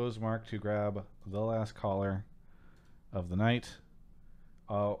goes Mark to grab the last caller of the night.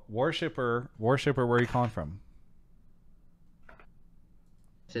 Worshipper, where are you calling from?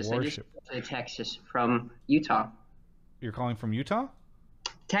 Worship. I just Texas from Utah. You're calling from Utah?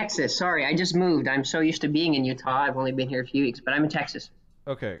 Texas. Sorry, I just moved. I'm so used to being in Utah. I've only been here a few weeks, but I'm in Texas.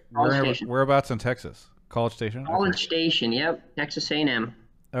 Okay. Station. Whereabouts in Texas? College Station? College Station, yep. Texas A&M.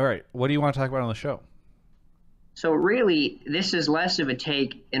 All right. What do you want to talk about on the show? So really, this is less of a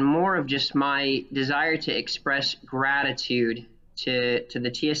take and more of just my desire to express gratitude to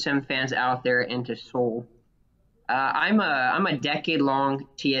the TSM fans out there and to Soul. I'm a decade-long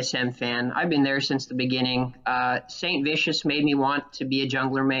TSM fan. I've been there since the beginning. Saint Vicious made me want to be a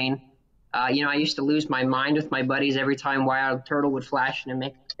jungler main. I used to lose my mind with my buddies every time Wild Turtle would flash and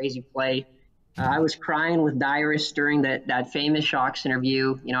make a crazy play. I was crying with Dyrus during that famous Shox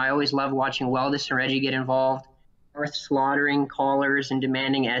interview. I always loved watching Weldis and Reggie get involved. North slaughtering callers and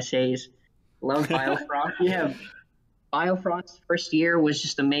demanding essays. Love Biofrost. Biofrost's first year was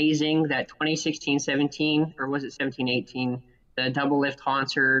just amazing. That 2016-17, or was it 17-18? The double lift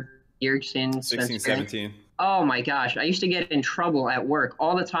Haunter, Yergson, 16-17. Oh my gosh. I used to get in trouble at work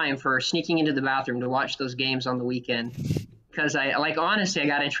all the time for sneaking into the bathroom to watch those games on the weekend. Because honestly, I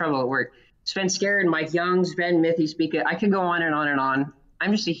got in trouble at work. Sven Scared, Mike Young, Sven, Mithy, Spica. I could go on and on and on.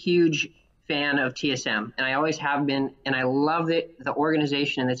 I'm just a huge fan of TSM, and I always have been, and I love the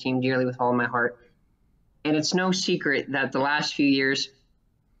organization and the team dearly with all my heart. And it's no secret that the last few years,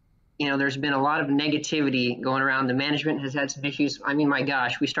 there's been a lot of negativity going around. The management has had some issues. I mean, my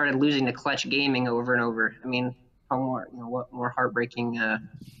gosh, we started losing to Clutch Gaming over and over. I mean, what more heartbreaking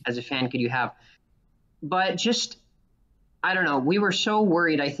as a fan could you have? But just, I don't know. We were so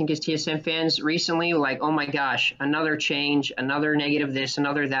worried, I think, as TSM fans recently, like, oh my gosh, another change, another negative this,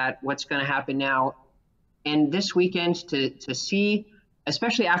 another that. What's going to happen now? And this weekend to see,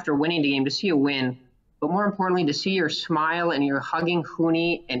 especially after winning the game, to see a win, but more importantly, to see your smile and your hugging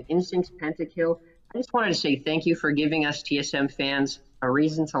Huni and Instinct pentakill. I just wanted to say thank you for giving us TSM fans a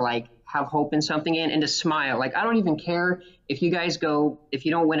reason to have hope in something and to smile. Like, I don't even care if you guys if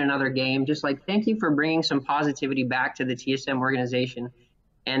you don't win another game, just like, thank you for bringing some positivity back to the TSM organization.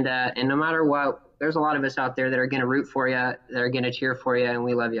 And no matter what, there's a lot of us out there that are going to root for you, that are going to cheer for you, and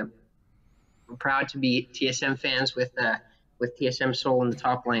we love you. I'm proud to be TSM fans with TSM Soul in the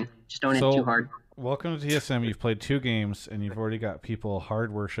top lane. Just don't hit too hard. Welcome to TSM. You've played 2 games, and you've already got people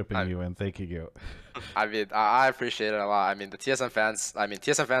hard worshiping you and thanking you. I mean, I appreciate it a lot. I mean, TSM fans are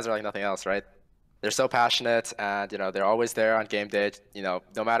like nothing else, right? They're so passionate, and they're always there on game day. No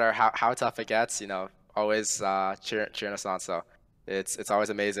matter how tough it gets, always cheering us on. So it's always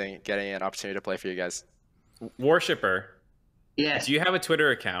amazing getting an opportunity to play for you guys. Worshipper. Yes. Do you have a Twitter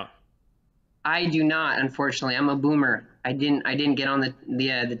account? I do not, unfortunately. I'm a boomer. I didn't get on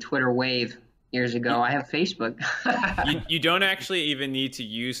the Twitter wave years ago. I have Facebook. you don't actually even need to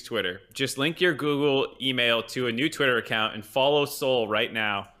use Twitter. Just link your Google email to a new Twitter account and follow Soul right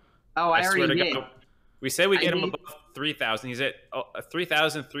now. Oh, I already did. God, we said we get him above 3,000. He's at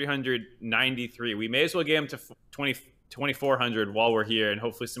 3,393. We may as well get him to 2,400 while we're here, and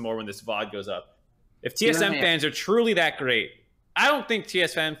hopefully some more when this VOD goes up. If TSM fans are truly that great, I don't think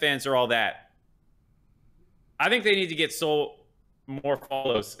TSM fans are all that. I think they need to get Soul more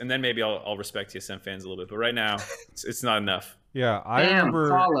follows, and then maybe I'll respect TSM fans a little bit. But right now, it's not enough. Yeah, I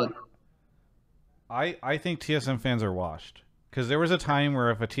remember. I think TSM fans are washed, because there was a time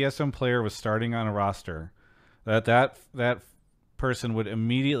where if a TSM player was starting on a roster, that person would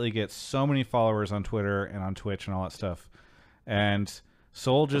immediately get so many followers on Twitter and on Twitch and all that stuff. And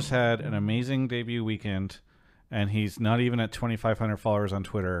Soul just had an amazing debut weekend, and he's not even at 2,500 followers on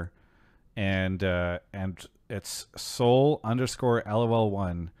Twitter, and it's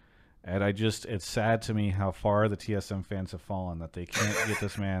Soul_LOL1, and it's sad to me how far the TSM fans have fallen, that they can't get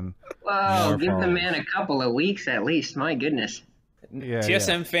this man. Whoa, give followers. the man a couple of weeks at least. My goodness. Yeah,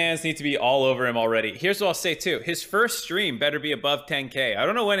 TSM fans need to be all over him already. Here's what I'll say too: his first stream better be above 10K. I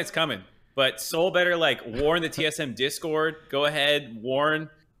don't know when it's coming, but Soul better warn the TSM Discord. Go ahead, warn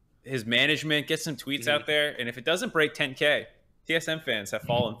his management, get some tweets out there, and if it doesn't break 10K, TSM fans have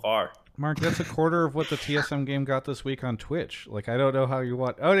fallen far. Mark, that's a quarter of what the TSM game got this week on Twitch. Like, I don't know how you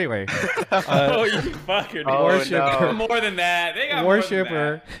want. Oh, anyway. Oh, you fucker. Worshipper. No. More than that. They got Worshipper, more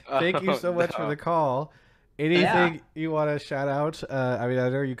than that. thank you so much for the call. Anything you want to shout out? I mean, I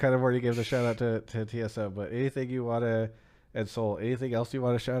know you kind of already gave the shout out to TSM, but anything you want to, and Soul, anything else you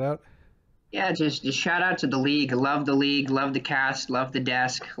want to shout out? Yeah, just shout out to the league. Love the league, love the cast, love the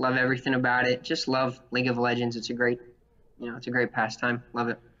desk, love everything about it. Just love League of Legends. It's a great pastime. Love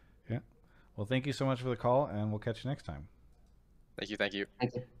it. Yeah. Well, thank you so much for the call, and we'll catch you next time. Thank you. Thank you.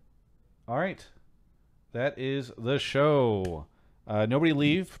 All right. That is the show. Nobody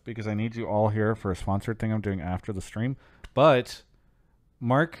leave, because I need you all here for a sponsored thing I'm doing after the stream. But,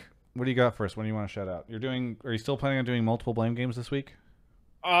 Mark, what do you got first? What do you want to shout out? Are you still planning on doing multiple blame games this week?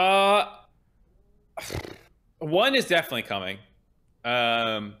 One is definitely coming.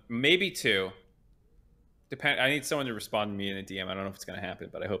 Maybe 2. I need someone to respond to me in a DM. I don't know if it's going to happen,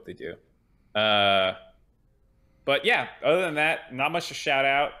 but I hope they do. But yeah, other than that, not much to shout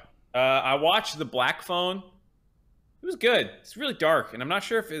out. I watched The Black Phone. It was good. It's really dark, and I'm not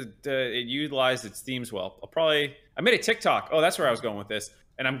sure if it utilized its themes well. I made a TikTok. Oh, that's where I was going with this.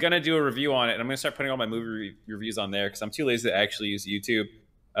 And I'm going to do a review on it, and I'm going to start putting all my movie reviews on there because I'm too lazy to actually use YouTube.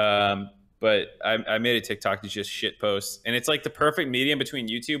 But I made a TikTok to just shit posts. And it's like the perfect medium between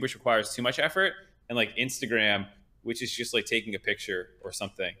YouTube, which requires too much effort, and like Instagram, which is just like taking a picture or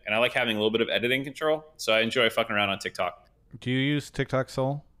something. And I like having a little bit of editing control. So I enjoy fucking around on TikTok. Do you use TikTok,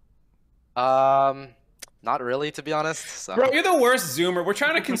 Soul? Not really, to be honest. So. Bro, you're the worst Zoomer. We're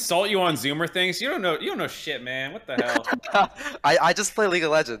trying to consult you on Zoomer things. You don't know shit, man. What the hell? I just play League of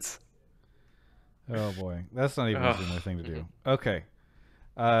Legends. Oh boy, that's not even a Zoomer thing to do. Okay,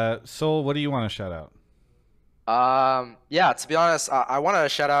 Soul, what do you want to shout out? Yeah, to be honest, I want to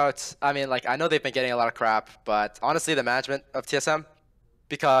shout out. I mean, like, I know they've been getting a lot of crap, but honestly, the management of TSM,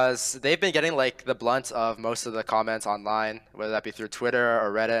 because they've been getting like the blunt of most of the comments online, whether that be through Twitter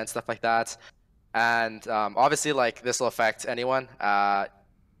or Reddit and stuff like that. And obviously, like, this will affect anyone,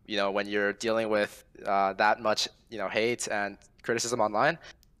 when you're dealing with that much, hate and criticism online.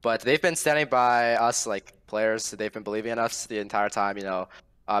 But they've been standing by us, like, players. They've been believing in us the entire time,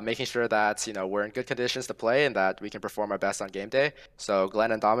 making sure that, we're in good conditions to play and that we can perform our best on game day. So,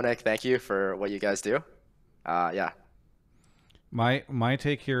 Glenn and Dominic, thank you for what you guys do. Yeah. My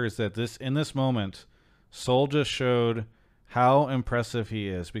take here is that in this moment, Soul just showed how impressive he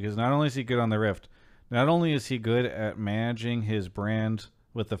is, because not only is he good on the Rift, not only is he good at managing his brand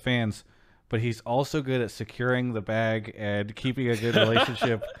with the fans, but he's also good at securing the bag and keeping a good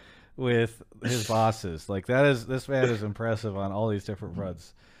relationship with his bosses. Like this man is impressive on all these different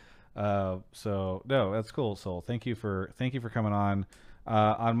fronts. So no, that's cool, Soul. Thank you for coming on.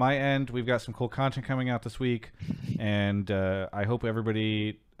 On my end, we've got some cool content coming out this week, and I hope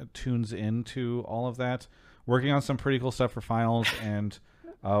everybody tunes into all of that. Working on some pretty cool stuff for finals and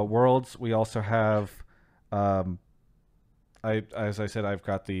worlds. We also have, as I said, I've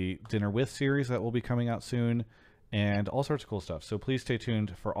got the Dinner With series that will be coming out soon, and all sorts of cool stuff. So please stay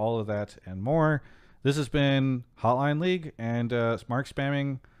tuned for all of that and more. This has been Hotline League, and Mark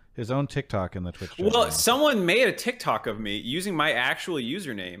spamming his own TikTok in the Twitch chat. Well, someone made a TikTok of me using my actual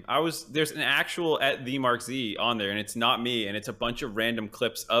username. There's an actual @TheMarkZ on there, and it's not me, and it's a bunch of random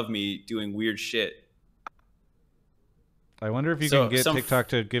clips of me doing weird shit. I wonder if you can get TikTok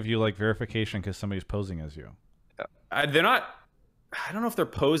to give you like verification because somebody's posing as you. They're not. I don't know if they're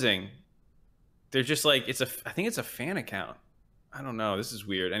posing. They're just like I think it's a fan account. I don't know. This is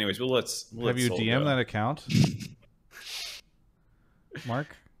weird. Anyways, have you DM that account,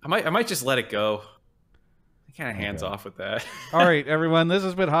 Mark? I might just let it go. I'm kind of hands off with that. All right, everyone. This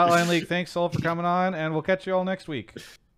has been Hotline League. Thanks, Soul, for coming on, and we'll catch you all next week.